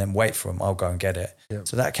sit and then wait for them. I'll go and get it. Yep.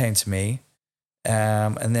 So that came to me,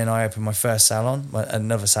 and then I opened my first salon,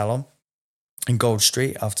 another salon in Gold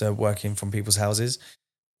Street after working from people's houses.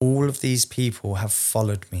 All of these people have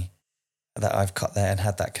followed me that I've cut there and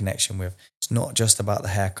had that connection with. It's not just about the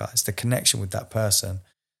haircut. It's the connection with that person.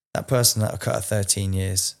 That person that I cut at 13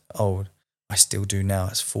 years old, I still do now.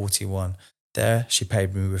 It's 41. There, she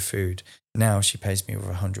paid me with food. Now she pays me with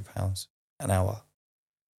 £100 an hour.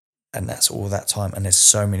 And that's all that time. And there's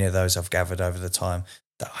so many of those I've gathered over the time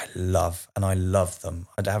that I love, and I love them.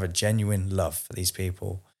 I'd have a genuine love for these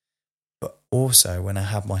people. But also when I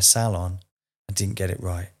had my salon, I didn't get it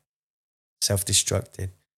right. Self-destructed,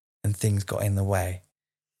 and things got in the way.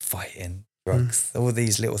 Fighting, drugs, all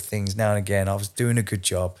these little things. Now and again, I was doing a good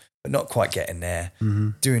job, but not quite getting there,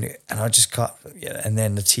 doing it. And I just cut, and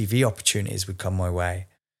then the TV opportunities would come my way.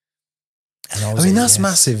 And I mean, that's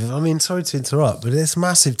massive. I mean, sorry to interrupt, but it's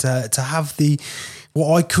massive to have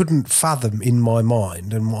what I couldn't fathom in my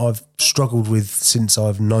mind, and what I've struggled with since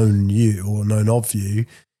I've known you or known of you,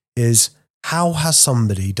 is how has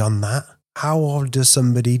somebody done that? How does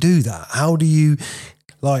somebody do that? How do you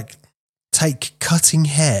like take cutting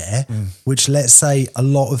hair, which let's say a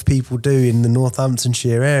lot of people do in the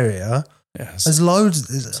Northamptonshire area. Yes. There's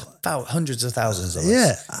loads, about hundreds of thousands of us.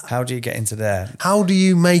 Yeah. How do you get into there? How do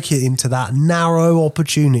you make it into that narrow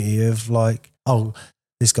opportunity of like, oh,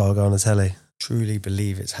 this guy will go on the telly? Truly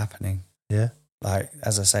believe it's happening. Yeah. Like,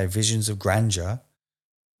 as I say, visions of grandeur,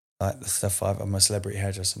 like the stuff I'm a celebrity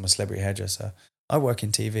hairdresser. I work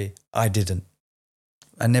in TV. I didn't.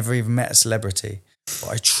 I never even met a celebrity,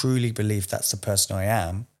 but I truly believe that's the person I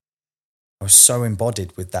am. I was so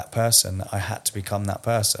embodied with that person that I had to become that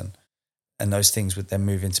person. And those things would then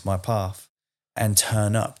move into my path and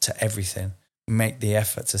turn up to everything, make the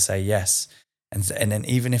effort to say yes. And then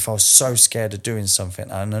even if I was so scared of doing something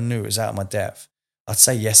and I knew it was out of my depth, I'd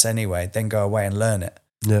say yes anyway, then go away and learn it.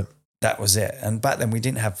 Yeah. That was it. And back then we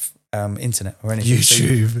didn't have internet or anything.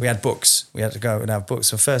 YouTube. So we had books. We had to go and have books.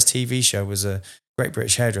 The first TV show was a Great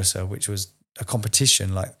British Hairdresser, which was a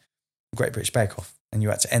competition like Great British Bake Off. And you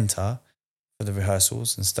had to enter for the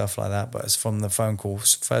rehearsals and stuff like that. But it's from the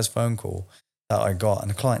first phone call that I got, and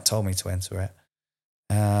the client told me to enter it.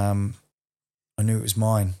 I knew it was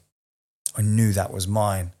mine. I knew that was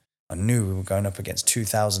mine. I knew we were going up against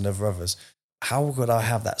 2,000 other others. How could I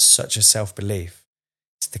have that such a self-belief?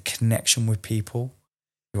 It's the connection with people.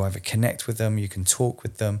 You either connect with them, you can talk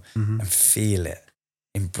with them and feel it,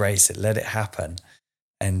 embrace it, let it happen.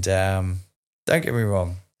 And don't get me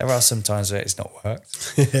wrong, there are some times where it's not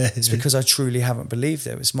worked. It's because I truly haven't believed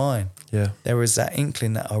it was mine. Yeah. There was that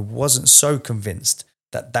inkling that I wasn't so convinced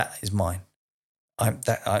that that is mine. I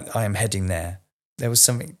am heading there. There was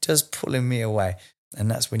something just pulling me away. And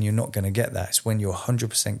that's when you're not going to get that. It's when you're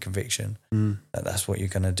 100% conviction that that's what you're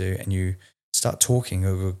going to do. And you start talking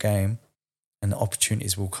a good game and the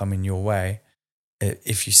opportunities will come in your way.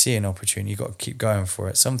 If you see an opportunity, you've got to keep going for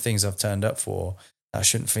it. Some things I've turned up for, I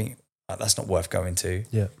shouldn't think, that's not worth going to.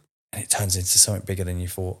 Yeah. And it turns into something bigger than you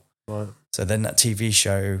thought. Right. So then that TV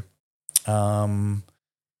show,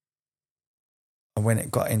 when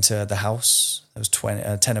it got into the house, there was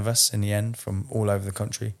 10 of us in the end from all over the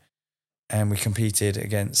country. And we competed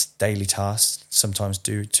against daily tasks, sometimes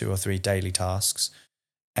do 2 or 3 daily tasks.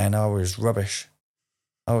 And I was rubbish.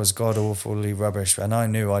 I was god-awfully rubbish. And I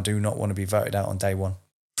knew I do not want to be voted out on day one.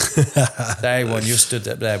 Day one, you stood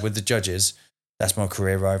up there with the judges. That's my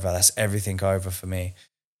career over. That's everything over for me.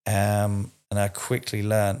 And I quickly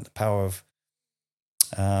learned the power of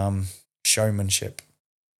showmanship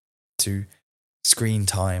to screen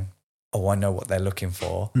time. Oh, I know what they're looking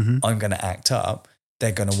for. I'm going to act up.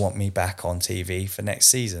 They're going to want me back on TV for next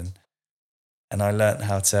season. And I learned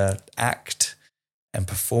how to act and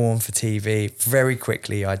perform for TV very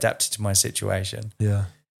quickly. I adapted to my situation. Yeah.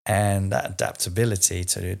 And that adaptability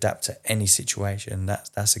to adapt to any situation,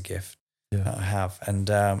 that's a gift that I have. And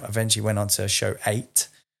eventually went on to show 8.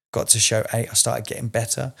 Got to show 8. I started getting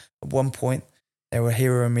better. At one point, they were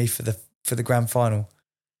heroing me for the grand final.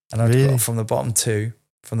 And I got from the bottom two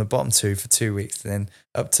for 2 weeks, then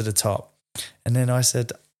up to the top. And then I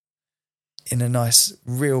said, in a nice,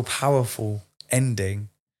 real powerful ending,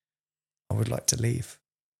 I would like to leave.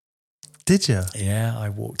 Did you? Yeah, I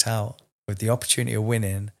walked out with the opportunity of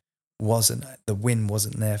winning. The win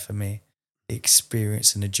wasn't there for me. The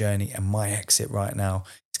experience and the journey and my exit right now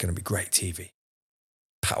is going to be great TV.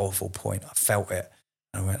 Powerful point. I felt it.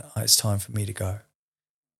 And I went, it's time for me to go.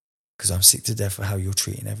 Because I'm sick to death of how you're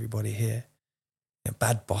treating everybody here. You know,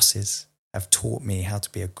 bad bosses have taught me how to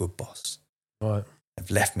be a good boss. Right.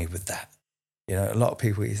 They've left me with that. You know, a lot of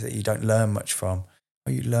people that you don't learn much from,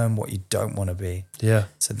 or you learn what you don't want to be. Yeah.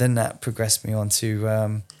 So then that progressed me on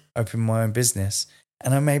to open my own business.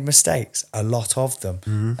 And I made mistakes, a lot of them,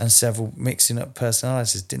 and several mixing up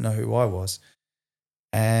personalities, didn't know who I was.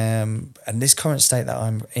 And this current state that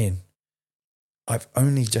I'm in, I've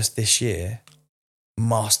only just this year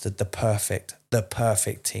mastered the perfect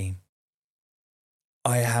team.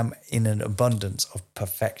 I am in an abundance of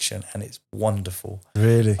perfection and it's wonderful.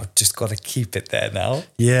 Really? I've just got to keep it there now.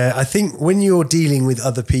 Yeah, I think when you're dealing with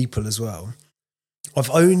other people as well, I've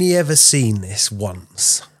only ever seen this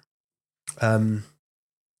once.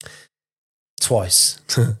 Twice.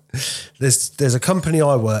 There's a company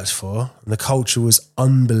I worked for and the culture was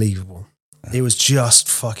unbelievable. It was just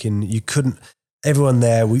fucking, everyone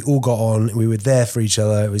there, we all got on, we were there for each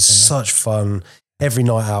other. It was such fun. Every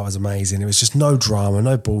night out was amazing. It was just no drama,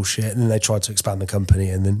 no bullshit. And then they tried to expand the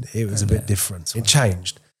company and then it was a bit different. It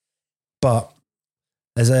changed. But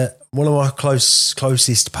there's one of my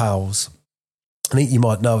closest pals, I think you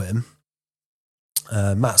might know him,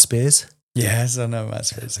 Matt Spears. Yes, I know Matt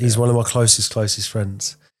Spears. He's one of my closest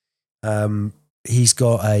friends. he's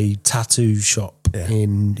got a tattoo shop Yeah.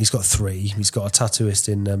 he's got 3. He's got a tattooist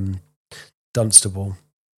in Dunstable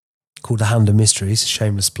called The Hand of Mysteries,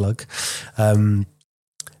 shameless plug.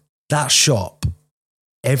 That shop,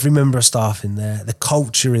 every member of staff in there, the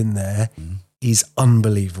culture in there is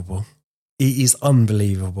unbelievable. It is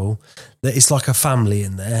unbelievable. That it's like a family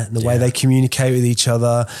in there, and the way they communicate with each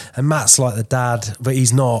other. And Matt's like the dad, but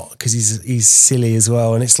he's not, because he's silly as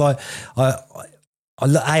well. And it's like, I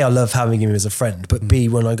love having him as a friend, but B,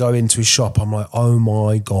 when I go into his shop, I'm like, oh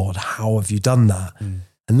my God, how have you done that?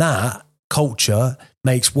 And that culture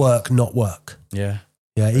makes work not work. Yeah.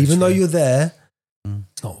 Yeah. Even though you're there,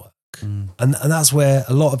 it's not work. And that's where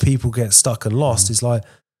a lot of people get stuck and lost. It's like,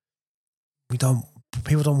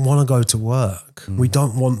 people don't want to go to work. We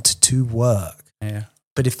don't want to work. Yeah.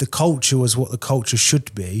 But if the culture was what the culture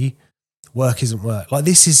should be, work isn't work. Like,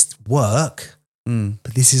 this is work,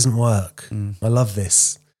 but this isn't work. I love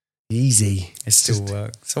this. Easy. It's still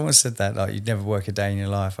work. Someone said that, like, you'd never work a day in your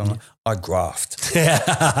life. I'm like, I graft.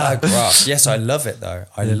 I graft. Yes, I love it though.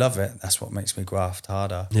 I love it. That's what makes me graft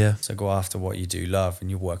harder. Yeah. So go after what you do love and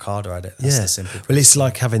you work harder at it. That's the simple principle. Well, it's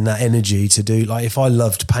like having that energy to do, like, if I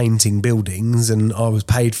loved painting buildings and I was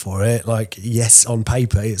paid for it, like, yes, on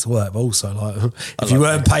paper it's work, but also, like, if you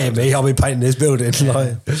weren't paying me, I'll be painting this building.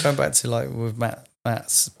 Like, going back to, like, with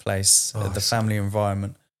Matt's place, the family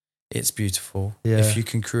environment, it's beautiful. Yeah. If you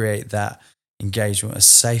can create that engagement, a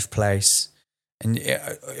safe place, and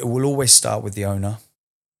it will always start with the owner.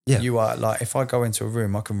 Yeah. You are, like, if I go into a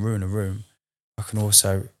room, I can ruin a room. I can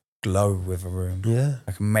also glow with a room. Yeah.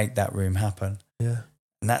 I can make that room happen. Yeah.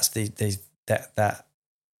 And that's that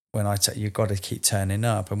when you've got to keep turning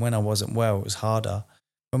up. And when I wasn't well, it was harder.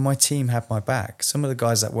 When my team had my back, some of the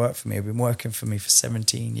guys that work for me have been working for me for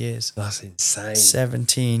 17 years. That's insane.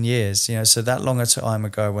 17 years, so that long a time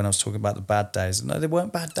ago when I was talking about the bad days, no, they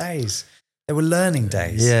weren't bad days. They were learning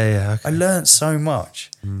days. Yeah. Okay. I learned so much.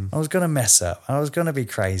 I was going to mess up. I was going to be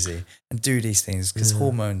crazy and do these things because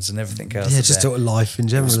hormones and everything else. Yeah, just sort of life in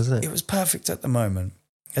general, isn't it? It was perfect at the moment.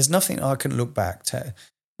 There's nothing I can look back to.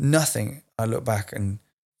 Nothing I look back and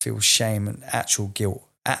feel shame and actual guilt.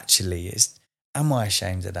 Actually, am I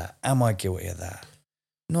ashamed of that? Am I guilty of that?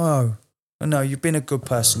 No, you've been a good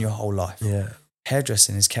person your whole life. Yeah.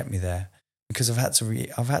 Hairdressing has kept me there because I've had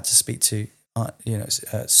to speak to,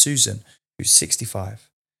 Susan, who's 65,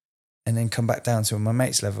 and then come back down to my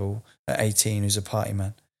mate's level at 18, who's a party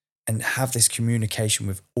man, and have this communication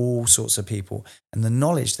with all sorts of people. And the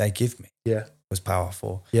knowledge they give me was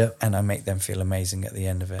powerful. Yeah. And I make them feel amazing at the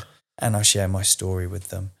end of it. And I share my story with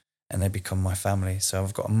them. And they become my family. So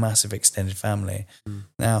I've got a massive extended family.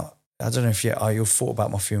 Now, I don't know if you've thought about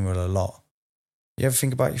my funeral a lot. You ever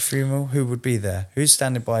think about your funeral? Who would be there? Who's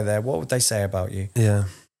standing by there? What would they say about you? Yeah.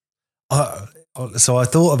 So I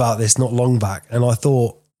thought about this not long back, and I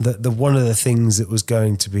thought that one of the things that was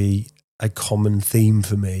going to be a common theme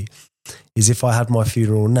for me is if I had my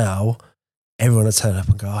funeral now, everyone would turn up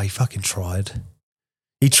and go, oh, he fucking tried.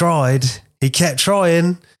 He tried. He kept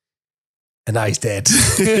trying. And now he's dead.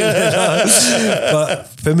 But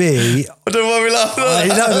for me, I don't know why we laugh at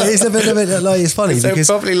that. But it's a bit like, it's funny because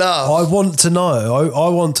probably laugh. I want to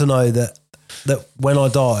know that when I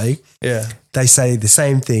die, they say the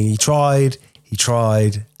same thing. He tried,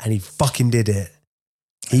 and he fucking did it.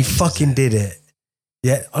 He fucking did it.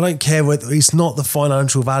 Yeah, I don't care whether it's not the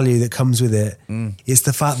financial value that comes with it. It's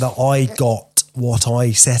the fact that I got what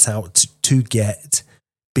I set out to get,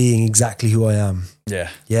 being exactly who I am.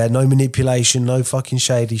 Yeah, no manipulation, no fucking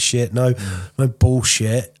shady shit, no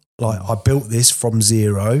bullshit. Like, I built this from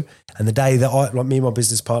zero, and the day that me and my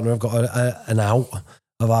business partner have got an out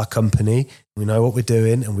of our company, we know what we're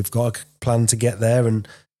doing, and we've got a plan to get there. And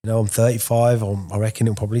I'm 35. I reckon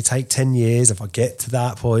it'll probably take 10 years if I get to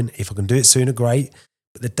that point. If I can do it sooner, great.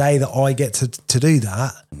 But the day that I get to do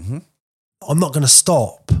that, I'm not going to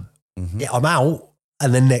stop. Yeah, I'm out,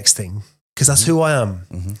 and then next thing, because that's who I am.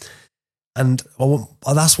 And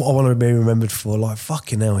that's what I want to be remembered for. Like,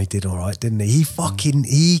 fucking hell, he did all right, didn't he? He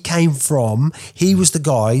was the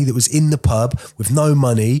guy that was in the pub with no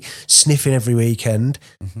money, sniffing every weekend,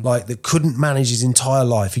 like, that couldn't manage his entire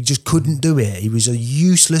life. He just couldn't do it. He was a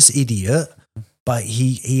useless idiot, but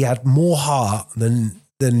he had more heart than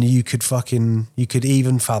you could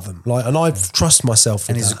even fathom. Like, and I trust myself with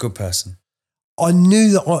that. And he's a good person. I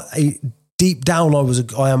knew that deep down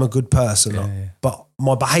I am a good person, but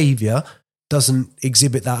my behaviour doesn't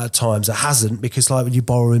exhibit that at times. It hasn't, because, like, when you're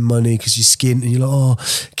borrowing money because you're skint and you're like, oh,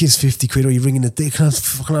 gives 50 quid, or you're ringing the dick, can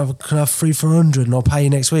I have 3 for 100 and I'll pay you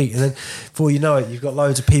next week? And then before you know it, you've got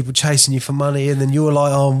loads of people chasing you for money, and then you're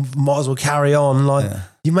like, oh, might as well carry on. Like,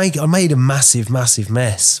 I made a massive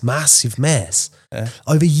mess. Yeah.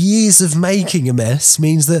 Over years of making a mess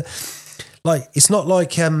means that, like, it's not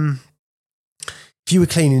like if you were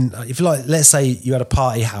cleaning, if you like, let's say you had a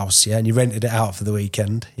party house, yeah, and you rented it out for the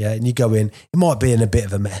weekend, yeah, and you go in, it might be in a bit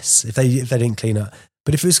of a mess if they didn't clean up.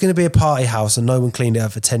 But if it was going to be a party house and no one cleaned it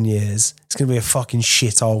up for 10 years, it's going to be a fucking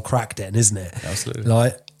shithole crack den, isn't it? Absolutely.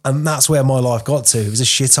 Like, and that's where my life got to. It was a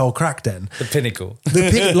shithole crack den. The pinnacle.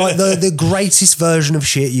 Like the greatest version of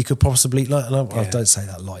shit you could possibly, like, and I don't say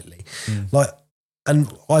that lightly. Like,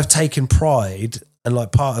 and I've taken pride, and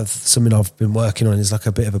like part of something I've been working on is like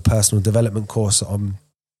a bit of a personal development course that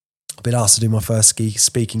I've been asked to do my first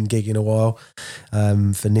speaking gig in a while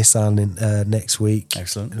for Nissan next week.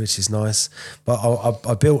 Excellent. Which is nice. But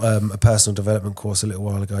I built a personal development course a little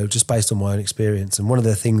while ago just based on my own experience. And one of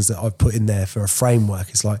the things that I've put in there for a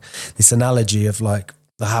framework is like this analogy of like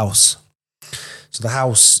the house. So the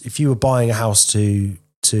house, if you were buying a house to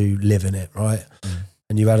live in it, right?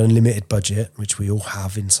 And you had an unlimited budget, which we all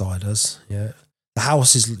have inside us, yeah. The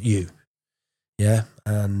house is you, yeah,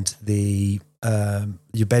 and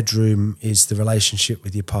your bedroom is the relationship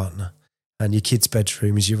with your partner, and your kid's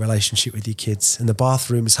bedroom is your relationship with your kids, and the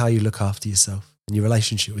bathroom is how you look after yourself and your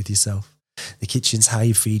relationship with yourself. The kitchen's how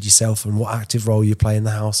you feed yourself and what active role you play in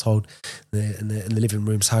the household. And the living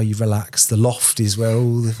room's how you relax. The loft is where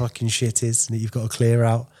all the fucking shit is that you've got to clear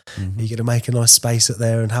out. You're going to make a nice space up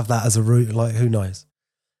there and have that as a route. Like, who knows?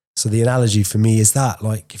 So the analogy for me is that,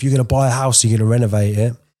 like, if you're going to buy a house, you're going to renovate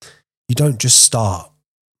it, you don't just start,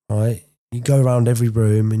 right? You go around every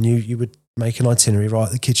room and you would make an itinerary,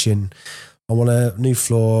 right? The kitchen, I want a new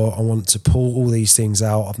floor. I want to pull all these things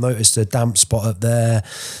out. I've noticed a damp spot up there.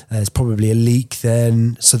 There's probably a leak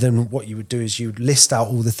then. So then what you would do is you would list out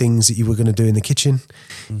all the things that you were going to do in the kitchen.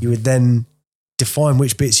 You would then define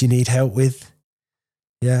which bits you need help with.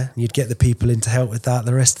 Yeah, you'd get the people in to help with that.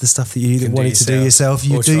 The rest of the stuff that you wanted to do yourself,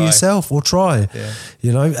 you do yourself or try. Yeah.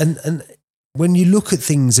 You know, and when you look at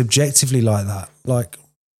things objectively like that, like,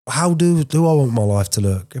 how do I want my life to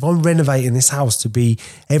look? If I'm renovating this house to be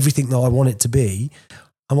everything that I want it to be,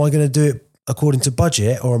 am I going to do it according to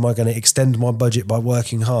budget, or am I going to extend my budget by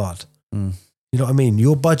working hard? You know what I mean?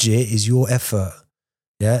 Your budget is your effort.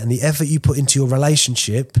 Yeah. And the effort you put into your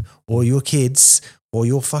relationship or your kids or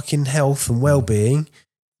your fucking health and well-being,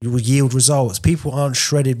 you will yield results. People aren't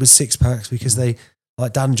shredded with six packs because they,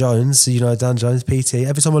 like Dan Jones, you know, Dan Jones, PT,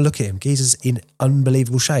 every time I look at him, Geezer's in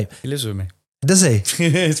unbelievable shape. He lives with me. Does he?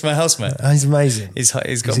 It's my housemate. He's amazing. He's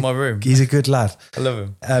got my room. He's a good lad. I love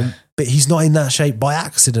him. But he's not in that shape by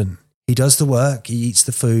accident. He does the work, he eats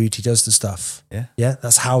the food, he does the stuff. Yeah. Yeah,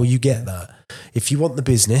 that's how you get that. If you want the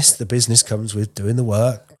business comes with doing the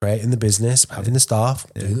work, creating the business, having the staff,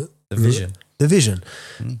 the vision. The vision,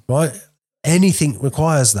 right? Anything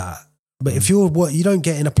requires that. But if you don't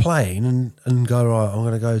get in a plane and go, right, I'm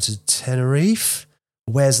going to go to Tenerife.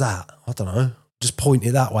 Where's that? I don't know. Just point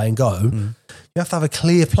it that way and go. You have to have a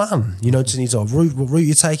clear plan. You know, just need to what route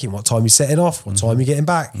you're taking, what time you're setting off, what time you're getting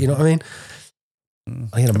back. You know what I mean?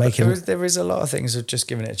 There is a lot of things of just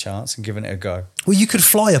giving it a chance and giving it a go. Well, you could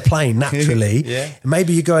fly a plane naturally. Yeah.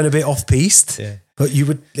 Maybe you're going a bit off piste. Yeah. But you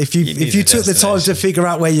would, if you took the time to figure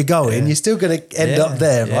out where you're going, you're still going to end up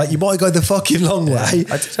there, right? You might go the fucking long way.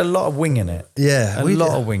 I did a lot of winging it. Yeah, a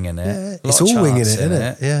lot of winging it. Yeah. It's all winging it, isn't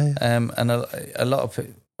it? Yeah. And a lot of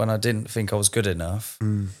when I didn't think I was good enough,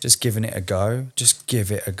 just giving it a go. Just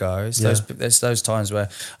give it a go. There's those times where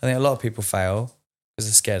I think a lot of people fail because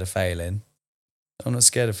they're scared of failing. I'm not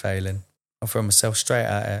scared of failing. I throw myself straight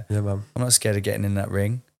at it. Yeah, man. I'm not scared of getting in that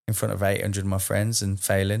ring in front of 800 of my friends and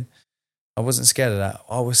failing. I wasn't scared of that.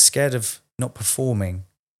 I was scared of not performing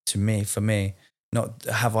for me. Not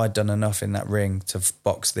have I done enough in that ring to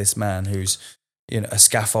box this man who's, you know, a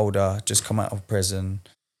scaffolder, just come out of prison.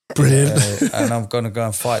 Brilliant. And I'm going to go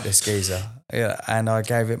and fight this geezer. Yeah, and I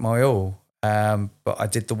gave it my all. But I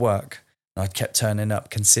did the work. I kept turning up.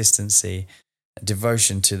 Consistency,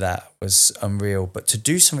 devotion to that was unreal. But to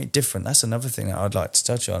do something different, that's another thing that I'd like to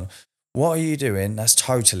touch on. What are you doing that's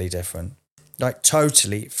totally different? Like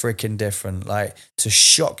totally freaking different. Like to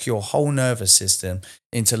shock your whole nervous system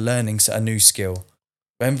into learning a new skill.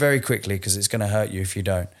 And very quickly, because it's going to hurt you if you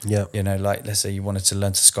don't. Yeah. You know, like let's say you wanted to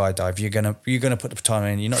learn to skydive. You're gonna put the time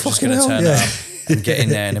in. You're not just going to turn up and get in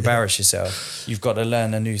there and embarrass yourself. You've got to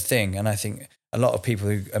learn a new thing. And I think a lot of people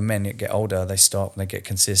who are men that get older, they stop and they get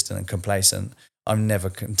consistent and complacent. I'm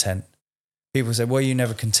never content. People say, well, you're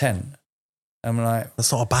never content. I'm like,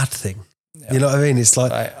 that's not a bad thing. You know what I mean? It's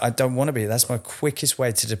like, I don't want to be. That's my quickest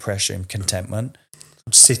way to depression, contentment.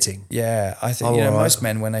 Sitting. Yeah, I think most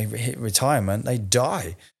men when they hit retirement, they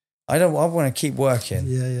die. I want to keep working.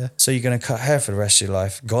 Yeah. So you're going to cut hair for the rest of your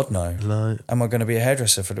life? God, no. No. Am I going to be a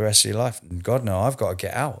hairdresser for the rest of your life? God, no. I've got to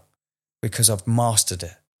get out because I've mastered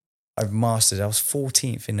it. I was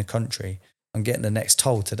 14th in the country. I'm getting the next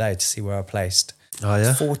toll today to see where I placed. Oh,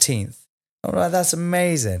 yeah? 14th. I'm like, that's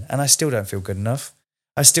amazing. And I still don't feel good enough.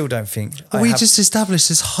 I still don't think... We just established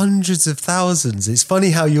there's hundreds of thousands. It's funny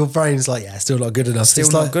how your brain's like, yeah, still not good enough. Still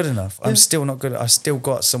it's not like, good enough. I'm still not good. I've still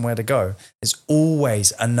got somewhere to go. There's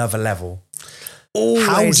always another level.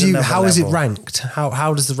 How is it ranked?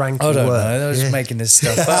 How does the ranking I don't work? know. I was just making this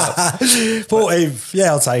stuff up. 14th.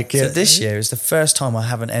 Yeah, I'll take it. So this year is the first time I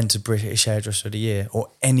haven't entered British Hairdresser of the Year or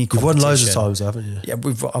any competition. You've won loads of times, haven't you? Yeah,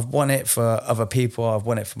 I've won it for other people. I've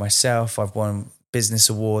won it for myself. I've won business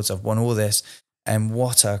awards. I've won all this. And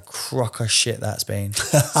what a crock of shit that's been.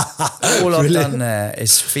 All I've done there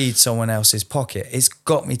is feed someone else's pocket. It's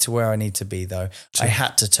got me to where I need to be, though. I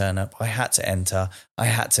had to turn up. I had to enter. I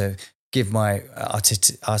had to give my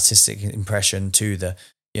artistic impression to the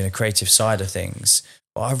creative side of things.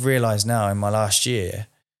 But I've realised now in my last year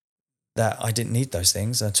that I didn't need those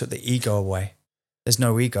things. I took the ego away. There's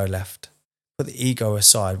no ego left. Put the ego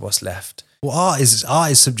aside. What's left? Well, art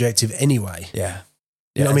is subjective anyway. Yeah.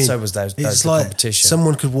 You know what I mean? So was those it's the like competition.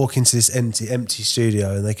 Someone could walk into this empty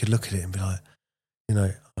studio and they could look at it and be like,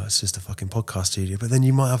 oh, it's just a fucking podcast studio. But then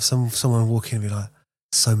you might have someone walk in and be like,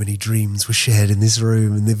 so many dreams were shared in this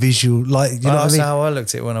room and the visual, like, you know what I mean? That's how I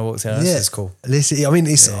looked at it when I walked in. This is cool. Listen,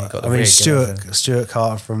 Stuart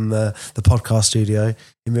Carter from the podcast studio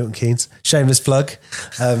in Milton Keynes, shameless plug.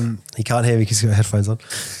 He can't hear me because he's got headphones on.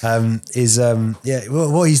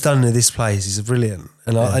 What he's done in this place is brilliant.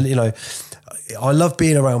 And I love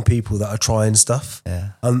being around people that are trying stuff.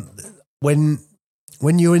 Yeah. When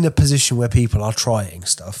you're in a position where people are trying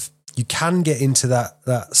stuff, you can get into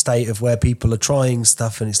that state of where people are trying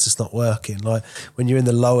stuff and it's just not working. Like when you're in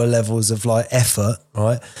the lower levels of like effort,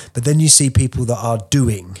 right? But then you see people that are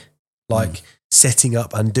doing, like setting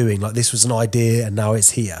up and doing. Like this was an idea and now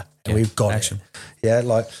it's here and we've got action. Yeah,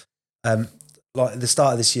 like at the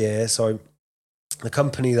start of this year. So the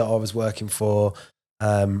company that I was working for,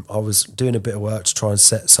 I was doing a bit of work to try and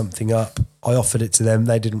set something up. I offered it to them.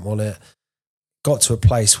 They didn't want it. Got to a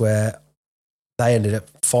place where they ended up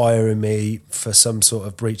firing me for some sort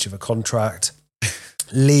of breach of a contract.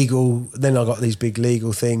 Legal. Then I got these big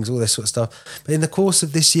legal things, all this sort of stuff. But in the course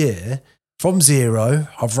of this year, from zero,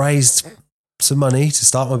 I've raised some money to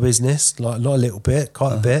start my business, like not a little bit,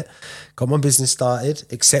 quite a bit. Got my business started,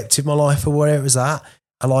 accepted my life for where it was at.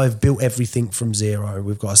 And I've built everything from zero.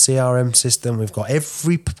 We've got a CRM system. We've got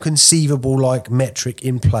every conceivable like metric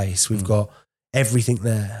in place. We've got everything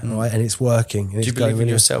there, right? And it's working. And Do you believe in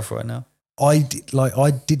yourself right now? I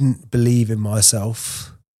didn't believe in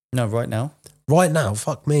myself. No, right now? Right now,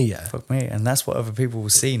 fuck me, yeah. Fuck me. And that's what other people will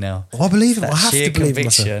see now. I believe it. That I have sheer to believe in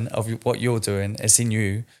conviction myself. of what you're doing is in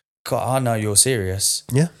you. God, I know you're serious.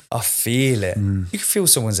 Yeah. I feel it. You can feel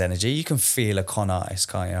someone's energy. You can feel a con artist,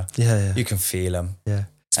 can't you? Yeah. You can feel them. Yeah.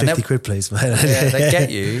 It's 50 quid, please, mate. Yeah, they get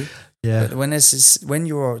you. Yeah. But when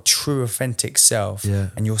you're a true, authentic self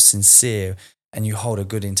and you're sincere and you hold a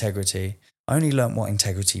good integrity, I only learned what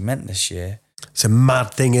integrity meant this year. It's a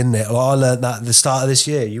mad thing, isn't it? I learned that at the start of this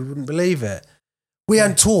year. You wouldn't believe it. We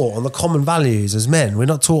aren't taught on the common values as men. We're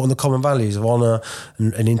not taught on the common values of honour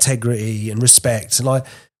and integrity and respect. And like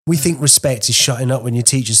we think respect is shutting up when your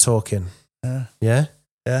teacher's talking. Yeah?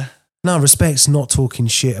 Yeah. No, respect's not talking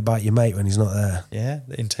shit about your mate when he's not there. Yeah,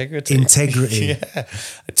 the integrity. Yeah.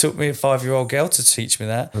 It took me a 5-year-old girl to teach me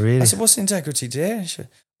that. Really? I said, what's integrity, dear? She said,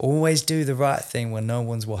 always do the right thing when no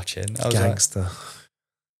one's watching. I was Gangster. like,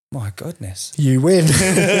 my goodness. You win.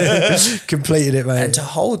 Completed it, mate. And to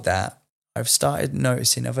hold that, I've started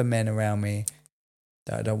noticing other men around me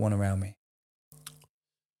that I don't want around me.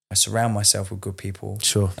 I surround myself with good people.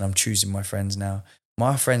 Sure. And I'm choosing my friends now.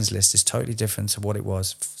 My friends list is totally different to what it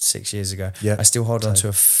was 6 years ago. Yeah, I still hold on to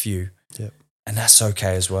a few. Yep. And that's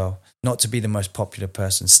okay as well. Not to be the most popular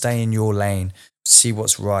person. Stay in your lane. See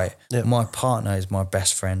what's right. Yep. My partner is my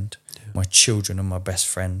best friend. Yeah. My children are my best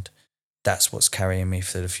friend. That's what's carrying me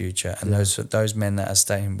for the future. And those men that are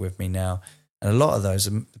staying with me now, and a lot of those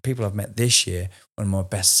are the people I've met this year on my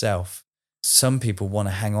best self. Some people want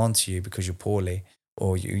to hang on to you because you're poorly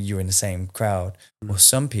or you're in the same crowd. Or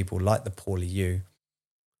some people like the poorly you.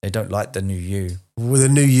 They don't like the new you. Well, the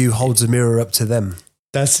new you holds a mirror up to them.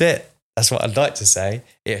 That's it. That's what I'd like to say.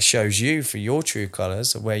 It shows you for your true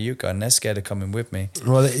colours of where you go, and they're scared of coming with me.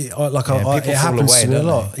 Well, it happens to me a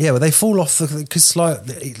lot. Yeah, well, they fall off because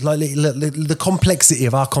the complexity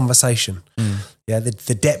of our conversation. Yeah,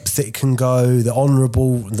 the depth it can go, the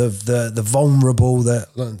honourable, the vulnerable,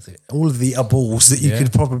 all of the balls that you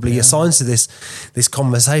could probably assign to this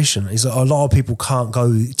conversation is a lot of people can't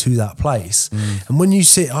go to that place. And when you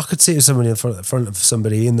I could sit with somebody in front of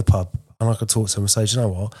somebody in the pub, and I could talk to them and say, do you know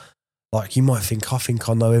what? Like, you might think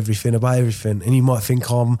I know everything about everything, and you might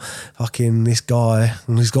think I'm fucking this guy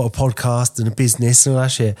and he's got a podcast and a business and all that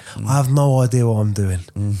shit. I have no idea what I'm doing.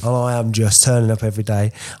 And I am just turning up every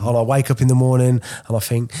day. And I wake up in the morning and I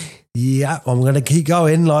think, yeah, I'm going to keep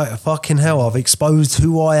going. Like, fucking hell, I've exposed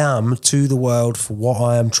who I am to the world for what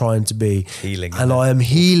I am trying to be. And I am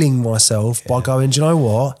healing myself by going, do you know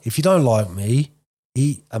what? If you don't like me,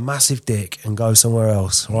 eat a massive dick and go somewhere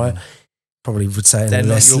else, right? Probably would say they're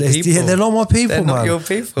not your people. Yeah, they're not my people, they're man. not your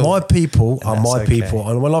people. My people are my okay. people.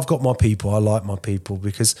 And when I've got my people, I like my people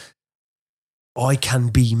because I can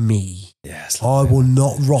be me. Yes, I will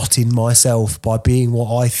not rot in myself by being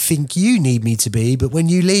what I think you need me to be. But when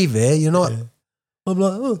you leave here, you're not. Yeah. I'm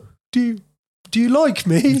like, oh, do you like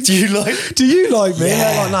me? Do you like me?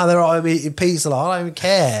 Yeah. Like, no, they're right. I'm eating pizza. Like, I don't even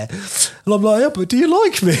care. And I'm like, yeah, but do you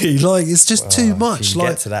like me? Like, it's just too much. If you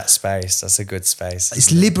get to that space, that's a good space. It's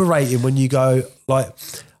liberating when you go,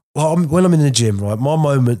 when I'm in the gym, right? My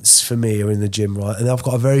moments for me are in the gym, right? And I've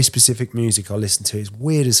got a very specific music I listen to. It's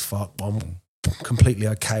weird as fuck, but I'm completely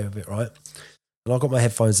okay with it, right? And I've got my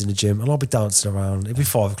headphones in the gym and I'll be dancing around. It'll be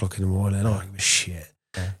 5 o'clock in the morning and I don't give a shit.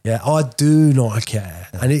 Yeah, I do not care.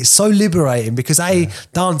 And it's so liberating because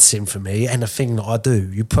dancing for me ain't a thing that I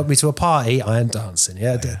do. You put me to a party, I am dancing.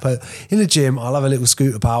 But in the gym, I'll have a little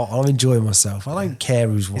scoot about, I'll enjoy myself. I don't care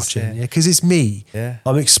who's watching, because it's me. Yeah.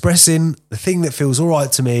 I'm expressing the thing that feels all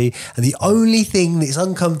right to me, and the only thing that's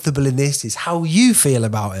uncomfortable in this is how you feel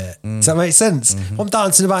about it. Does that make sense? I'm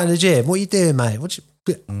dancing about in the gym. What are you doing, mate?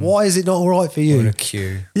 Why is it not all right for you? Or a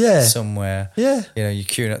queue somewhere. Yeah. You know, you're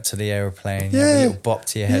queuing up to the aeroplane, you have a little bop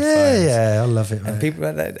to your headphones. Yeah, I love it, mate. And people,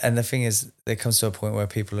 and the thing is, there comes to a point where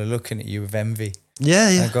people are looking at you with envy. Yeah.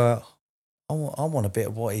 And they go, I want a bit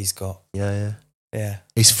of what he's got. Yeah. Yeah.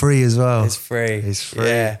 It's free as well. It's free.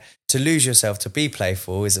 Yeah. To lose yourself, to be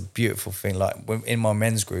playful is a beautiful thing. Like in my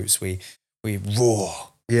men's groups, we roar.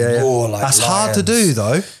 Roar like that's lions. hard to do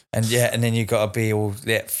though. And then you got to be all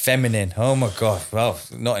feminine. Oh my God. Well,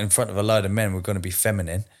 not in front of a load of men. We're going to be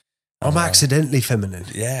feminine. I'm accidentally feminine.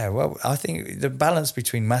 Yeah. Well, I think the balance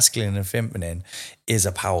between masculine and feminine is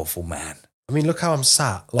a powerful man. I mean, look how I'm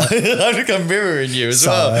sat. Like, I think I'm mirroring you as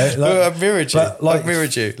well. I've mirrored you. I've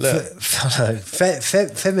mirrored you. Look.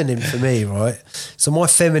 Feminine for me, right? So my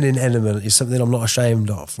feminine element is something I'm not ashamed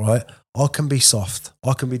of, right? I can be soft.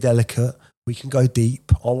 I can be delicate. We can go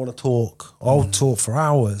deep. I want to talk. I'll talk for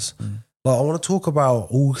hours. Like, I want to talk about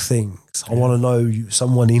all things. I want to know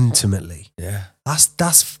someone intimately. Yeah.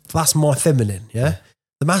 That's my feminine, yeah?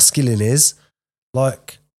 The masculine is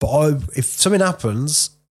like, if something happens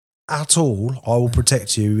at all, I will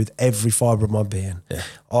protect you with every fibre of my being. Yeah.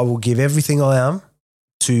 I will give everything I am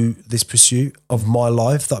to this pursuit of my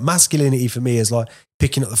life. That masculinity for me is like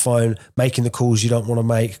picking up the phone, making the calls you don't want to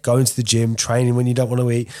make, going to the gym, training when you don't want to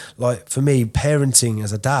eat. Like, for me, parenting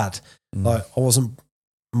as a dad, like, I wasn't,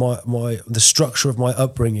 the structure of my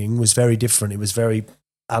upbringing was very different. It was very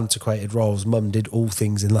antiquated roles. Mum did all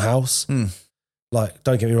things in the house. Like,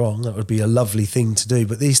 don't get me wrong, that would be a lovely thing to do.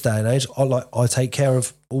 But these day and age, I take care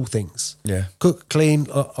of all things. Yeah. Cook, clean,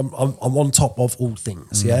 I'm on top of all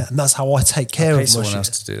things, yeah? And that's how I take care of my someone shit.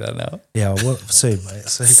 else to do that now. Yeah, well, soon, mate.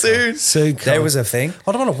 Soon. There was a thing.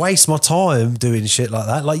 I don't want to waste my time doing shit like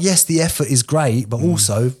that. Like, yes, the effort is great, but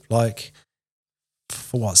also, like,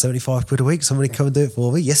 for what, 75 quid a week? Somebody come and do it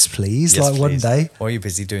for me? Yes, please. Yes, like, please. one day. Or you're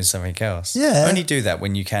busy doing something else. Yeah. Only do that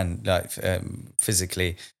when you can, like,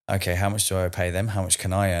 physically. Okay, how much do I pay them? How much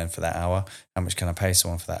can I earn for that hour? How much can I pay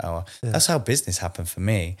someone for that hour? Yeah. That's how business happened for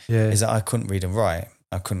me. Yeah. Is that I couldn't read and write.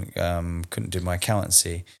 I couldn't do my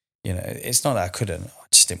accountancy. You know, it's not that I couldn't. I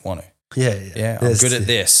just didn't want to. Yeah. I'm good at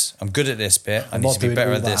this. I'm good at this bit. I need to be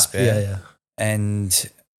better at this bit. Yeah. And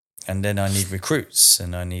then I need recruits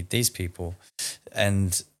and I need these people.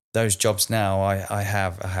 And those jobs now, I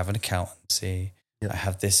have an accountancy. I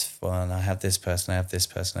have this one, I have this person, I have this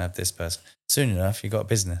person, I have this person. Soon enough, you got a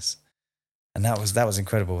business. And that was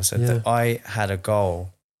incredible. So I had a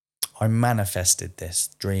goal. I manifested this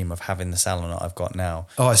dream of having the salon that I've got now.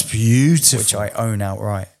 Oh, it's beautiful. Which I own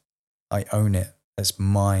outright. I own it. It's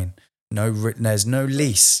mine. There's no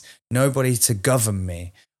lease. Nobody to govern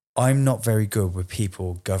me. I'm not very good with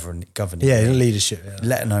people governing Yeah, me, leadership. Yeah.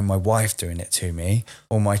 let alone my wife doing it to me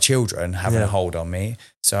or my children having a hold on me.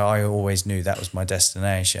 So I always knew that was my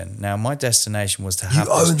destination. Now, my destination was to have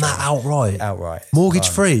You own that outright? Outright. Mortgage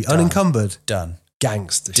free, unencumbered? Done.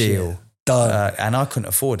 Gangster Deal. shit. Done. And I couldn't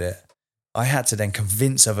afford it. I had to then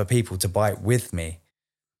convince other people to buy it with me.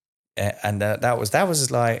 And that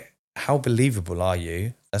was like, how believable are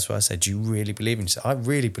you? That's what I said. Do you really believe in yourself? I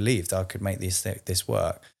really believed I could make this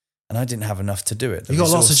work. And I didn't have enough to do it. You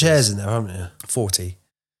got lots of chairs in there, haven't you? 40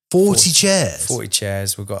 chairs? 40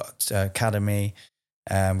 chairs. We've got Academy.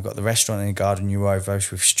 We've got the restaurant in the Garden New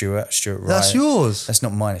Ovos with Stuart Wright. That's yours? That's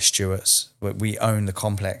not mine, it's Stuart's. We own the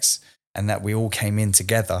complex, and that we all came in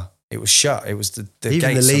together. It was shut. It was the Even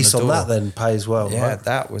gates the lease on on the that then pays well, yeah,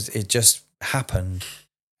 right? it just happened.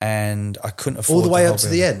 And I couldn't afford all the way whole up to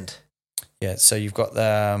the end? Yeah, so you've got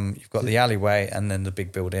the alleyway and then the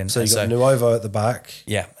big building. So you've got the Nuovo at the back.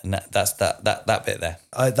 Yeah, and that's that bit there.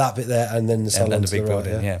 That bit there, and then the salon and the to big the right,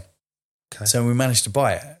 building, yeah. Okay. So we managed to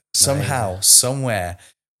buy it. Somehow, somewhere,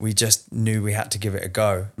 we just knew we had to give it a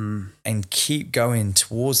go and keep going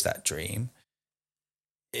towards that dream.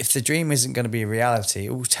 If the dream isn't going to be a reality,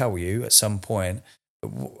 it will tell you at some point.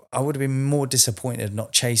 I would have been more disappointed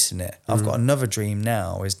not chasing it. I've got another dream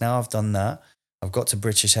now. Now I've done that. I've got to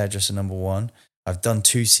British Hairdresser #1. I've done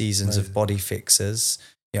 2 seasons of Body Fixers.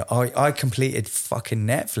 You know, I completed fucking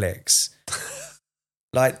Netflix.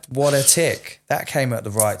 Like, what a tick. That came at the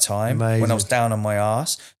right time. Amazing. When I was down on my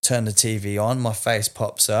ass, turned the TV on, my face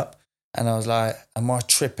pops up, and I was like, am I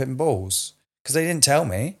tripping balls? Because they didn't tell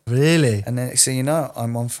me. Really? And then, so you know,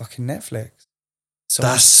 I'm on fucking Netflix.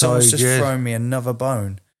 Someone's just thrown me another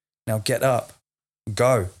bone. Now get up,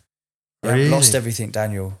 go. You haven't lost everything,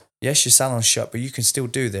 Daniel. Yes, your salon's shut, but you can still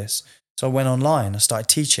do this. So I went online. I started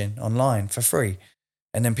teaching online for free.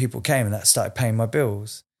 And then people came and that started paying my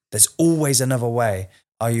bills. There's always another way.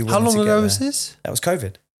 Are you willing to get there? How long ago was this? That was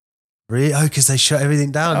COVID. Really? Oh, because they shut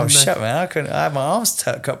everything down. Oh, shut, man. I had my arms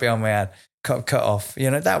cut behind my head, cut off.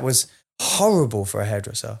 You know, that was horrible for a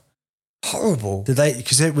hairdresser. Horrible. Did they?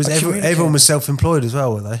 Because it was everyone was self-employed as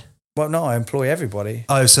well, were they? Well, no, I employ everybody.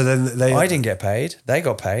 Oh, so then I didn't get paid. They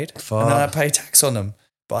got paid. Fuck. And then I pay tax on them.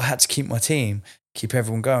 But I had to keep my team, keep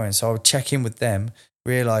everyone going. So I would check in with them,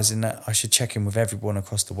 realising that I should check in with everyone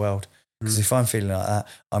across the world. Because if I'm feeling like that,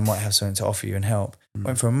 I might have something to offer you and help.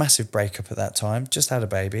 Went for a massive breakup at that time, just had a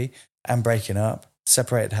baby and breaking up,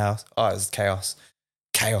 separated house. Oh, it was chaos.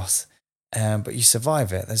 But you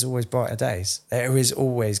survive it. There's always brighter days. There is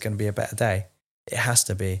always going to be a better day. It has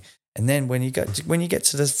to be. And then when you get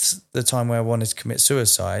to the time where I wanted to commit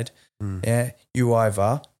suicide, you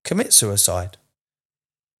either commit suicide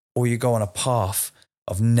or you go on a path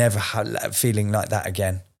of never feeling like that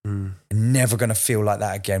again. Never going to feel like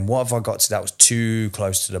that again. What have I got to? That was too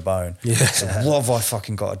close to the bone. Yeah. So what have I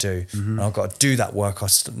fucking got to do? And I've got to do that work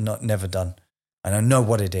I've never done. And I know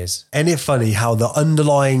what it is. Isn't it funny how the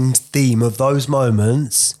underlying theme of those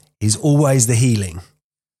moments is always the healing?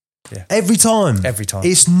 Yeah. Every time.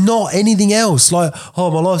 It's not anything else. Like, oh,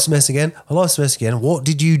 my life's a mess again. What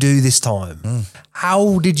did you do this time?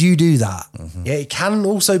 How did you do that? Yeah, it can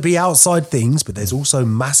also be outside things, but there's also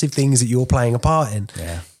massive things that you're playing a part in.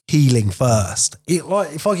 Yeah. Healing first.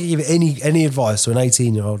 Like, if I could give any advice to an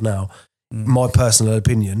 18-year-old now, my personal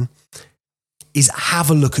opinion is have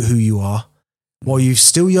a look at who you are. While you're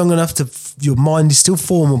still young enough your mind is still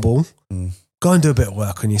formable, go and do a bit of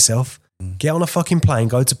work on yourself. Get on a fucking plane,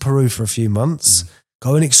 go to Peru for a few months,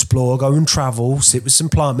 go and explore, go and travel, sit with some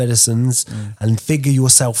plant medicines and figure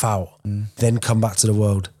yourself out. Then come back to the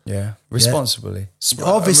world. Yeah, responsibly. Yeah.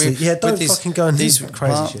 Obviously, don't fucking go and do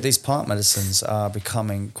crazy shit. These plant medicines are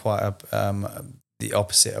becoming quite the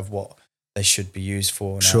opposite of what they should be used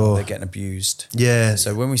for now. Sure. They're getting abused. Yeah.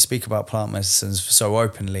 So when we speak about plant medicines so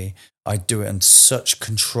openly, I do it in such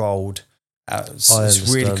controlled, it's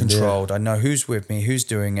really controlled. Yeah. I know who's with me, who's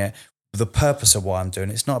doing it, the purpose of why I'm doing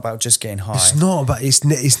it. It's not about just getting high. It's not about,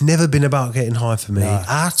 it's never been about getting high for me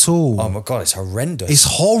at all. Oh my God, it's horrendous. It's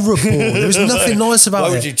horrible. There's nothing nice about it.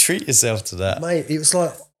 Why would you treat yourself to that? Mate, it was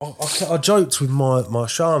like, I joked with my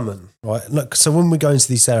shaman, right? Look, so when we go into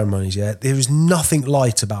these ceremonies, there is nothing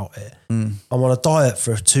light about it. I'm on a diet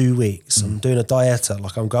for 2 weeks. I'm doing a dieta,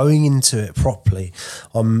 like I'm going into it properly.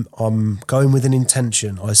 I'm going with an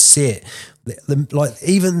intention. I sit. like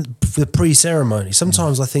even the pre-ceremony,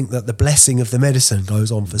 sometimes I think that the blessing of the medicine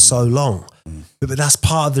goes on for so long, but that's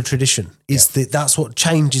part of the tradition. That's what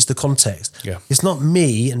changes the context. Yeah. It's not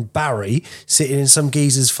me and Barry sitting in some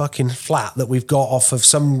geezer's fucking flat that we've got off of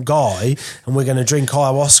some guy and we're going to drink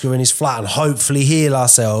ayahuasca in his flat and hopefully heal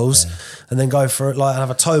ourselves and then go for it and have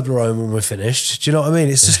a Toblerone when we're finished. Do you know what I mean?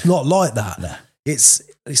 It's just not like that. Nah.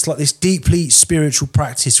 It's like this deeply spiritual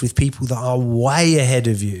practice with people that are way ahead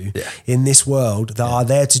of you in this world that are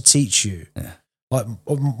there to teach you. Yeah. Like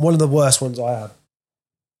one of the worst ones I had,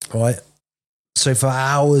 right? So for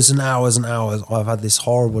hours and hours and hours, I've had this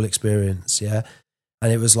horrible experience, yeah?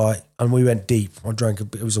 And it was like, and we went deep.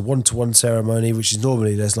 It was a one-to-one ceremony, which is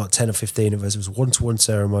normally there's like 10 or 15 of us. It was a one-to-one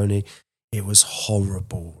ceremony. It was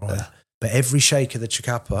horrible, right? Yeah. But every shake of the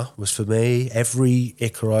chikapa was for me. Every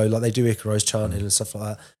Ikaro, like they do Ikaros chanting and stuff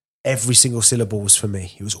like that, every single syllable was for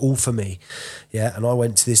me. It was all for me. Yeah. And I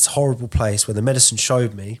went to this horrible place where the medicine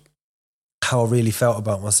showed me how I really felt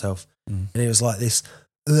about myself. And it was like this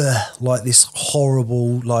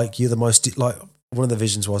horrible, like you're the most, like one of the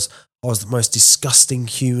visions was, I was the most disgusting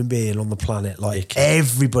human being on the planet. Like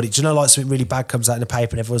everybody, do you know, like something really bad comes out in the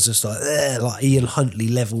paper and everyone's just like Ian Huntley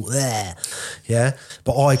level there. Yeah.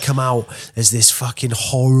 But I come out as this fucking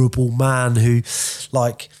horrible man who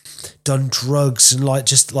like done drugs and like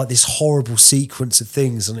just like this horrible sequence of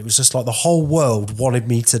things. And it was just like the whole world wanted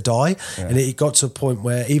me to die. Yeah. And it got to a point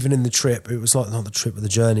where even in the trip, it was like not the trip but the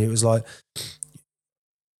journey. It was like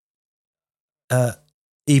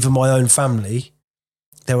even my own family,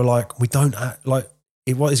 they were like, we don't act like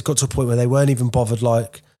it got to a point where they weren't even bothered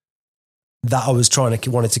like that I was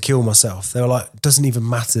wanted to kill myself. They were like, it doesn't even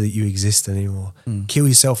matter that you exist anymore. Kill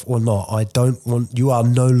yourself or not. You are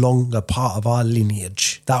no longer part of our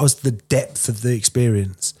lineage. That was the depth of the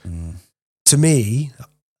experience. To me,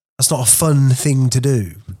 that's not a fun thing to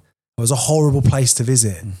do. It was a horrible place to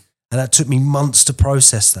visit. And that took me months to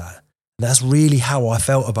process that. And that's really how I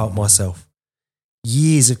felt about myself.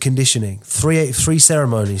 Years of conditioning, three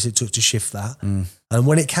ceremonies it took to shift that. And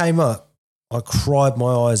when it came up, I cried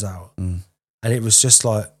my eyes out. And it was just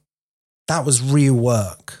like, that was real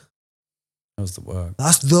work. That was the work.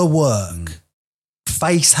 That's the work.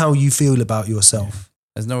 Face how you feel about yourself.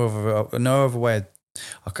 There's no other way.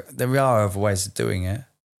 There are other ways of doing it.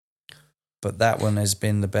 But that one has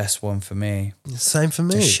been the best one for me. Same for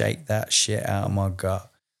me. To shake that shit out of my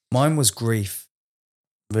gut. Mine was grief.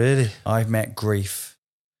 Really? I met grief.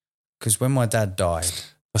 Because when my dad died...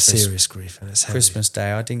 serious grief. And it's heavy. Christmas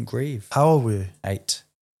Day, I didn't grieve. How old were you? 8.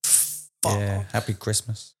 Fuck. Yeah, happy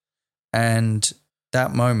Christmas. And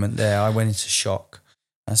that moment there, I went into shock.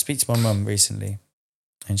 I speak to my mum recently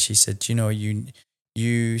and she said, you know,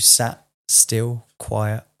 you sat still,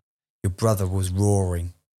 quiet. Your brother was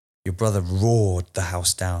roaring. Your brother roared the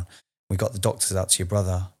house down. We got the doctors out to your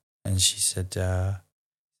brother and she said...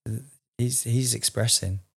 He's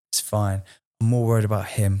expressing. It's fine. I'm more worried about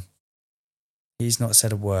him. He's not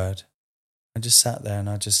said a word. I just sat there and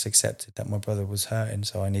I just accepted that my brother was hurting,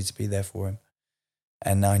 so I need to be there for him.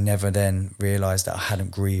 And I never then realised that I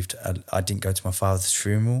hadn't grieved. I didn't go to my father's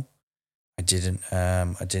funeral. I didn't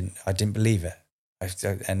believe it.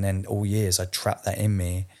 And then all years I trapped that in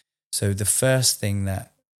me. So the first thing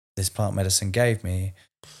that this plant medicine gave me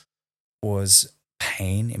was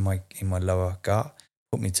pain in my lower gut.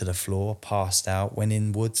 Put me to the floor, passed out, went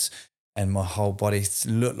inwards, and my whole body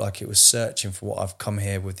looked like it was searching for what I've come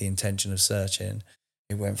here with the intention of searching.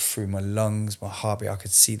 It went through my lungs, my heartbeat. I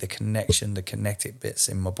could see the connection, the connected bits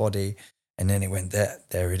in my body. And then it went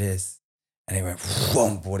there it is. And it went,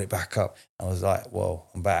 whoom, brought it back up. I was like, whoa,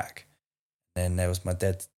 I'm back. And then there was my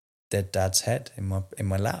dead dad's head in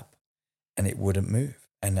my lap. And it wouldn't move.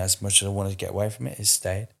 And as much as I wanted to get away from it, it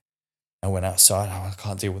stayed. I went outside. I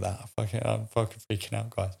can't deal with that. I'm fucking freaking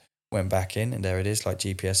out, guys. Went back in, and there it is. Like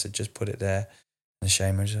GPS had just put it there. And the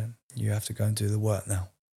shaman said, "You have to go and do the work now."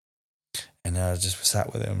 And I just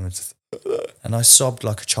sat with him, and I sobbed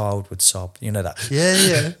like a child would sob. You know that?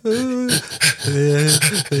 Yeah.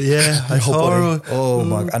 Yeah. Horrible. Oh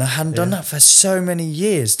my! And I hadn't done that for so many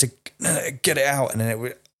years to get it out, and then it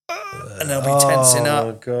would, and I'll be tensing up.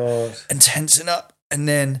 Oh my god! And tensing up, and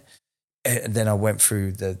then I went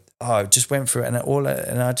through I just went through it,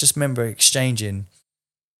 and I just remember exchanging.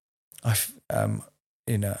 I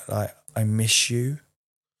miss you,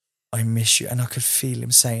 and I could feel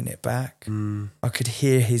him saying it back. I could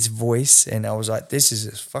hear his voice, and I was like, "This is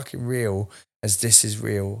as fucking real as this is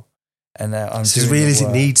real." And I'm it's as real as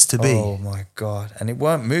it needs to be. Oh my god! And it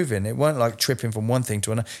weren't moving. It weren't like tripping from one thing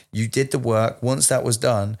to another. You did the work. Once that was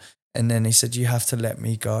done, and then he said, "You have to let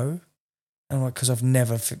me go." And I'm like, because I've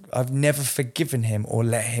never forgiven him or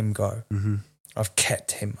let him go. Mm-hmm. I've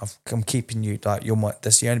kept him. I'm keeping you. Like,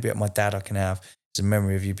 that's the only bit of my dad I can have. It's a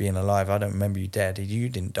memory of you being alive. I don't remember you dead. You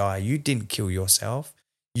didn't die. You didn't kill yourself.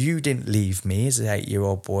 You didn't leave me as an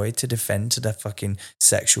 8-year-old boy to defend to the fucking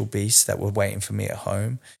sexual beasts that were waiting for me at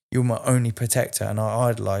home. You were my only protector, and I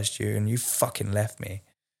idolized you, and you fucking left me.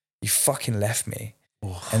 You fucking left me.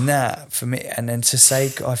 Oh. And that, for me, and then to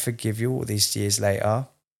say I forgive you all these years later,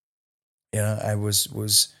 you know, I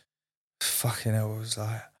was fucking, I was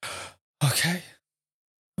like, okay,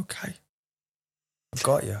 I've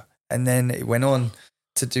got you. And then it went on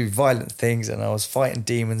to do violent things, and I was fighting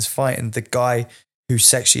demons, fighting the guy who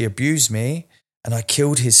sexually abused me, and I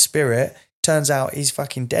killed his spirit. Turns out he's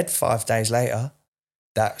fucking dead 5 days later.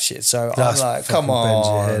 That shit. So That's I'm like, fucking come bends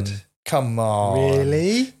your on. head. Come on.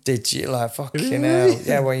 Really? Did you? Like, fucking Really? hell.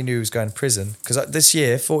 Yeah, well, you knew he was going to prison. Because this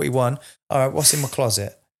year, 41, all right, what's in my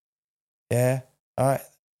closet? Yeah, all right.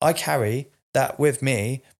 I carry that with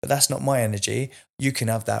me, but that's not my energy. You can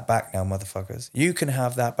have that back now, motherfuckers. You can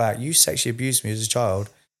have that back. You sexually abused me as a child.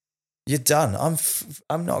 You're done.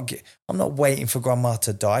 I'm not waiting for grandma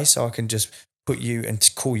to die so I can just put you and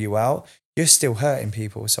call you out. You're still hurting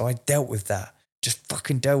people. So I dealt with that. Just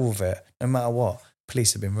fucking dealt with it. No matter what.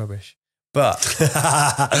 Police have been rubbish. But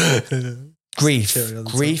grief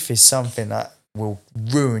is something that will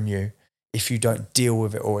ruin you if you don't deal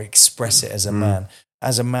with it or express it as a man.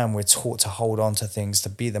 As a man, we're taught to hold on to things, to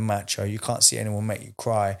be the macho. You can't see anyone make you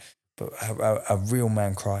cry, but a real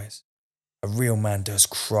man cries. A real man does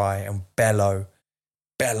cry and bellow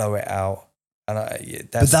it out. And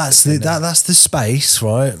that's the space,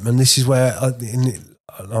 right? And this is where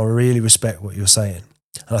I really respect what you're saying.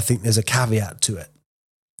 And I think there's a caveat to it.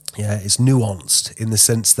 Yeah, it's nuanced in the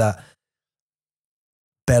sense that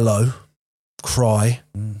bellow, cry,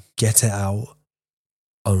 get it out,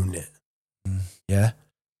 own it. Yeah,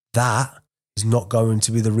 that is not going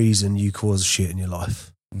to be the reason you cause shit in your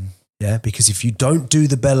life. Yeah, because if you don't do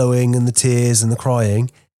the bellowing and the tears and the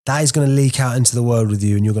crying, that is going to leak out into the world with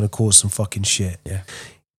you, and you're going to cause some fucking shit. Yeah.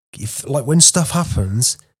 If, like, when stuff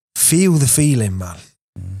happens, feel the feeling, man.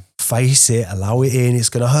 Face it, allow it in. It's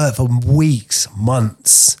going to hurt for weeks,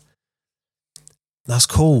 months. That's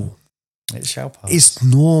cool. It shall pass. It's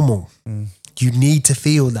normal. You need to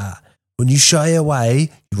feel that. When you shy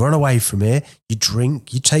away, you run away from it, you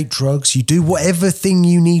drink, you take drugs, you do whatever thing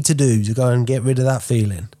you need to do to go and get rid of that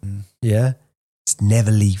feeling. Yeah? It's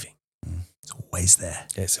never leaving. It's always there.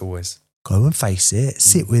 Yeah, it's always. Go and face it,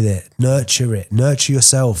 sit with it, nurture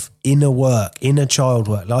yourself, inner work, inner child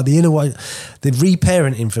work. Like the inner work, the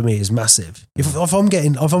reparenting for me is massive. If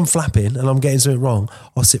I'm flapping and I'm getting something wrong,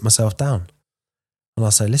 I'll sit myself down and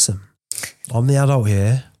I'll say, listen, I'm the adult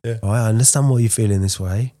here. Yeah. Right, I understand why you're feeling this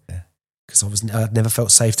way. Yeah. Because I'd never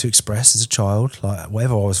felt safe to express as a child, like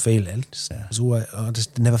whatever I was feeling. I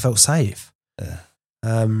just never felt safe. Yeah.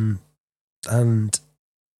 And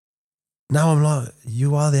now I'm like,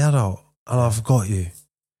 you are the adult, and I've got you,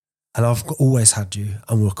 and I've always had you,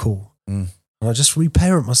 and we're cool. And I just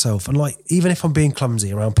reparent myself, and like, even if I'm being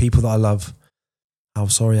clumsy around people that I love, I'm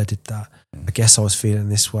sorry I did that. I guess I was feeling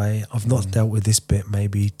this way. I've not dealt with this bit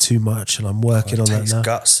maybe too much, and I'm working on that now. It takes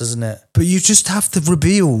guts, doesn't it? But you just have to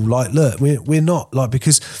reveal, like, look, we're not, like,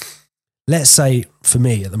 because let's say for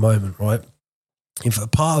me at the moment, right, if a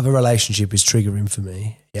part of a relationship is triggering for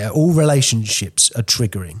me, yeah, all relationships are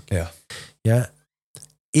triggering. Yeah. Yeah.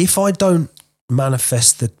 If I don't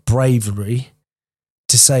manifest the bravery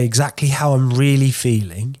to say exactly how I'm really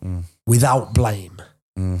feeling without blame,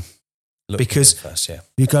 because first,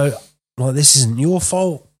 you go, like, this isn't your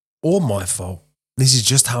fault or my fault. This is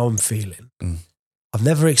just how I'm feeling. I've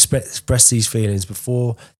never expressed these feelings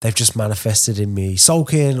before. They've just manifested in me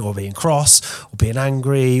sulking or being cross or being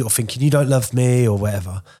angry or thinking you don't love me or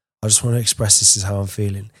whatever. I just want to express this is how I'm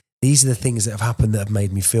feeling. These are the things that have happened that have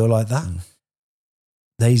made me feel like that.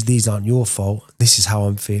 These aren't your fault. This is how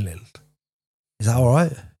I'm feeling. Is that all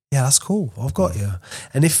right? Yeah, that's cool. I've got you.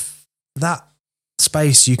 And if that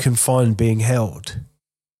space you can find being held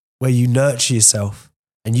where you nurture yourself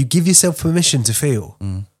and you give yourself permission to feel,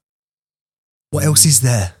 what else is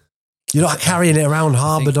there? You're not carrying it around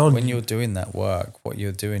harbored on. When you're doing that work, what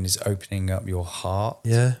you're doing is opening up your heart.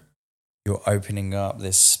 Yeah. You're opening up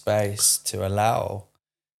this space to allow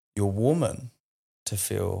your woman to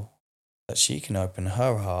feel that she can open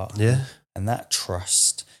her heart. Yeah. And that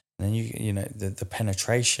trust. And then you know, the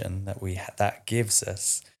penetration that gives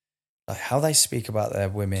us. Like how they speak about their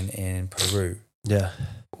women in Peru. Yeah.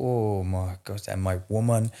 Oh my God. And my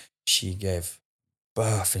woman, she gave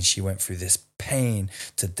birth and she went through this pain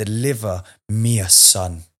to deliver me a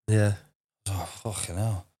son. Yeah. Oh, fucking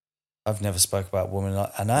hell. I've never spoke about women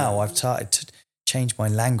like, and now I've started to change my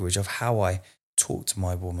language of how I talk to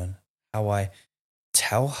my woman, how I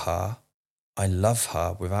tell her I love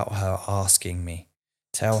her without her asking me.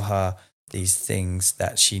 Tell her these things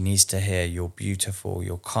that she needs to hear. You're beautiful,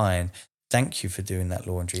 you're kind. Thank you for doing that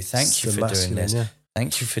laundry. Thank you for doing this. Yeah.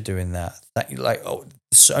 Thank you for doing that.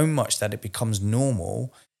 So much that it becomes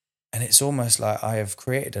normal. And it's almost like I have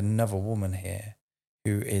created another woman here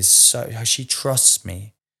who is she trusts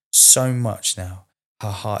me so much now.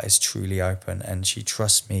 Her heart is truly open and she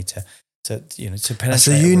trusts me to penetrate. It's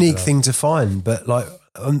a unique thing to find, but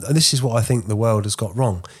and this is what I think the world has got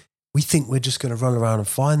wrong. We think we're just going to run around and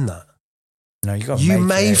find that. No, you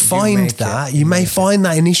may find that. You may find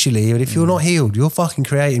that initially, but if you're not healed, you're fucking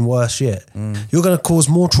creating worse shit. You're going to cause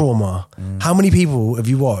more trauma. How many people have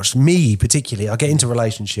you watched? Me particularly, I get into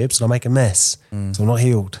relationships and I make a mess, so I'm not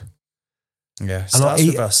healed. Yeah, starts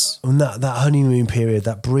with us. And that honeymoon period,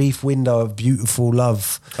 that brief window of beautiful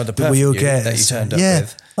love that we all get. That you turned up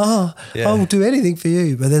with. I will do anything for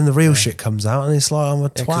you. But then the real shit comes out and it's like, I'm a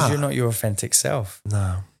twat. Because you're not your authentic self.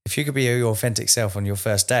 No. If you could be your authentic self on your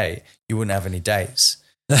first date, you wouldn't have any dates.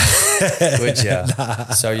 Would you? Nah.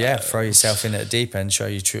 So throw yourself in at the deep end, show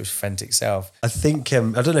your true authentic self. I think, I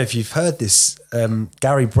don't know if you've heard this,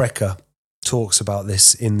 Gary Brecker talks about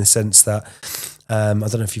this in the sense that, I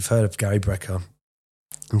don't know if you've heard of Gary Brecker,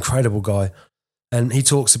 incredible guy. And he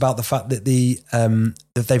talks about the fact that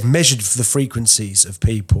that they've measured the frequencies of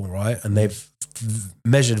people, right? And they've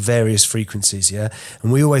measured various frequencies, yeah?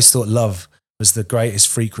 And we always thought love was the greatest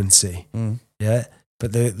frequency, yeah?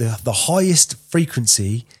 But the highest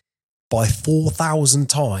frequency by 4,000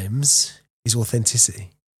 times is authenticity.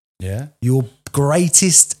 Yeah. Your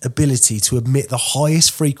greatest ability to admit the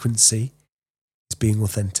highest frequency is being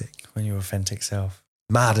authentic. When your authentic self.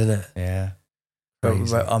 Mad, isn't it? Yeah.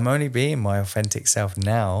 But I'm only being my authentic self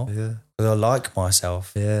now because I like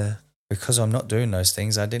myself. Yeah. Because I'm not doing those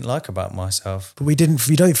things I didn't like about myself. But you don't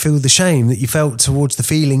feel the shame that you felt towards the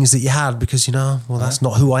feelings that you had because, that's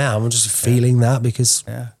not who I am. I'm just feeling that because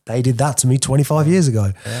they did that to me 25 years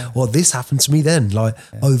ago. Yeah. Or this happened to me then.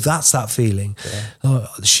 That's that feeling. Yeah.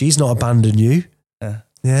 She's not abandoned you.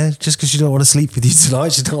 Yeah, just because she don't want to sleep with you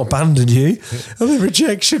tonight, she don't abandon you. And the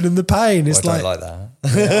rejection and the pain. It's I don't like that.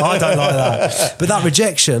 Yeah, I don't like that. But that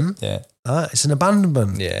rejection, it's an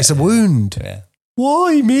abandonment. Yeah, it's a wound. Yeah.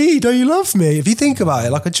 Why me? Don't you love me? If you think about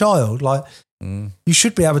it like a child, you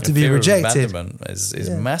should be able to be rejected. Abandonment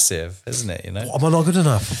is massive, isn't it? Am I not good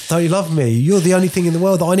enough? Don't you love me? You're the only thing in the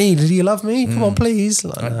world that I need. Do you love me? Come on, please.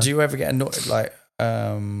 Do you ever get annoyed?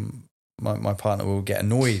 My partner will get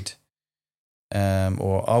annoyed.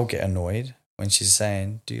 Or I'll get annoyed when she's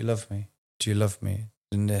saying, do you love me? Do you love me?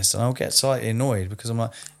 And this. And I'll get slightly annoyed because I'm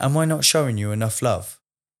like, am I not showing you enough love?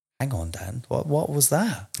 Hang on, Dan. What was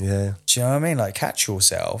that? Yeah. Do you know what I mean? Catch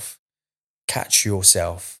yourself.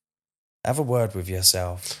 Have a word with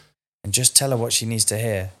yourself and just tell her what she needs to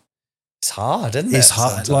hear. It's hard, isn't it? It's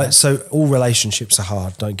hard. So all relationships are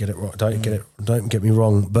hard. Don't get it wrong. Don't get me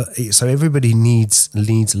wrong. But so everybody needs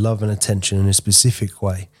love and attention in a specific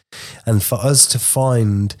way. And for us to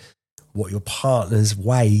find what your partner's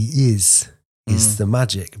way is the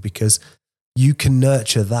magic, because you can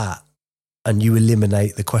nurture that and you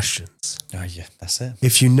eliminate the questions. Oh yeah, that's it.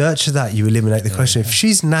 If you nurture that, you eliminate the question. If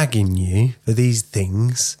she's nagging you for these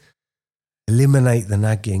things, eliminate the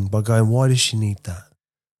nagging by going, why does she need that?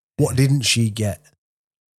 What didn't she get?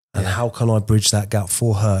 And how can I bridge that gap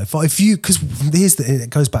for her? Because it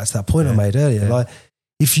goes back to that point I made earlier. Yeah.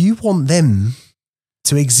 If you want them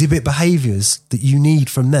to exhibit behaviors that you need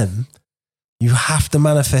from them, you have to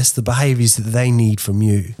manifest the behaviors that they need from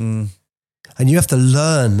you. And you have to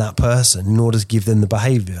learn that person in order to give them the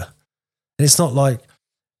behavior. And it's not like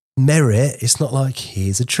merit. It's not like,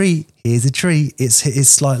 here's a treat.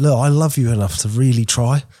 It's like, look, I love you enough to really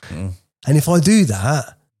try. And if I do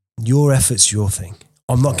that, your effort's your thing.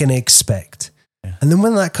 I'm not going to expect. Yeah. And then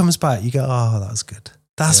when that comes back, you go, oh, that was good.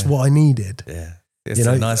 That's what I needed. Yeah. It's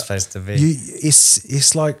a nice place to be.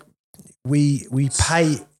 It's like we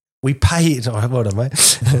pay. Hold on,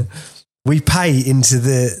 mate. We pay into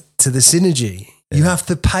the synergy. Yeah. You have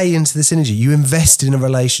to pay into the synergy. You invest in a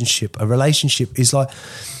relationship. A relationship is like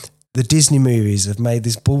the Disney movies have made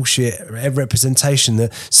this bullshit representation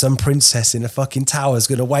that some princess in a fucking tower is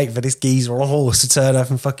going to wait for this geezer on a horse to turn up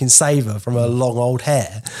and fucking save her from her long old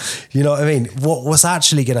hair. You know what I mean? What's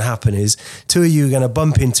actually going to happen is two of you are going to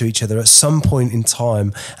bump into each other at some point in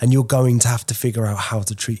time, and you're going to have to figure out how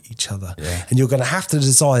to treat each other. Yeah. And you're going to have to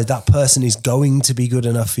decide that person is going to be good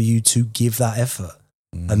enough for you to give that effort.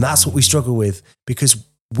 And that's what we struggle with, because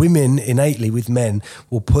women innately with men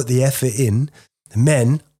will put the effort in.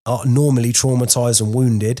 Men are normally traumatized and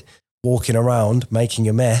wounded, walking around making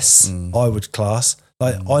a mess, I would class.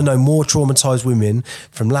 Like I know more traumatized women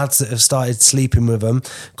from lads that have started sleeping with them,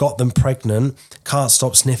 got them pregnant, can't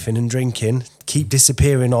stop sniffing and drinking, keep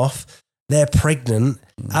disappearing off. They're pregnant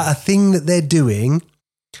at a thing that they're doing,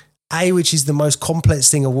 which is the most complex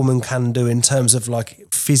thing a woman can do in terms of like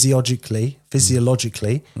physiologically,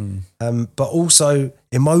 but also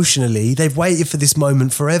emotionally. They've waited for this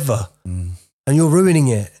moment forever, and you're ruining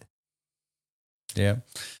it. Yeah,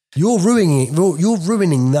 you're ruining it. You're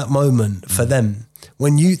ruining that moment for them.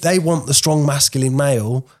 When they want the strong masculine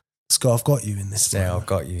male, Scott, I've got you in this moment. Yeah, I've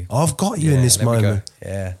got you. I've got you in this moment.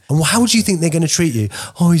 Yeah. And how do you think they're going to treat you?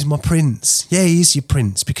 Oh, he's my prince. Yeah, he is your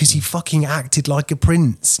prince because he fucking acted like a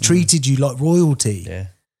prince, treated you like royalty. Yeah.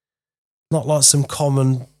 Not like some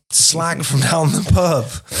common slag from down the pub.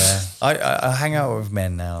 Yeah. I hang out with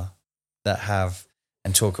men now that have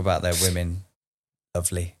and talk about their women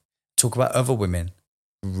lovely. Talk about other women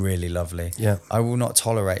really lovely. Yeah. I will not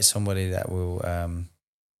tolerate somebody that will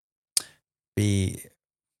be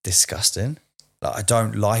disgusting. Like, I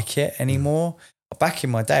don't like it anymore. Back in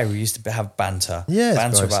my day, we used to have banter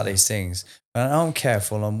about these things. And I'm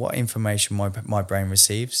careful on what information my brain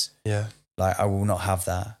receives. Yeah. Like, I will not have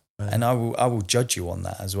that. Right. And I will judge you on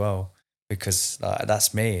that as well, because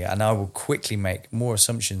that's me. And I will quickly make more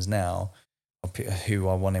assumptions now of who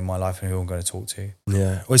I want in my life and who I'm going to talk to.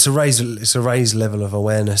 Yeah. Well, it's a raised level of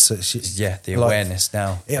awareness. The awareness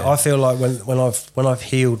now. Yeah, I feel like when I've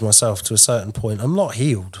healed myself to a certain point, I'm not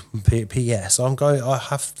healed. P.S. I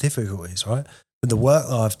have difficulties, right? But the work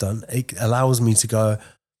that I've done, it allows me to go,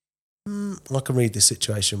 I can read this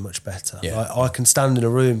situation much better. Yeah. I can stand in a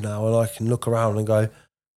room now and I can look around and go,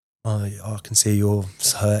 I can see you're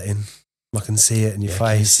hurting. I can see it in your face.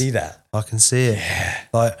 Can you see that? I can see it. Yeah.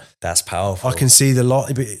 Like, that's powerful. I can see the lot.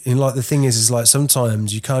 But the thing is like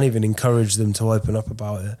sometimes you can't even encourage them to open up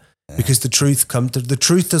about it because the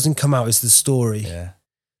truth doesn't come out. It's the story. Yeah.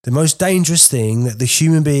 The most dangerous thing that the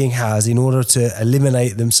human being has in order to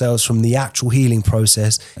eliminate themselves from the actual healing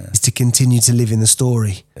process is to continue to live in the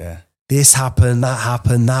story. Yeah. This happened,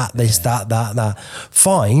 that, this, that.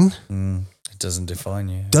 Fine. It doesn't define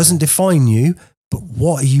you. Doesn't define you, but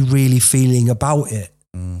what are you really feeling about it?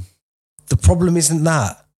 The problem isn't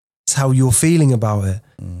that. It's how you're feeling about it.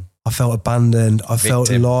 I felt abandoned. I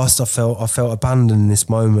felt lost. I felt abandoned in this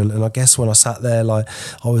moment. And I guess when I sat there, like,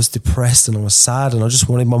 I was depressed and I was sad and I just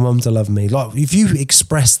wanted my mum to love me. Like, if you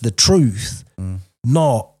express the truth,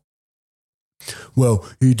 not, well,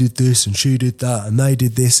 he did this and she did that and they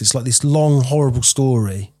did this. It's like this long, horrible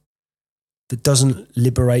story that doesn't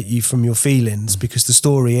liberate you from your feelings because the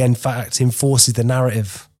story, in fact, enforces the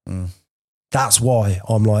narrative. That's why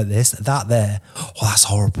I'm like this, that there. Oh, that's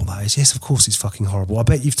horrible, that is. Yes, of course it's fucking horrible. I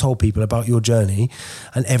bet you've told people about your journey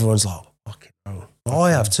and everyone's like, fucking hell.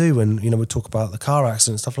 I have too. And, we talk about the car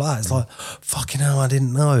accident and stuff like that. It's like, fucking hell, I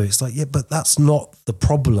didn't know. It's like, yeah, but that's not the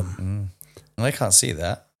problem. And they can't see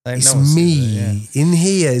that. It's me. In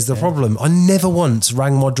here is the problem. I never once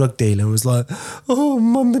rang my drug dealer and was like, oh,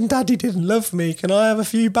 mum and daddy didn't love me. Can I have a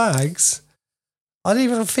few bags? I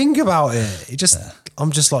didn't even think about it.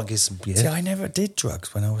 I'm just like, See, I never did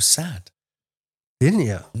drugs when I was sad. Didn't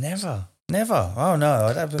you? Never. Oh, no.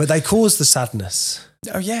 I don't. But they cause the sadness.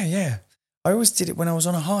 Oh, yeah. I always did it when I was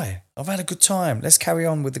on a high. I've had a good time. Let's carry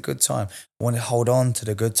on with the good time. I want to hold on to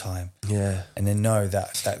the good time. Yeah. And then know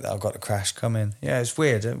that I've got the crash coming. Yeah, it's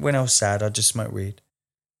weird. When I was sad, I'd just smoke weed.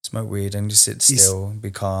 And just sit still and be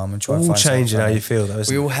calm and try and find something. All changing how you feel, though,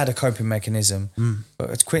 we all had a coping mechanism.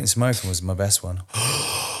 But quitting smoking was my best one.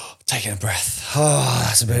 Taking a breath. Oh,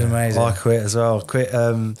 that's a bit amazing. I quit as well.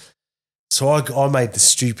 So I made the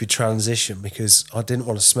stupid transition because I didn't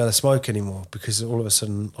want to smell of smoke anymore because all of a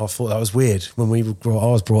sudden I thought that was weird when I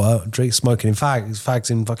was brought out smoking in fags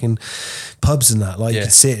in fucking pubs and that. Like you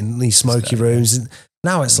could sit in these smoky rooms. And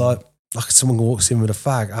now it's like someone walks in with a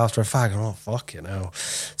fag after a fag and I'm like, fucking hell.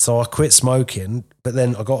 So I quit smoking, but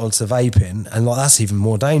then I got onto vaping and like that's even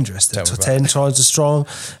more dangerous. They're 10 times as strong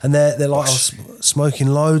and they're like, I was smoking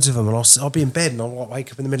loads of them and I'll be in bed and I'll like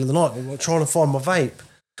wake up in the middle of the night and I'm trying to find my vape.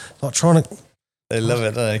 Like trying to... They love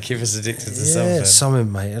it, don't they? Keep us addicted to something. Yeah,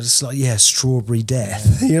 something, mate. I just like, strawberry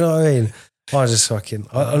death. You know what I mean? I just fucking...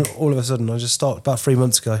 all of a sudden, I just started about 3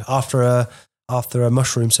 months ago after a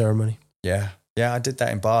mushroom ceremony. Yeah. Yeah, I did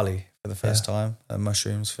that in Bali for the first time.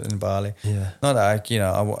 Mushrooms in Bali. Yeah. Not that,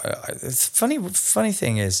 it's funny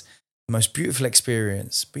thing is, the most beautiful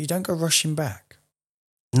experience, but you don't go rushing back.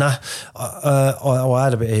 Nah. I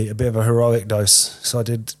had a bit of a heroic dose. So I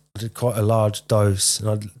did quite a large dose and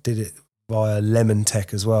I did it via lemon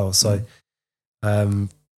tech as well. So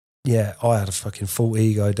Yeah, I had a fucking full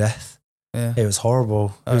ego death. Yeah. It was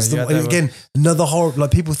horrible. Oh, Again, another horrible.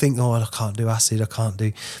 Like people think, oh, I can't do acid. I can't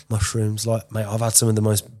do mushrooms. Like, mate, I've had some of the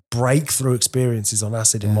most breakthrough experiences on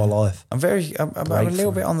acid in my life. I'm a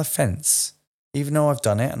little bit on the fence. Even though I've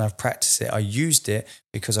done it and I've practiced it, I used it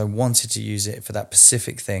because I wanted to use it for that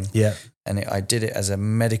specific thing. Yeah. And I did it as a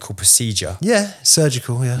medical procedure. Yeah,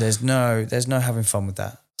 surgical, yeah. There's no having fun with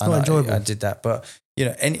that. It's not enjoyable. I did that. But, you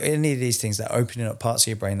know, any of these things that are opening up parts of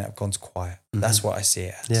your brain that have gone quiet, that's what I see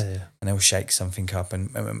it as. Yeah. And they'll shake something up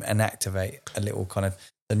and activate a little kind of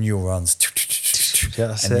the neurons. Yeah,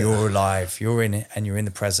 that's and it. you're alive. You're in it and you're in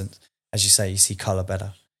the present. As you say, you see colour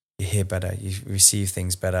better. You hear better. You receive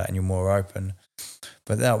things better and you're more open.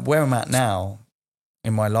 But where I'm at now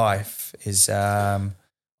in my life is I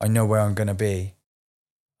know where I'm going to be.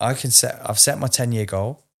 I've set my 10-year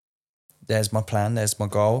goal. There's my plan. There's my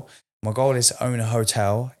goal. My goal is to own a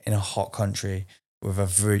hotel in a hot country with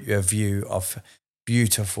a view of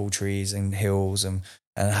beautiful trees and hills and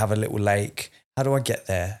have a little lake. How do I get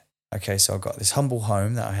there? Okay, so I've got this humble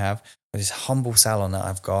home that I have, with this humble salon that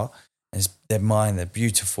I've got. They're mine, they're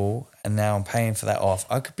beautiful, and now I'm paying for that off.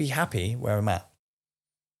 I could be happy where I'm at.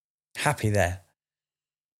 Happy there.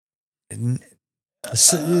 There's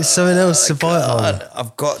something else to bite on.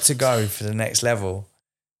 I've got to go for the next level.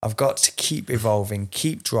 I've got to keep evolving,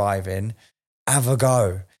 keep driving, have a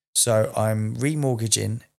go. So I'm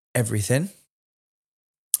remortgaging everything,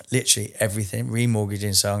 literally everything,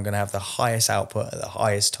 remortgaging. So I'm going to have the highest output at the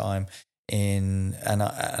highest time and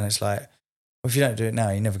it's like, well, if you don't do it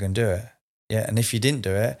now, you're never going to do it. Yeah. And if you didn't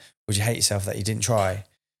do it, would you hate yourself that you didn't try?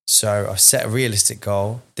 So I've set a realistic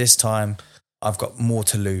goal. This time I've got more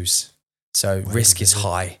to lose. So risk is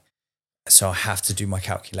high. So I have to do my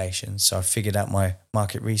calculations. So I figured out my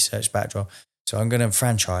market research backdrop. So I'm going to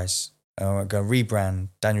franchise. I'm going to rebrand.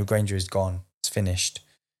 Danial Granger is gone. It's finished.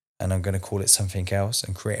 And I'm going to call it something else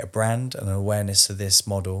and create a brand and an awareness of this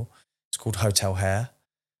model. It's called Hotel Hair.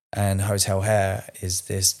 And Hotel Hair is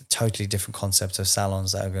this totally different concept of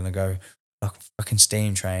salons that are going to go like a fucking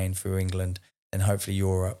steam train through England and hopefully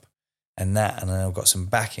Europe. And then I've got some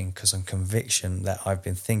backing because I'm conviction that I've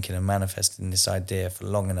been thinking and manifesting this idea for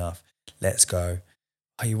long enough. Let's go.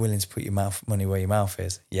 Are you willing to put your money where your mouth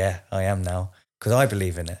is? Yeah, I am now because I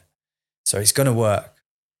believe in it. So it's going to work.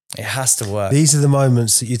 It has to work. These are the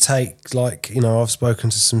moments that you take, like, you know, I've spoken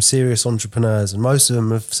to some serious entrepreneurs and most of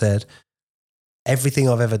them have said, everything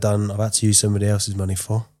I've ever done, I've had to use somebody else's money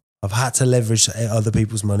for. I've had to leverage other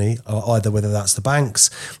people's money, either whether that's the banks,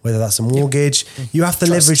 whether that's a mortgage. Yeah. You have to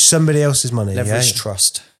leverage somebody else's money. Leverage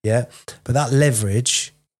trust. Yeah. But that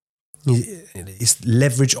leverage is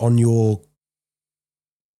leverage on your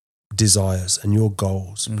desires and your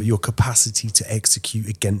goals, but your capacity to execute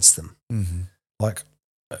against them. Mm-hmm. Like,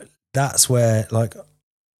 that's where, like,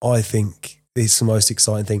 I think is the most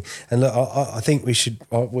exciting thing. And look, I think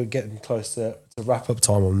we're getting close to wrap up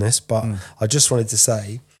time on this, but I just wanted to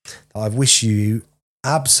say that I wish you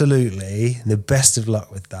absolutely the best of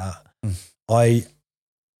luck with that. I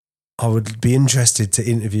would be interested to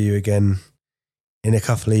interview you again in a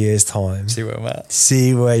couple of years' time. See where I'm at.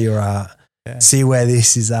 See where you're at. Yeah. See where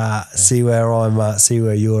this is at. Yeah. See where I'm at. See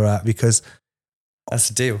where you're at. Because that's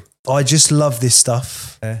the deal. I just love this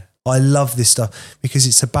stuff. Yeah. I love this stuff because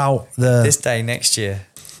it's about this day next year.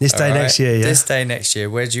 This day next year, yeah. This day next year.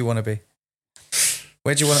 Where do you want to be?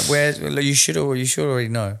 Where do you want to? Where you should already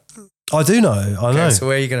know. I do know. I know. So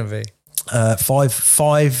where are you going to be?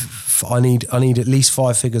 Five. I need at least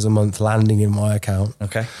 5 figures a month landing in my account.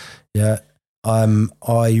 Okay. Yeah.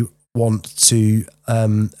 I want to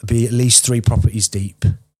be at least 3 properties deep.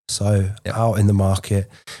 So out in the market,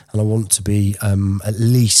 and I want to be at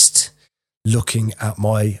least looking at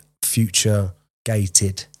my future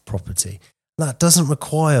gated property. That doesn't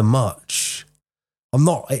require much.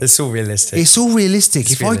 It's all realistic. It's all realistic.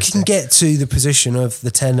 If I can get to the position of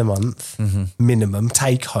the 10 a month minimum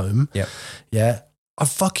take home, a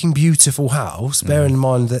fucking beautiful house, bear in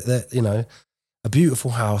mind that, you know, a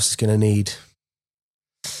beautiful house is going to need,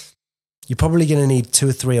 you're probably going to need 2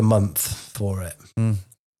 or 3 a month for it.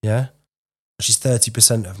 Yeah. Which is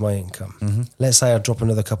 30% of my income. Let's say I drop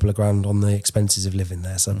another couple of grand on the expenses of living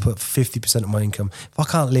there. So I put 50% of my income. If I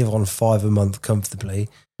can't live on 5 a month comfortably,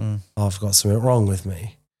 I've got something wrong with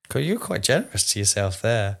me. You're quite generous to yourself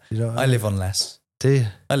there. You know I live on less. Do you?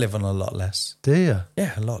 I live on a lot less. Do you?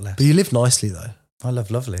 Yeah, a lot less. But you live nicely though. I live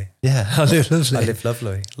lovely. Yeah, I live lovely. I live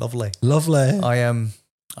lovely. Lovely.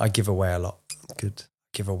 I give away a lot. Good.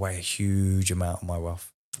 Give away a huge amount of my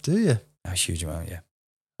wealth. Do you? A huge amount, yeah.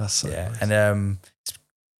 That's so nice. And it's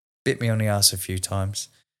bit me on the ass a few times,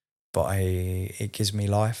 but it gives me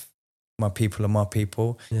life, my people are my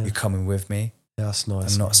people. Yeah. You're coming with me. Yeah, that's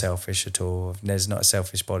nice. I'm not selfish at all. There's not a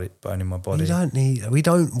selfish bone in my body.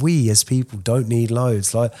 We as people don't need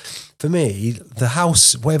loads. Like for me, the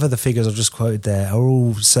house, whatever the figures I've just quoted there, are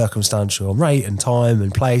all circumstantial on rate and time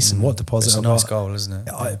and place and what deposit It's a I've nice got. goal, isn't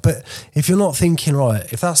it? But if you're not thinking,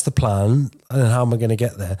 right, if that's the plan, then how am I going to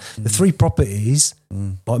get there? The 3 properties,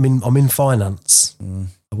 I'm in finance.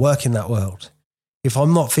 I work in that world. If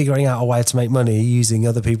I'm not figuring out a way to make money using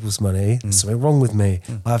other people's money, there's something wrong with me.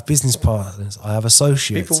 I have business partners. I have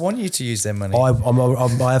associates. People want you to use their money.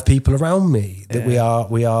 I have people around me that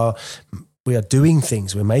we are doing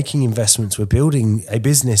things. We're making investments. We're building a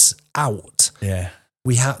business out. Yeah.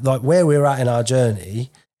 We have, like, where we're at in our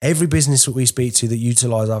journey. Every business that we speak to that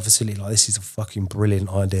utilize our facility, like, this is a fucking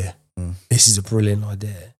brilliant idea. This is a brilliant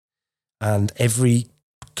idea. And every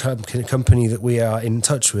company that we are in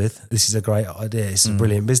touch with, this is a great idea. It's a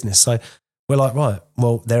brilliant business. So we're like, right,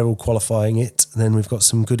 well, they're all qualifying it. And then we've got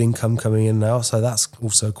some good income coming in now. So that's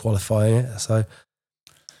also qualifying it. So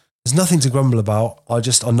there's nothing to grumble about. I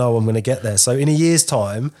know I'm going to get there. So in a year's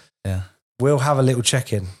time, we'll have a little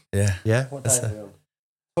check-in. Yeah. Yeah? What day are we on?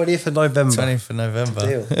 20th of November. 20th of November.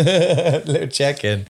 Deal. Little check-in.